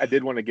 one guy I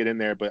did want to get in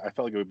there, but I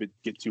felt like it would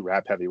get too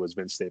rap heavy was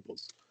Vince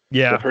Staples.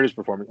 Yeah, I've heard his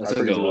performance. That's I've a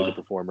heard he's a good really one.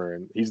 good performer,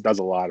 and he does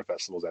a lot of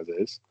festivals as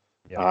is.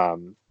 Yeah.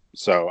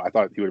 So I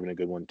thought he would have been a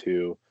good one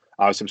too.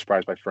 Obviously, I'm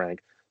surprised by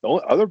Frank. The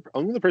only other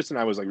person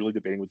I was like really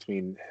debating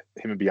between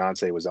him and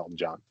Beyonce was Elton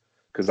John,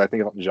 because I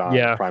think Elton John,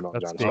 Yeah, prime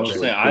Elton that's John. big. I was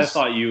especially, saying, I was-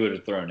 thought you would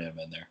have thrown him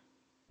in there.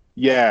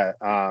 Yeah,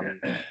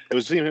 it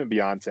was between him and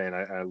Beyonce, and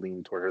I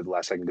leaned toward her the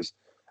last second because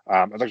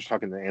I was actually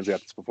talking to Ansley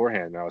about this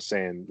beforehand, and I was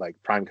saying like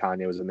prime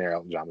Kanye was in there,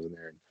 Elton John was in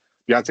there, and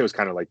Beyonce was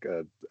kind of like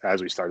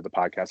as we started the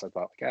podcast, I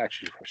thought like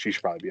actually she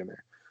should probably be in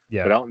there.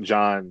 yeah. But Elton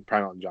John,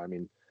 prime Elton John, I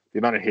mean, the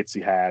amount of hits he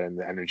had and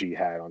the energy he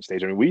had on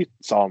stage. I mean, we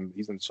saw him;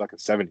 he's in the fucking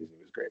 70s, and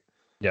he was great.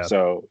 Yeah.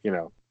 So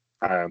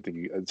I don't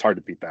think it's hard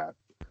to beat that.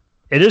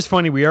 It is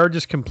funny. We are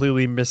just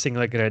completely missing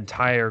like an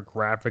entire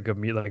graphic of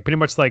music, like pretty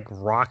much like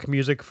rock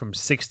music from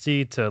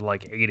 60 to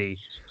like 80.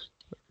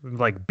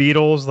 Like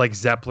Beatles, like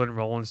Zeppelin,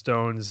 Rolling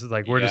Stones.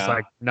 Like we're just Yeah.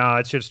 like, nah,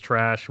 it's just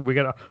trash. We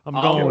gotta. I'm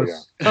Oh, going with.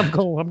 yeah. I'm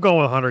going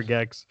with 100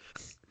 gex.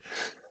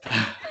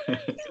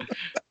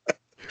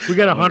 We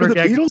got 100 The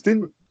gex. Beatles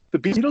didn't. The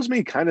Beatles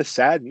made kind of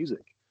sad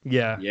music.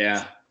 Yeah,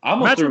 Yeah. I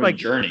almost Imagine, threw in like-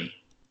 Journey.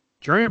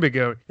 Journey would be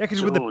good. Yeah,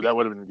 because with Ooh, that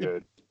would have been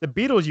good. the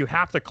Beatles, you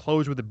have to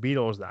close with the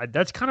Beatles.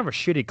 That's kind of a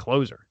shitty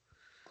closer.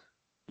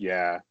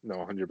 Yeah, no,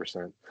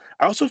 100%.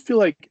 I also feel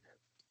like,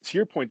 to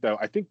your point though,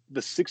 I think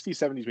the 60s,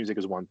 70s music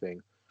is one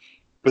thing,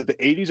 but the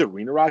 80s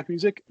arena rock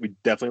music, we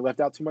definitely left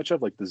out too much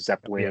of, like the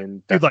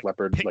Zeppelin, Def like,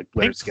 Leppard, Pink, like Pink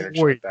Leonard Skinner, shit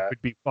Floyd like that.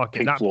 would be fucking.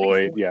 Pink not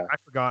Floyd, yeah. I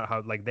forgot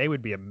how like they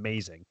would be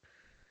amazing.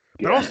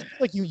 But Yeah. also,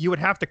 like you would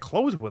have to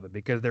close with it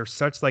because they're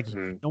such like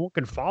Mhm. no one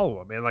can follow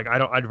them. And like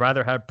I'd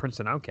rather have Prince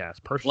and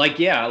Outkast personally. Like,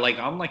 yeah, like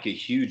I'm like a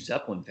huge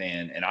Zeppelin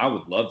fan, and I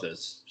would love to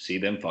see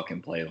them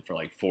fucking play for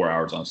like 4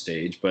 hours on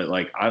stage. But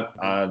like,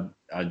 I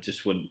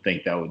just wouldn't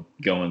think that would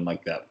go in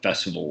like that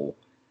festival,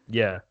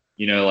 Yeah,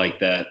 like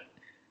that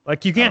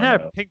like you can't I don't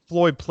have know. Pink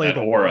Floyd play that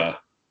the aura.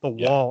 Yeah.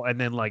 wall and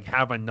then like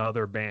have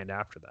another band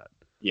after that.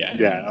 Yeah,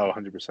 Yeah, oh,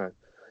 100%.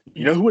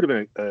 You know who would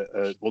have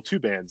been, well, two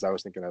bands I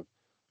was thinking of.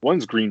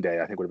 One's Green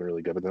Day, I think would have been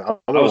really good, but then the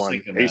other was one,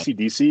 thinking that.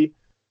 AC/DC,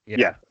 Yeah,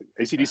 yeah,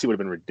 AC/DC would have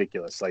been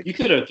ridiculous. Like, You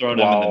could have thrown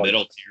them in the Wow.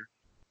 middle tier.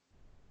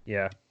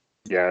 yeah.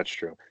 yeah, that's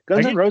true.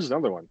 Guns I N' Roses is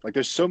another one. Like,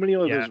 there's so many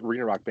of Yeah. those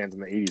arena rock bands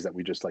in the 80s that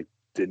we just, like,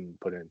 didn't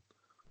put in.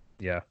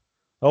 Yeah.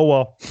 Oh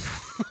well.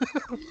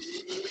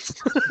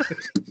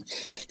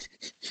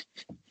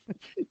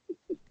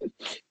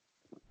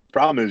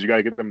 Problem is, you got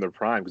to get them their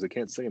prime because they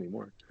can't sing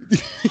anymore.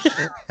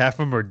 Half of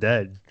them are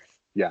dead.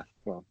 Yeah,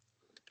 well,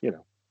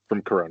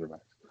 from coronavirus.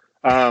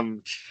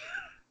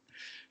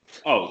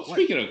 Oh,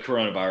 speaking of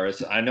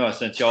coronavirus, I know I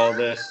sent y'all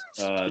this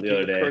the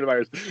other day.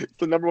 Coronavirus. It's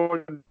the number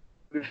one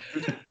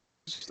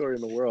story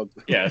in the world.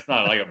 Yeah, it's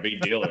not like a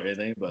big deal or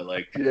anything, but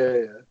like,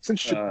 Yeah.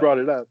 Since you Uh, brought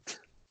it up.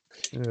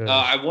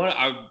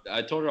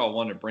 I told her I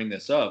wanted to bring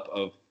this up.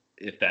 Of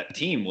if that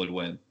team would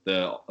win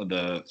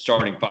the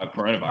starting 5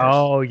 coronavirus.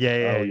 Oh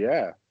yeah. Oh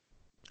yeah.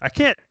 I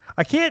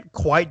can't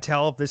quite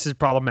tell if this is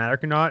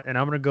problematic or not, and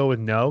I'm gonna go with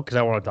no because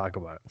I want to talk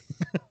about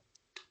it.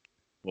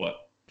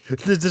 What?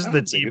 This is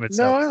the team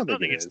itself. No, I don't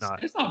think it's is.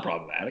 not. It's not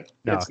problematic.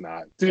 No. It's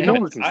not. Dude, Yeah, no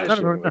one can none say of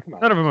shit. Come on.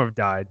 None of them have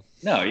died.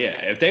 No,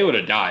 yeah. If they would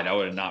have died, I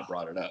would have not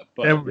brought it up.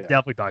 But And we're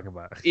definitely talking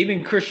about it.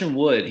 even Christian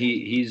Wood,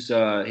 he's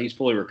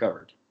fully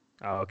recovered.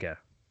 Oh, okay,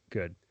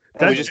 good.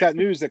 And we just got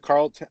news that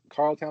Carl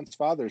Towns'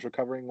 father is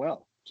recovering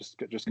well. Just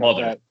got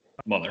Mother. that.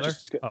 Mother.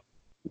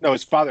 No,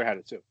 his father had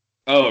it too.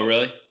 Oh,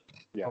 really?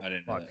 Yeah. I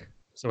didn't know that.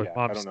 So his Yeah,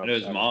 mom. I don't know. I know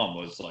his mom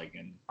was like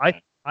in.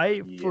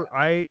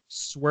 I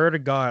swear to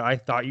God, I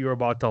thought you were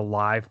about to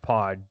live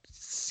pod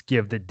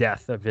give the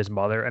death of his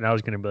mother, and I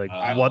was gonna be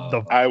like, "What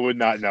the?" I would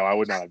not. No, I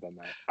would not have done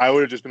that. I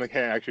would have just been like,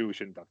 "Hey, actually, we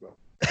shouldn't talk about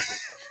it."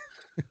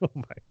 Oh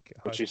my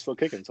But God! she's still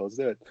kicking, so let's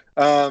do it.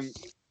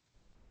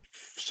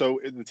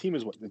 So the team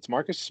is what? It's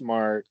Marcus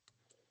Smart,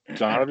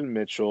 Donovan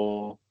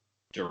Mitchell,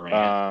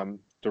 Durant.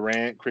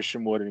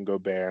 Christian Wood, and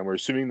Gobert. And we're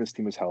assuming this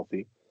team is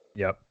healthy.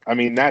 Yep. I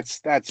mean,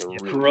 that's a really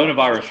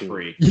Coronavirus team.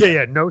 free.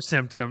 Yeah. No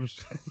symptoms.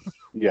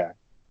 Yeah.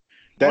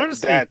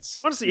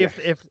 Honestly,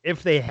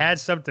 if they had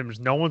symptoms,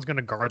 no one's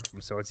gonna guard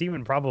them, so it's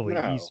even probably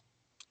easy.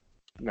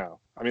 No,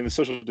 I mean the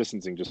social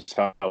distancing just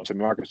helps. And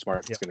Marcus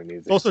Smart is going to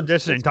need social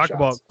distancing. Talk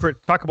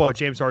about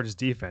James Harden's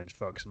defense,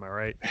 folks. Am I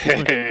right?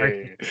 He's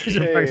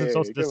been practicing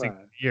social distancing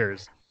for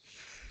years.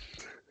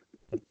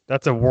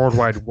 That's a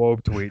worldwide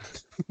Wobe tweet.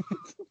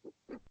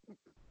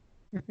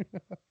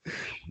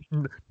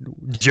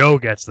 Joe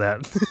gets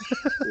that.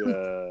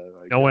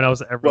 No one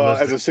else ever. Well,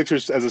 as a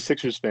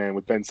Sixers fan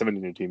with Ben Simmons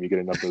in your team, you get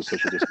enough of those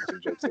social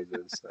distancing jokes as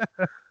is.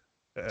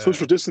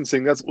 Social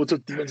distancing, that's what the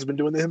defense has been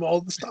doing to him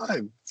all this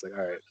time. It's like,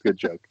 all right, good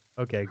joke.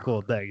 Okay,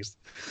 cool, thanks.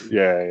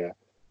 Yeah.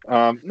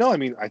 No, I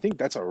mean, I think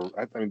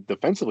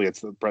defensively,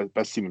 it's the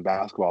best team in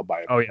basketball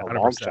by a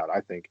long shot,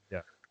 I think.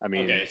 Yeah. I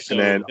mean, okay, so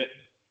and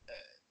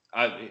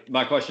then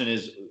my question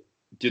is,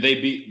 do they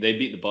beat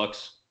the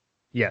Bucks?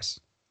 Yes,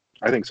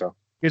 I think so.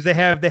 Because they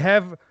have they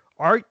have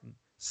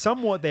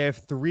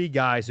 3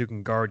 guys who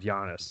can guard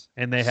Giannis,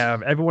 and they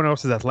have everyone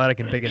else is athletic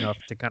and big enough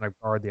to kind of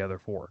guard the other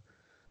 4.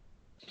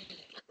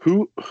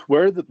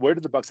 Where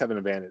did the Bucks have an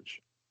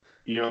advantage?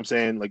 You know what I'm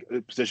saying? Like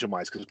position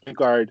wise, because point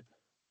guard,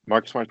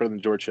 Marcus Smart's better than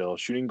George Hill.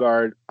 Shooting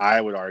guard, I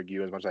would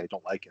argue, as much as I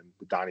don't like him,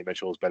 Donnie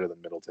Mitchell is better than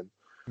Middleton.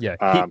 Yeah,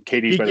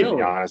 KD's better than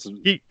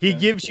Giannis. He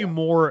gives you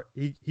more.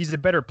 He's a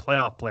better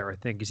playoff player, I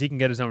think, because he can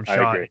get his own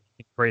shot. He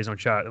can create his own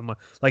shot.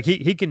 Like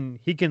he can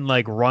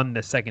like run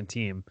the second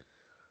team,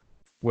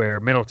 where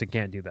Middleton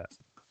can't do that.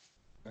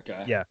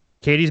 Okay. Yeah,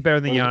 KD's better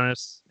than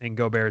Giannis, and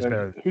Gobert's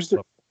better.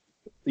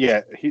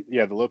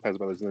 The Lopez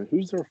brothers. And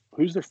who's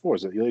their 4?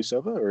 Is it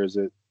Ilyasova or is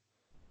it?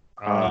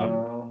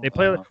 They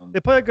play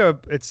like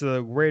it's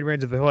a great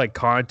range of the like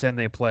content.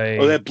 They play.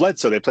 Oh, they have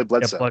Bledsoe. They play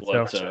Bledsoe. Yeah,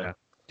 Bledsoe. Yeah.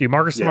 Dude,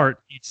 Marcus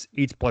Smart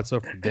eats Bledsoe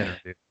for dinner,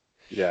 dude.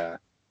 Yeah.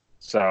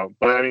 So,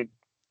 but I mean,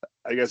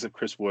 I guess if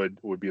Chris Wood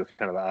would be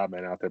kind of the odd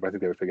man out there, but I think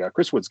they would figure out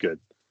Chris Wood's good.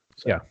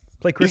 So. Yeah,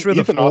 play Chris Wood.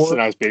 He's been Austin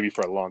and I's baby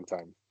for a long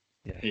time.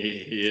 Yeah,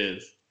 he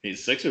is.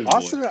 He's Sixers.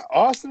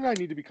 Austin and I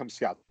need to become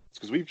scouts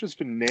because we've just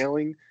been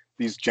nailing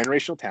these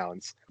generational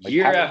talents like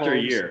year after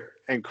year,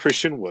 and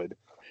Christian Wood,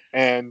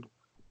 and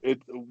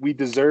we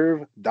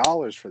deserve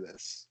dollars for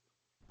this.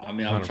 I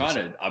mean,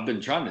 I've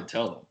been trying to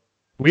tell them.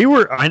 We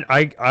were.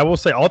 I will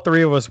say all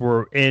 3 of us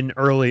were in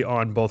early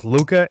on both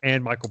Luka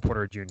and Michael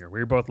Porter Jr. We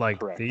were both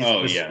like,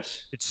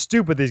 yes. It's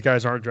stupid these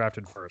guys aren't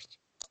drafted first.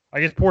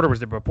 I guess Porter was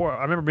there, but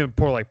I remember being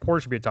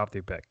Porter should be a top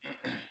 3 pick.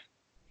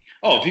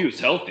 Oh, if he was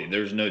healthy,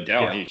 there's no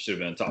doubt he should have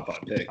been a top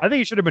 5 pick. I think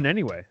he should have been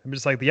anyway. I'm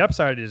just like the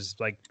upside is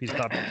like he's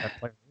top 5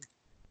 player.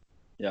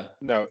 Yeah.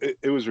 No,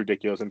 it was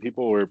ridiculous, and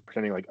people were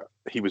pretending like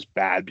he was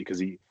bad because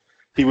he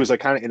was like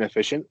kind of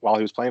inefficient while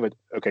he was playing. But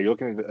okay, you're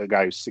looking at a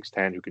guy who's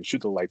 6'10", who can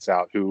shoot the lights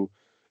out, who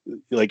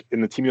like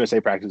in the Team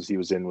USA practices he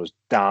was in was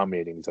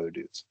dominating these other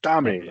dudes,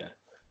 dominating. Yeah.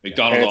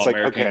 McDonald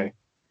All-American. Okay.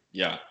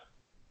 Yeah.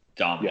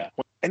 Dominant.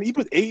 Yeah. And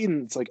even with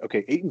Ayton, it's like,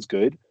 okay, Ayton's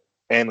good,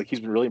 and like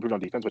he's been really improved on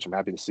defense, which I'm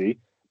happy to see.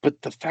 But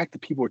the fact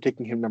that people were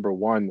taking him number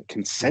 1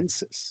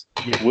 consensus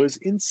was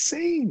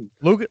insane.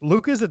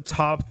 Luke is a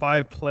top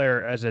 5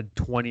 player as a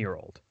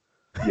 20-year-old.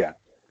 Yeah.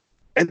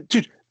 And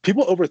dude,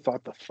 people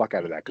overthought the fuck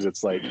out of that because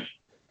it's like,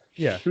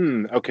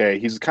 okay,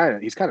 he's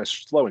kind of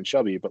slow and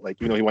chubby, but like,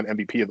 he won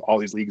MVP of all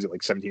these leagues at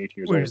like 17, 18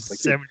 years old. It's like,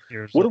 7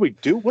 years. What do we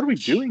do? What are we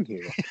doing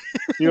here?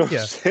 You know what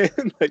I'm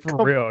saying? Like,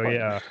 for real,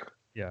 yeah.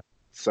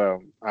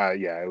 So,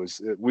 it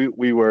was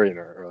we were in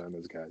early on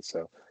those guys.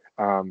 So,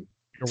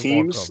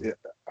 teams.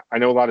 I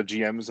know a lot of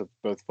GMs of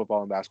both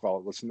football and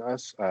basketball listen to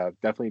us.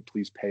 Definitely,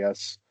 please pay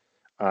us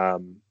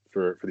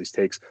for these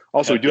takes.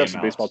 Also, we do have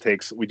some baseball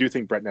takes. We do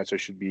think Brett Netzer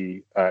should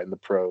be in the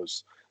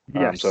pros.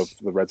 Yes. So if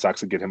the Red Sox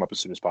could get him up as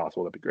soon as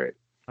possible, that'd be great.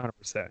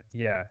 100%.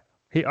 Yeah.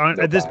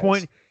 At this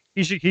point,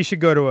 he should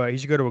go to a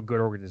good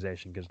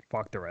organization because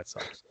fuck the Red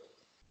Sox.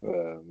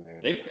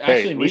 Man. They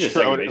actually at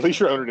least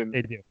your owner didn't.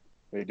 They do.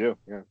 They do.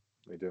 Yeah,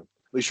 they do.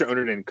 At least your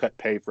owner didn't cut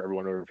pay for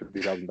everyone over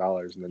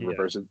 $50,000 and then Yeah.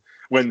 reverse it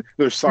when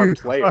their star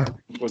player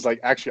was like,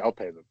 actually, I'll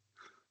pay them.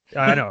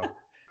 I know.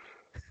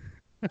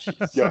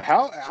 Yo,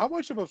 how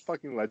much of a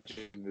fucking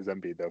legend is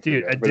Embiid though?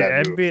 Dude, For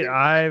that move,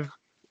 Embiid, dude?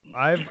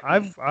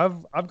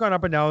 I've gone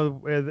up and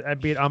down with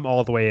Embiid. I'm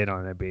all the way in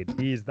on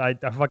Embiid.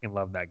 I fucking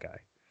love that guy.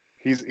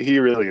 He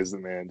really is the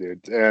man,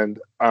 dude.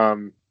 And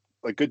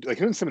like good, like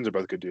him and Simmons are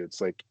both good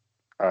dudes. Like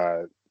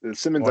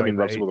Simmons, I mean,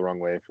 rubs people the wrong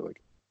way for like.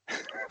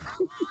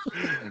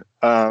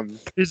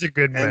 He's a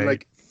good man. And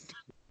like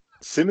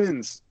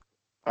Simmons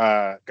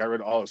got rid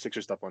of all the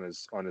Sixers stuff on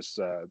his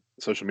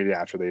social media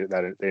after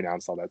they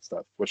announced all that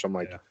stuff, which I'm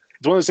like,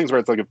 it's one of those things where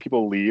it's like if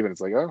people leave and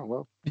it's like, oh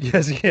well,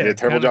 yes, they did a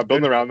terrible job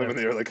building around them and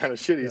they were like kind of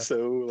shitty,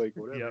 so like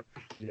whatever.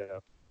 Yeah.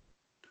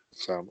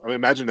 So I mean,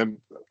 imagine them,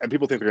 and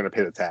people think they're going to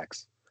pay the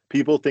tax.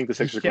 People think the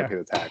Sixers are going to pay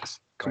the tax.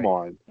 Come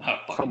on,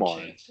 come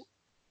on,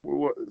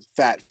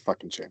 fat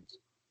fucking chance.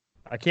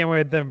 I can't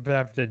wait them to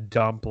have to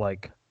dump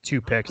like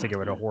 2 picks to get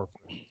rid of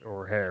Horford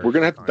or Harris. We're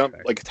gonna have to dump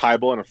like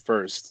Tybal and a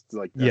first,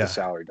 like as a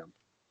salary dump.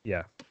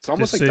 Yeah, it's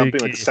almost like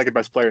dumping like the second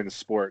best player in the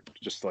sport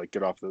just to like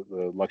get off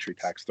the luxury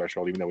tax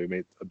threshold, even though we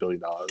made $1 billion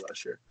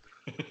last year.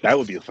 That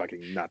would be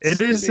fucking nuts. It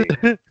is.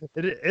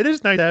 It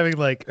is nice having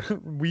like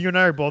you and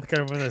I are both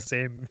kind of on the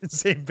same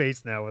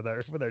base now with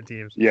our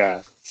teams.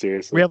 Yeah,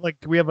 seriously.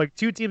 We have like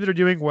 2 teams that are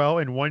doing well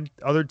and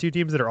other 2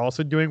 teams that are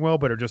also doing well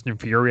but are just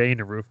infuriating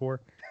to root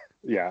for.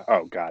 Yeah.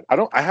 Oh God,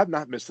 I have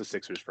not missed the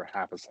Sixers for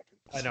half a second.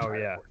 I know.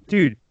 Yeah,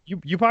 dude,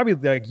 you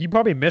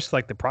probably missed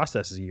like the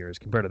process years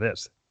compared to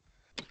this.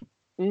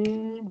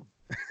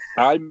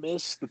 I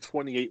missed the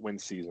 28 win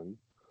season.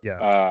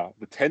 Yeah.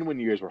 The 10 win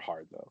years were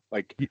hard though.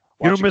 Like you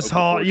don't miss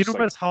Hall. You don't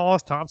miss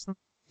Hollis Thompson.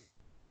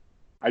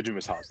 I do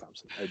miss Hollis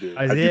Thompson. I do.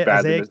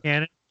 Isaiah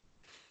Cannon.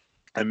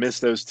 I miss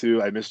those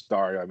 2. I miss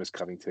Dario. I miss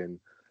Covington.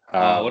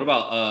 What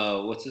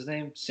about what's his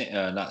name?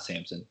 Not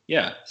Samson.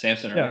 Yeah,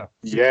 Samson. Right?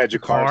 Yeah,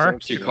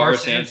 Jakar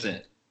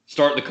Sampson.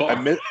 Start the car.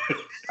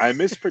 I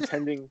miss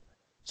pretending.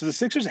 So the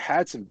Sixers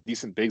had some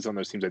decent bigs on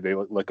those teams that they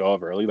let go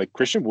of early. Like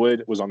Christian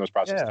Wood was on those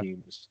process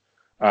teams.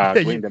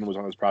 Dwayne Dedmon was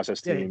on those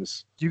process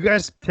teams. You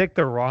guys picked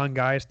the wrong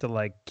guys to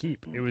like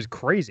keep. It was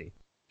crazy.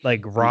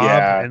 Like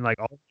Rob and like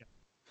all.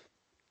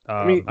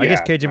 I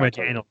guess KJ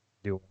McDaniel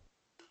do.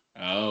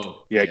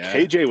 Oh. Yeah,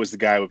 KJ was the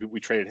guy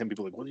we traded him.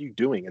 People were like, what are you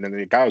doing? And then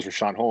the guy was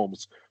Rashawn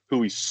Holmes, who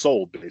we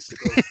sold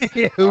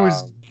basically. Who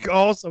was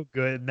also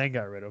good and then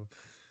got rid of.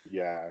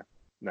 Yeah.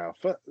 No.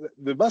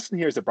 The lesson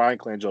here is that Brian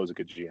Colangelo is a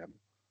good GM.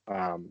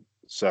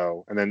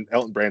 So, and then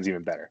Elton Brand's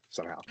even better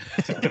somehow.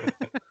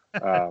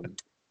 So,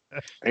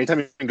 anytime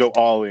you can go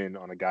all in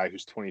on a guy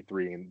who's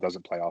 23 and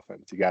doesn't play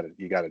offense, you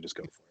gotta just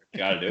go for it. You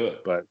gotta do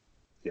it. But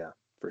yeah,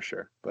 for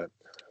sure. But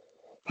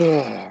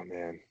oh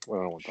man, I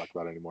don't want to talk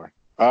about it anymore.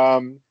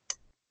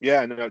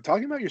 Yeah, no,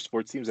 talking about your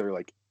sports teams that are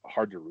like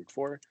hard to root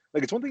for.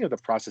 Like it's one thing if the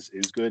process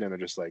is good and they're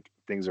just like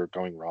things are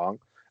going wrong.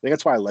 I think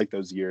that's why I like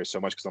those years so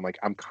much because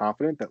I'm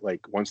confident that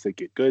like once they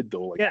get good,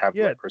 they'll like have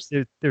that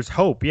person. There's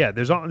hope. Yeah,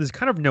 there's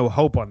kind of no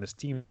hope on this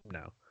team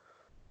now.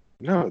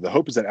 No, the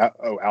hope is that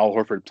Al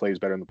Horford plays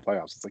better in the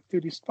playoffs. It's like,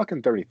 dude, he's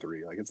fucking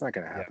 33. Like it's not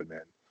gonna happen,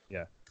 man.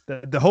 Yeah.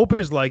 The hope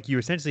is like you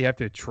essentially have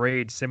to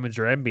trade Simmons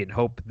or Embiid and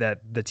hope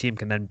that the team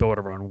can then build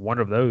around one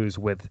of those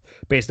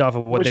based off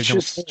of what they've done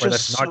before.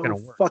 That's not going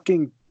to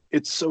work.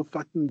 It's so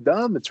fucking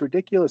dumb. It's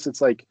ridiculous. It's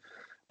like,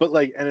 but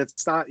like, and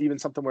it's not even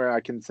something where I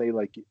can say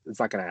like it's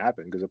not going to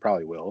happen because it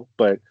probably will.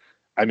 But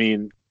I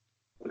mean,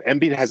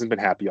 Embiid hasn't been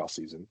happy all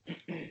season.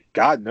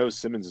 God knows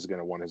Simmons is going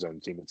to want his own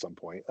team at some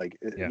point. Like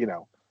you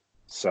know,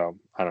 so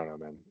I don't know,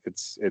 man.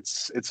 It's a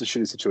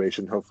shitty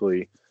situation.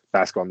 Hopefully,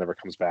 basketball never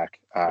comes back.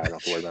 I don't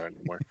have to worry about it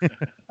anymore.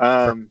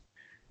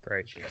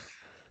 Great.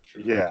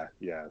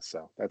 Yeah.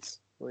 So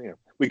that's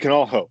we can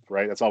all hope,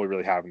 right? That's all we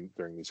really have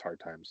during these hard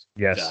times.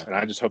 Yes. And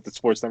I just hope that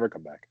sports never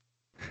come back.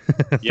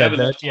 You have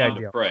enough time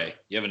to pray.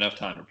 You have enough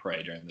time to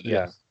pray during the day.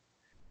 Yeah.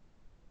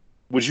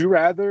 Would you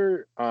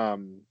rather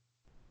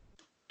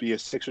be a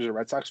Sixers or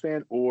Red Sox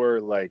fan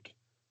or like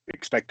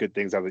expect good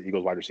things out of the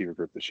Eagles wide receiver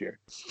group this year?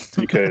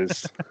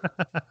 Because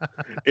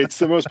it's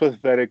the most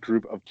pathetic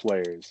group of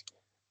players.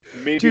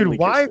 Dude,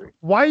 why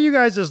are you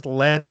guys just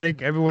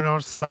letting everyone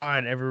else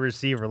sign every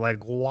receiver?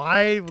 Like,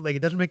 why? Like, it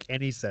doesn't make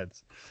any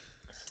sense.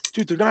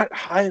 Dude, they're not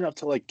high enough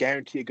to like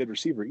guarantee a good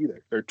receiver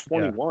either. They're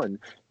 21, and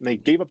they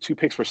gave up 2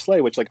 picks for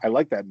Slay, which like I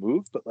like that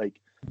move, but like,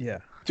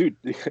 dude,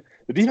 the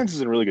defense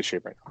is in really good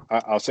shape right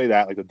now. I'll say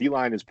that. Like the D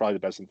line is probably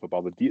the best in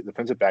football. The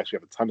defensive backs, we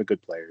have a ton of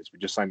good players. We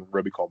just signed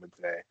Roby Coleman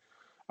today,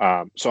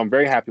 so I'm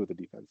very happy with the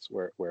defense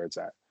where it's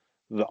at.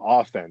 The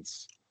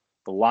offense,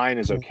 the line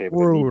is okay, but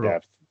the need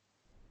depth.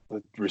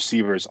 The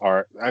receivers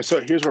are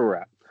so. Here's where we're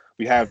at.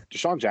 We have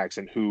Deshaun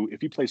Jackson, who, if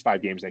he plays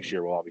 5 games next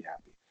year, we'll all be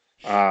happy.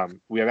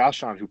 We have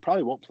Alshon, who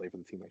probably won't play for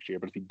the team next year,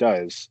 but if he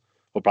does,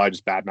 he'll probably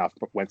just badmouth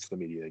Wentz to the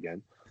media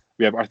again.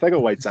 We have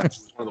Arcega-Whiteside,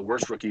 who's one of the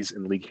worst rookies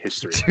in league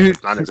history.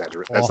 That's not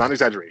an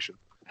exaggeration.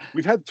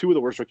 We've had 2 of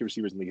the worst rookie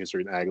receivers in league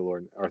history in Aguilar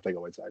and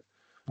Arcega-Whiteside.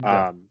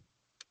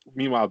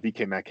 Meanwhile,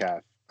 DK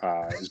Metcalf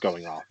is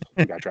going off.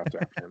 He got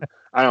drafted after him.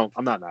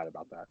 I'm not mad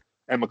about that.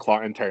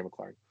 and Terry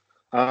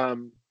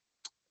McLaurin.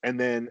 And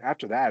then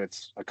after that,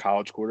 it's a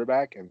college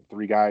quarterback and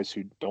 3 guys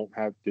who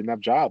didn't have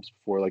jobs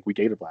before like week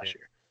 8 of last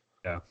year.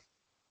 Yeah.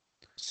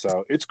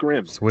 So it's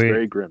grim. Sweet. It's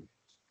very grim.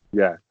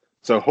 Yeah.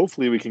 So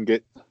hopefully we can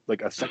get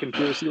like a second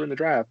tier receiver in the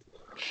draft.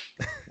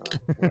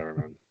 Whatever,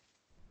 man.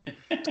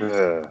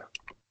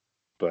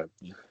 But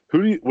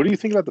what do you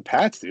think about the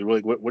Pats, dude?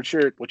 Like, what's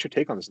your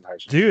take on this entire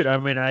situation? Dude, I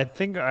mean,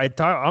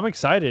 I'm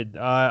excited.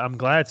 I'm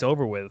glad it's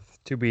over with,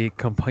 to be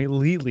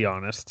completely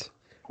honest.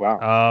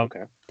 Wow.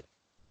 Okay.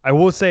 I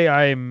will say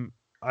I'm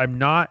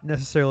not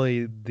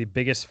necessarily the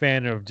biggest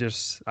fan of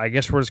just. I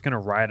guess we're just gonna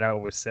ride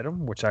out with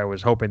Stidham, which I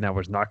was hoping that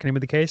was not going to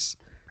be the case.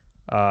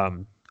 I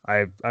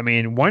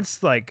mean, once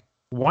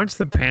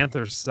the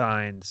Panthers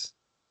signs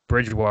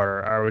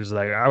Bridgewater, I was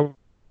like, I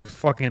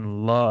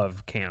fucking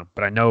love Cam,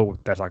 but I know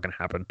that's not going to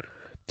happen,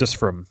 just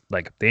from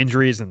like the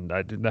injuries and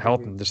the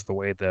health and just the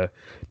way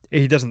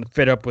he doesn't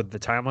fit up with the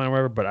timeline or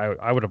whatever. But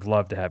I would have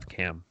loved to have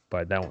Cam,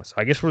 but that was. So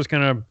I guess we're just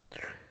gonna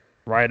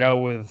ride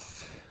out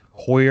with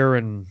Hoyer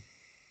and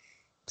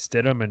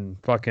Stidham and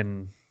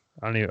fucking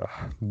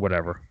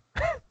whatever.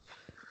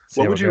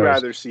 What would you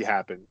rather see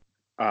happen?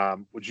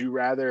 Would you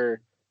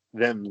rather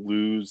them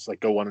lose,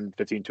 like go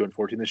 1-15,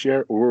 2-14 this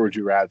year, or would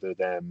you rather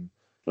them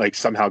like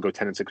somehow go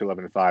 10-6,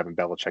 11-5, and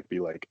Belichick be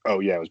like,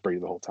 oh yeah, it was Brady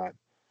the whole time,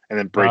 and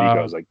then Brady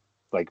goes like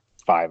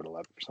 5-11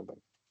 or something?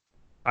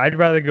 I'd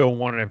rather go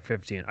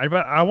 1-15.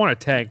 I want a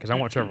 10 because I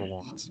want Trevor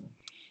Lawrence.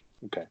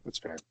 Okay, that's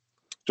fair.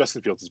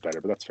 Justin Fields is better,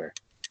 but that's fair.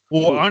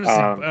 Well, honestly,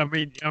 I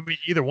mean,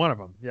 either one of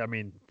them. Yeah, I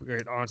mean,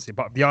 honestly,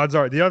 but the odds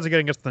of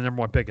getting us the number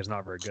 1 pick is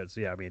not very good.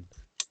 So yeah, I mean,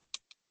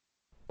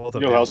 both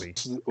of them.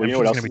 There's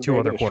going to be 2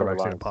 other quarterbacks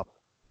going to pop.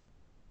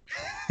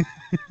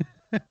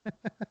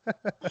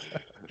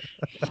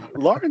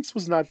 Lawrence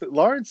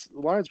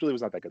really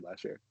was not that good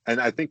last year, and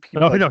I think he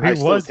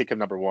was. Take him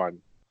number 1,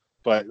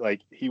 but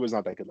like he was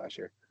not that good last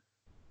year.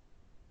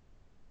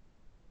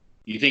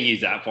 You think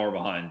he's that far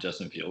behind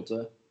Justin Fields?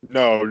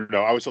 No,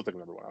 I was still thinking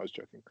number 1. I was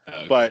joking,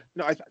 okay. But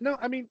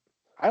I mean,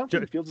 I don't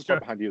think Fields is far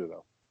behind either,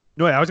 though.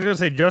 No, I was going to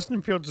say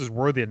Justin Fields is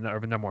worthy of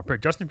a number 1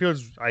 pick. Justin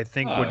Fields, I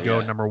think, would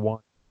go number 1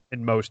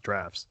 in most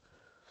drafts.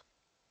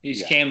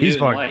 He's Cam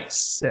Newton like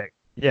sick.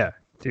 Yeah,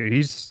 dude,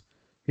 he's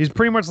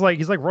pretty much like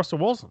Russell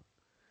Wilson.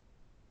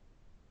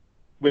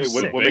 Wait,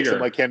 what makes him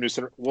like Cam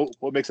Newton?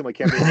 What makes him like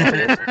Cam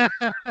Newton?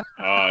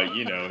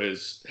 You know,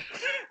 his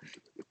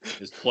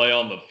play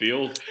on the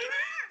field.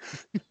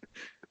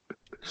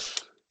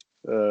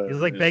 He's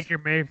like Baker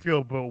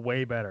Mayfield, but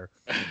way better.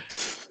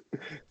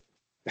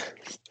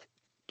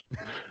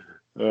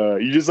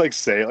 You just like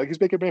say it like he's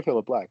Baker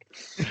Mayfield but black.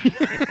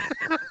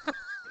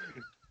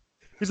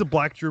 He's a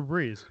black Drew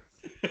Brees.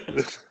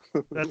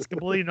 That's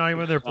completely not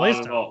even their play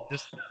style.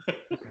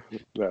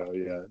 No,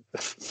 yeah.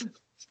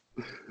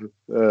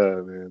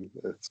 Oh man,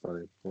 that's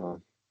funny.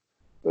 Wow.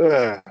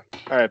 All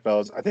right,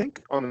 fellas. I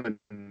think on the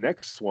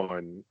next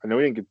one, I know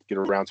we didn't get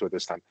around to it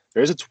this time.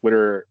 There's a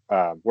Twitter.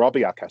 We're all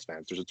big Outkast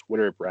fans. There's a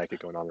Twitter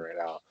bracket going on right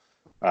now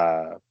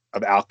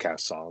of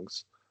Outkast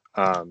songs.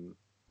 I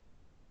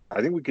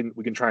think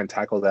we can try and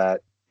tackle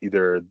that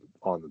either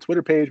on the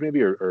Twitter page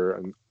maybe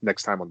or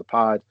next time on the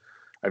pod.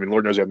 I mean,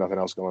 Lord knows we have nothing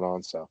else going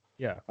on, so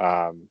yeah.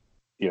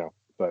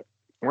 But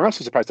we're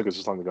also surprised it took us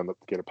this long to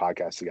get a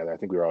podcast together. I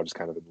think we were all just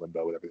kind of in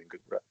limbo with everything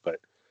good, but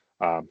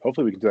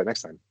hopefully we can do that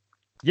next time.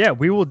 Yeah,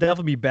 we will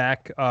definitely be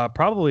back,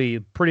 probably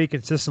pretty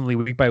consistently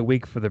week by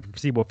week for the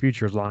foreseeable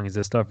future, as long as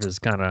this stuff is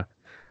kind of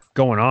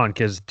going on.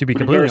 Because to be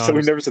completely honest,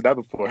 we've never said that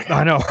before.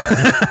 I know.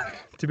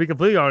 To be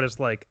completely honest,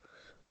 like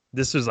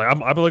this is like I'm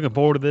looking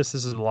forward to this.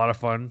 This is a lot of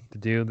fun to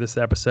do this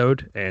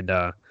episode, and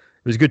it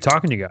was good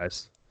talking to you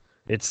guys.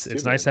 It's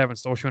nice having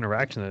social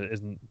interaction that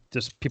isn't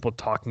just people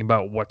talking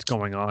about what's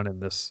going on in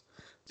this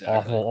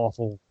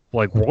awful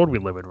like world we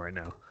live in right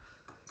now.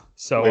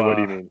 So wait, what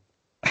do you mean?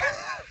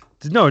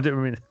 No, I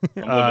mean,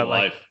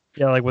 life.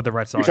 Yeah, like with the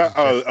Red Sox. You're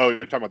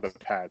talking about the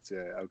Pats.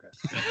 Yeah, okay.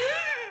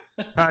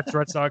 Pats,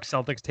 Red Sox,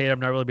 Celtics.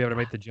 Tatum not really be able to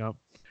make the jump.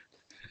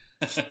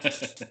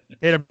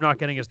 Tatum not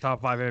getting his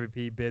top 5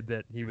 MVP bid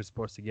that he was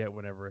supposed to get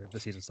whenever the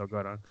season's still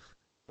going on.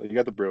 Well, you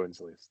got the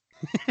Bruins at least.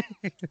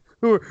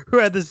 who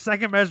had the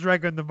second best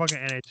record in the fucking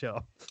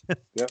NHL.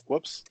 Yeah.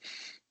 Whoops.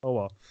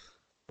 Oh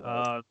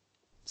well.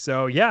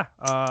 So yeah.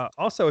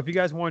 Also, if you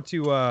guys want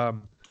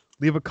to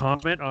leave a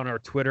comment on our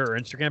Twitter or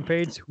Instagram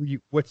page,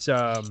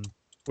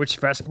 which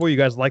festival you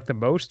guys like the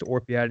most, or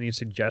if you had any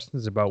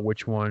suggestions about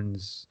which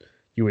ones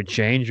you would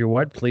change or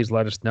what, please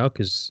let us know,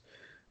 because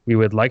we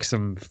would like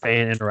some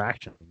fan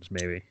interactions.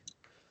 Maybe.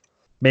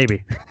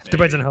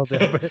 Depends on how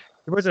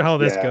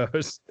this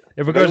goes.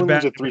 If it goes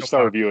bad, a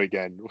 3-star review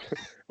again.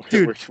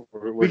 Dude,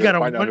 we got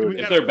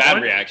if they're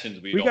bad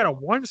reactions, we got a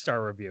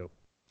 1-star review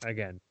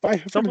again.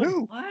 From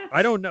who? What?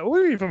 I don't know. What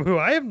do you mean from who?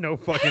 I have no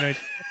fucking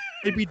idea.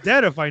 They'd be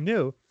dead if I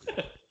knew.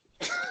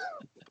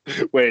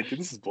 Wait,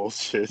 this is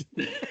bullshit.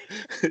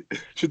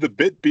 Should the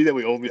bit be that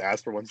we only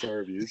ask for 1-star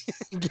reviews?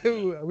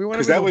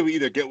 Because that way we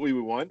either get what we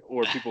want,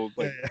 or people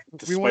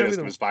display us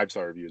as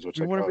 5-star reviews, which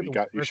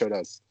you showed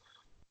us.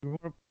 We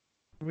want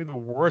to be the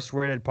worst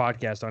rated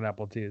podcast on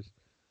Apple T's.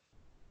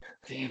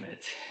 Damn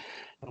it.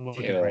 I'm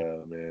looking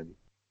right. Man.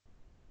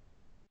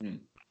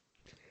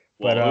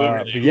 But,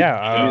 Well, but yeah,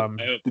 I hope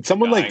Did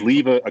someone like dying-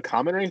 leave a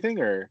comment or anything,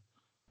 or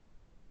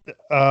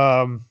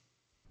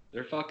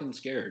They're fucking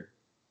scared.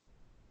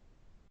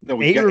 no?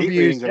 We 8 got 8 reviews,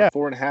 ratings and yeah. a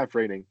 4.5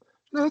 rating.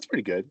 No, that's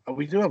pretty good. Oh,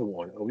 we do have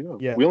one. Oh,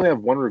 Yeah. We only have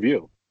one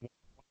review.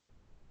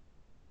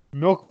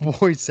 Milk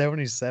Boy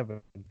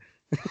 77.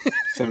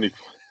 70.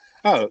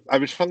 Oh, I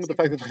was fun with the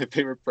fact that my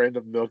favorite brand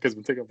of milk has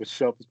been taken off the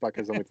shelf. This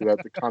podcast only through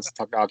that the constant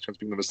talk auctions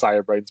being the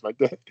Messiah brightens my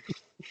day.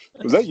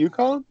 Was that you,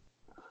 Colin?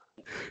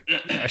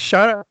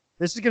 Shout out.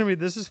 This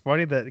is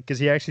funny that because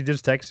he actually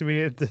just texted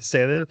me to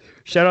say this.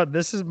 Shout out.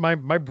 This is my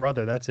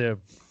brother. That's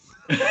him.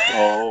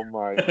 Oh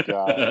my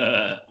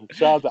god!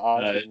 Shout out to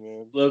Austin,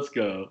 man. Let's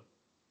go.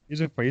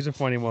 He's a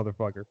funny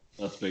motherfucker.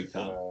 That's big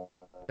time.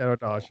 Shout out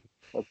to Austin.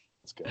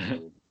 Let's go,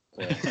 dude.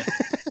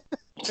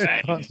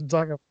 Austin,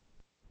 talk about-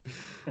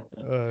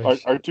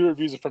 Our 2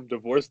 reviews are from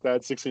Divorce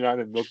Dad 69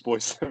 and Milk Boy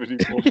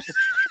 74.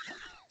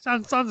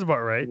 sounds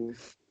about right.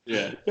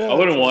 Yeah. I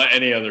wouldn't want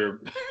any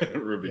other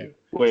review.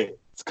 Wait,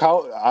 it's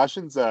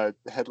Austin's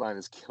headline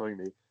is killing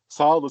me.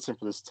 Solid listen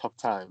for this tough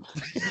time.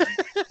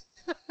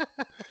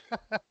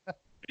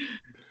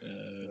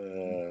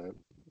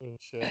 Oh,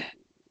 shit.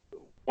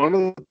 One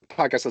of the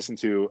podcasts I listen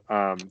to,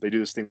 they do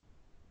this thing.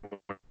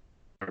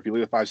 If you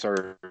leave a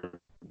 5-star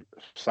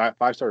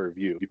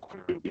review,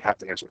 you have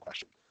to answer the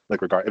question.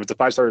 Like, if it's a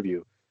 5-star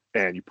review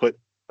and you put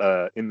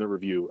in the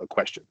review a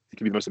question, it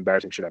can be the most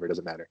embarrassing shit ever. It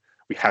doesn't matter.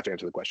 We have to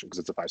answer the question because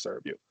it's a 5-star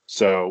review.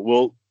 So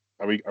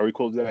are we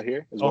cool to do that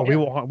here as well?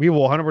 Oh, we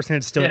will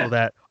 100% still do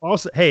that.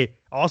 Also, hey,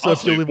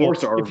 if you leave a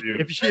 4-star review.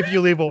 if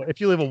you leave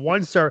a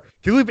 1-star,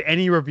 if you leave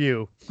any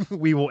review,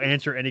 we will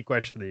answer any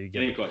question that you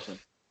get. Any question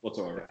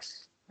whatsoever.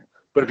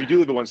 But if you do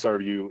leave a 1-star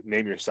review,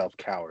 name yourself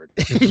coward.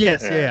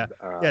 Yes, And,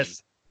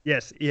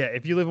 yes, yeah.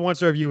 If you leave a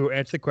 1-star review,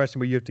 answer the question,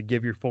 but you have to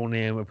give your full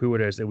name of who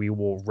it is, and we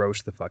will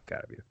roast the fuck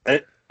out of you.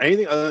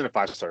 Anything other than a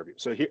 5-star review.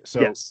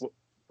 Yes.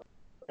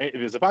 If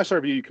it's a 5-star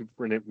review, you can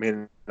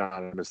remain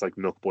anonymous, like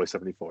Milk Boy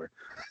 74.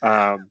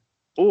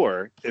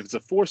 Or if it's a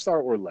 4-star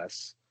or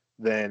less,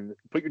 then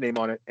put your name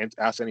on it and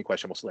ask any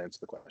question. We'll still answer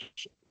the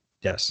question.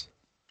 Yes.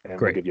 And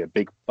Great. we'll give you a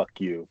big fuck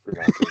you for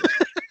not doing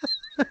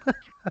it.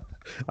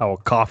 I will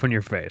cough in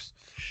your face.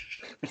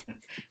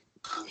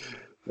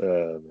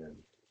 Man.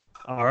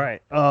 All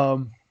right.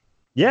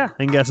 Yeah, I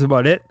think that's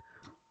about it.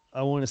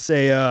 I want to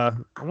say that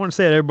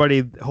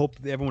everybody hope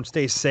that everyone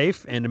stays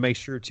safe and to make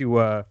sure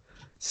to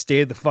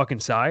stay at the fucking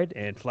side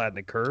and flatten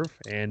the curve,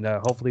 and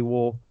hopefully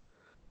we'll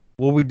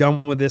be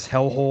done with this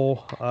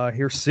hellhole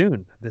here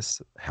soon.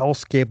 This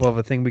hellscape of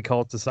a thing we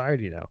call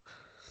society now.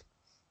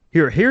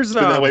 Here's It's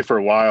been that way for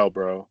a while,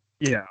 bro.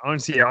 Yeah,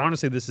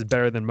 honestly, this is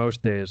better than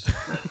most days.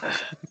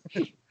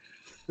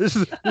 This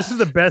is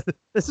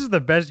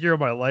the best year of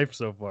my life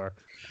so far.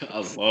 I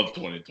love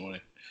 2020.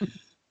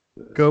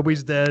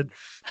 Kobe's dead.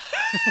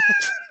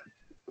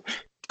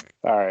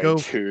 All right, Go.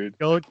 dude.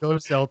 Go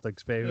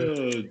Celtics, baby.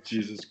 Oh,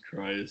 Jesus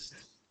Christ.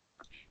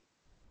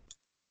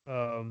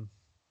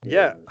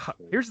 Yeah.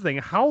 Here's the thing.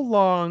 How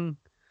long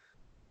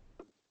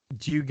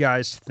do you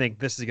guys think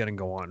this is going to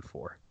go on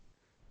for?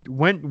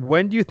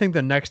 When do you think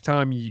the next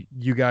time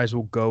you guys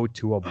will go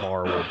to a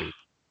bar will be?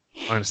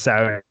 On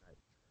Saturday?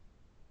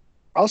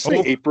 I'll say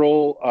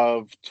April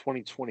of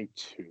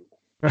 2022.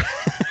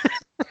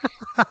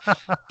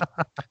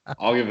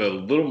 I'll give a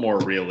little more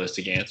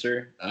realistic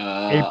answer.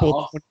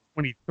 April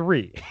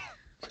 2023.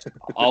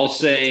 I'll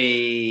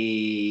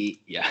say,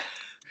 yeah.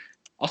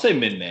 I'll say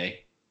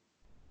mid-May.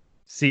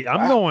 See,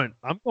 I'm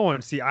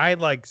going. See,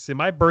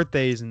 my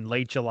birthday's in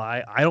late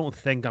July. I don't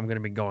think I'm going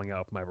to be going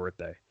out for my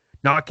birthday.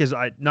 Not because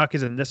it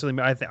necessarily.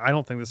 I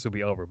don't think this will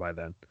be over by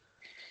then.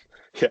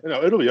 Yeah,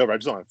 no, it'll be over. I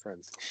just don't have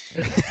friends.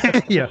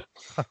 Yeah.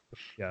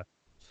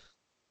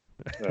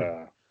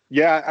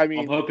 Yeah, I mean,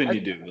 I'm hoping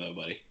you do, though,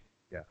 buddy.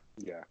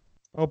 Yeah.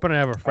 Hoping I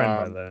have a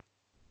friend by then.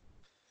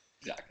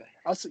 Exactly.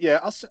 I'll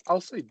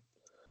say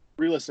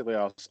realistically,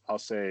 I'll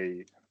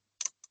say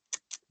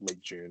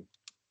late June.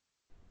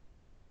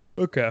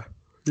 Okay.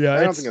 Yeah,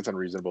 I don't think that's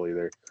unreasonable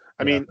either.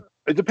 I mean,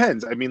 it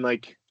depends. I mean,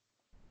 like,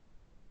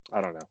 I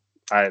don't know.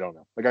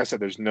 Like I said,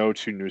 there's no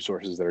 2 news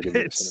sources that are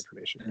giving this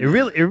information. It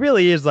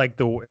really is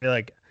like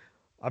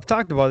I've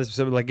talked about this,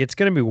 so like it's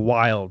gonna be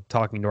wild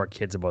talking to our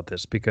kids about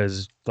this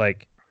because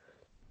like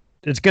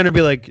it's gonna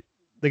be like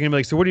they're gonna be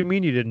like, so what do you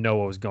mean you didn't know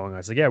what was going on?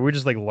 It's like, yeah, we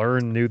just like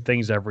learn new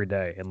things every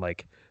day, and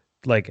like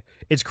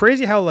it's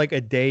crazy how like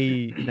a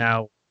day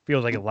now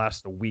feels like it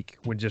lasts a week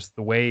when just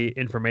the way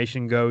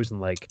information goes, and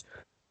like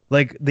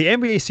the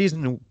NBA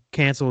season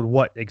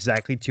canceled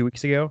exactly 2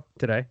 weeks ago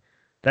today.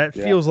 That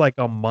feels like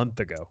a month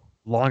ago.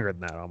 Longer than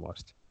that,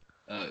 almost.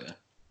 Oh, yeah.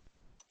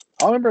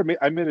 I remember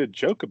I made a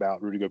joke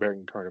about Rudy Gobert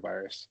and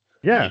coronavirus.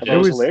 Yeah, it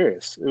was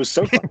hilarious. It was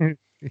so fun.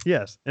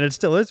 Yes, and it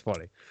still is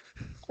funny.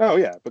 Oh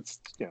yeah, but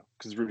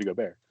because Rudy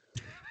Gobert.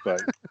 But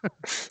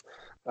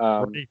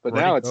but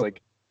now it's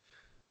like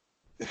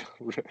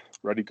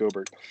Rudy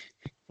Gobert.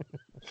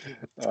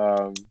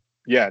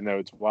 Yeah, no,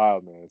 it's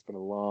wild, man. It's been a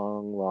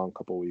long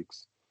couple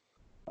weeks.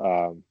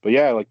 But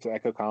yeah, like to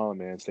echo Colin,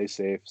 man, stay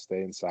safe,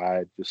 stay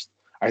inside. Just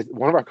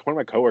one of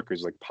my coworkers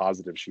was like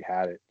positive she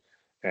had it,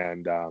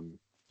 and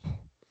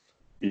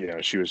you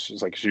know, she was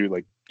just like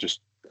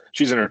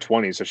she's in her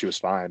 20s, so she was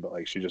fine, but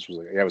like she just was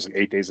like, yeah, it was like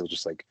 8 days of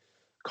just like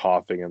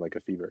coughing and like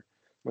a fever.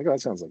 I'm like, oh,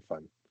 that sounds like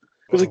fun.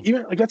 Because like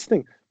even like that's the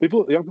thing,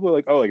 young people are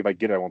like, oh, like if I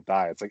get it, I won't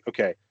die. It's like,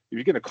 okay, if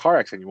you get in a car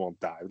accident, you won't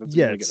die.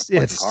 That's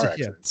it's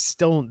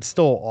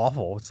still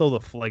awful. It's still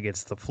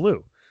it's the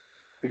flu.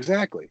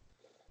 Exactly.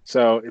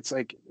 So it's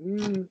like,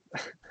 don't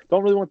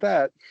really want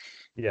that.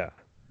 Yeah.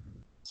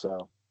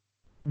 So,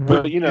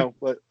 but you know,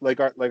 like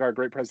our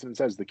great president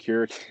says, the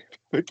cure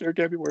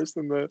can't be worse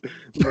than the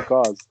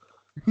cause.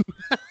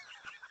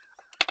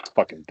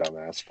 Fucking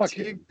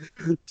dumbass.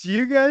 Do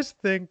you guys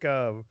think?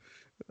 Oh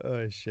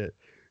shit.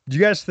 Do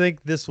you guys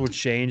think this will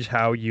change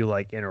how you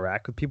like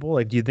interact with people?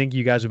 Like, do you think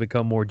you guys would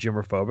become more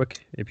germophobic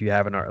if you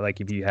haven't, like,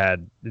 if you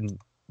had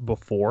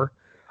before?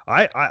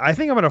 I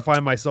think I'm gonna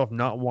find myself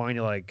not wanting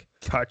to like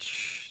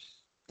touch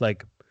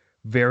like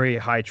very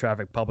high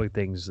traffic public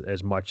things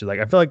as much. Like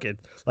I feel like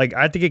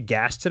I had to get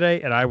gas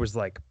today, and I was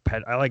like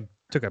I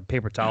took a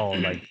paper towel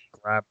and like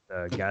grabbed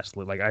the gas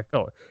lid. Like I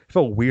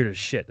felt weird as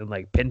shit, and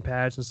like pin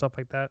pads and stuff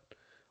like that.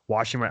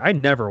 I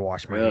never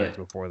washed my hands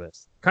before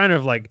this. Kind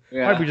of like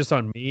might be just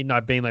on me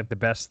not being like the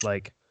best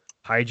like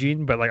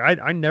hygiene, but like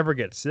I never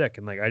get sick,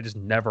 and like I just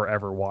never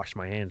ever wash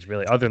my hands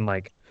really, other than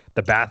like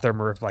the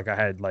bathroom, or if like I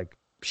had like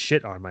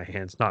shit on my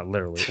hands, not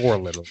literally or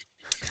literally.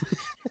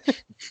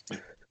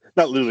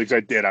 Not literally, because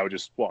I did. I would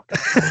just walk.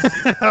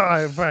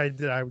 If I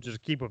did, I would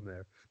just keep them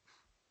there.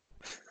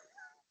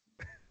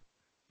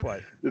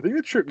 But the thing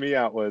that tripped me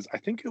out was I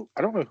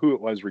don't know who it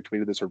was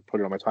retweeted this or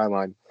put it on my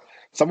timeline.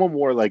 Someone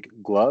wore like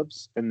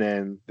gloves, and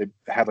then they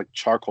had like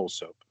charcoal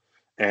soap.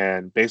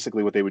 And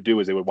basically what they would do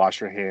is they would wash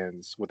their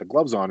hands with the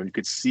gloves on, and you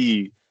could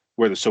see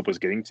where the soap was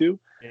getting to.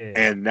 Yeah.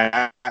 And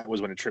that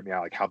was when it tripped me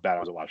out, like how bad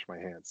I was at washing my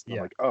hands. I'm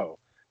like, oh,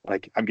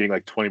 like I'm getting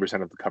like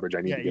 20% of the coverage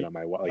I need to get on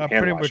my hand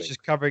pretty washing. Much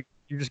just covering.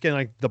 You're just getting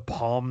like the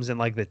palms and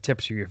like the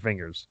tips of your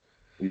fingers.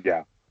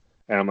 Yeah.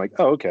 And I'm like,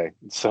 oh, okay.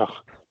 So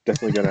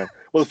definitely gonna.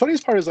 Well, the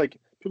funniest part is like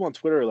people on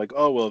Twitter are like,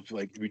 oh, well, if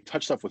you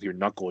touch stuff with your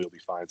knuckle, you'll be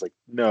fine. It's like,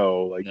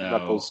 no,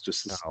 knuckles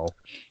just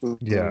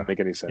doesn't make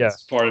any sense. Yeah,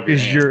 it's part of your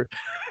hand.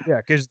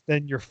 Because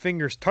then your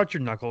fingers touch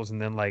your knuckles,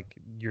 and then like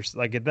you're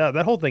like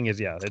that whole thing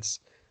is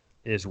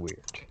is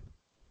weird.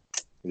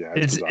 Yeah,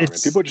 it's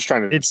people are just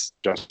trying to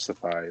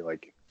justify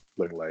like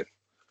living life.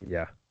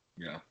 Yeah.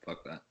 Yeah.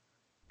 Fuck that.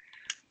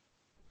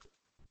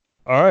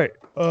 All right.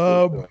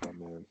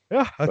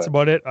 That's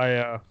about it.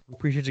 I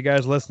appreciate you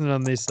guys listening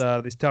on these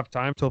tough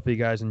times. Hopefully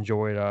you guys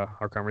enjoyed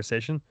our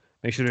conversation.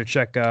 Make sure to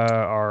check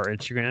our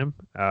Instagram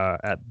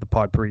at the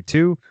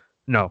Podpuri2.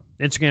 No,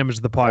 Instagram is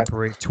the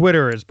Podpuri.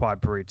 Twitter is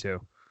Podpuri2.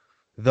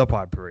 The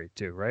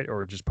Podpuri2, right?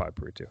 Or just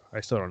Podpuri2?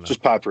 I still don't know.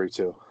 Just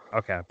Podpuri2.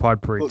 Okay,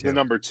 Podpuri2. The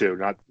number 2,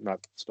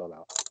 not spelled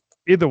out.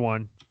 Either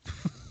one.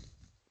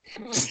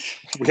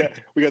 we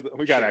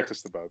got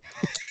access to both.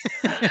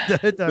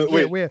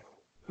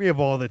 We have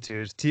all the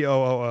twos.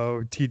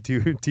 TOOO,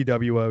 T2,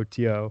 TWO,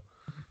 TO.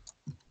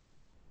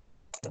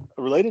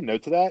 A related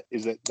note to that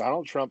is that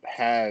Donald Trump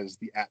has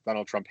the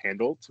 @Donald Trump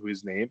handle to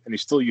his name, and he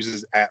still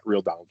uses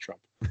 @Real Donald Trump.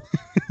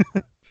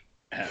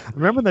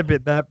 Remember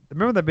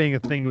that being a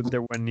thing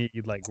when he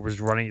like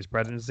was running his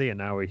presidency, and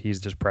now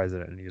he's just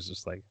president, and he's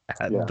just like,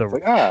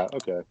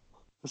 okay,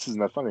 this isn't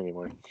that funny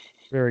anymore.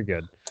 Very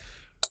good.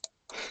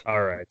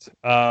 All right.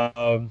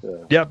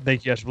 Yep.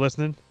 Thank you guys for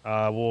listening.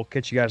 We'll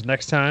catch you guys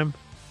next time.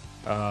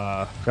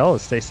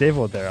 Fellas, stay safe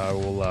out there.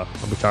 I'll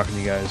be talking to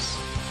you guys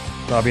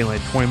probably in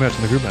like 20 minutes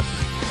in the group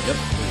message. Yep.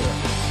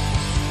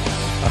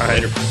 All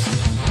right. Later.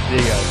 See you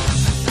guys.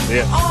 See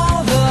ya.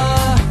 All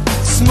the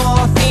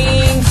small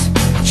things,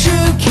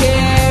 true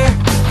care,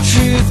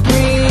 truth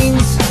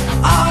brings.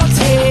 I'll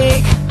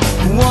take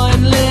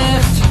one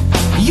lift,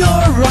 you're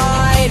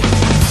right.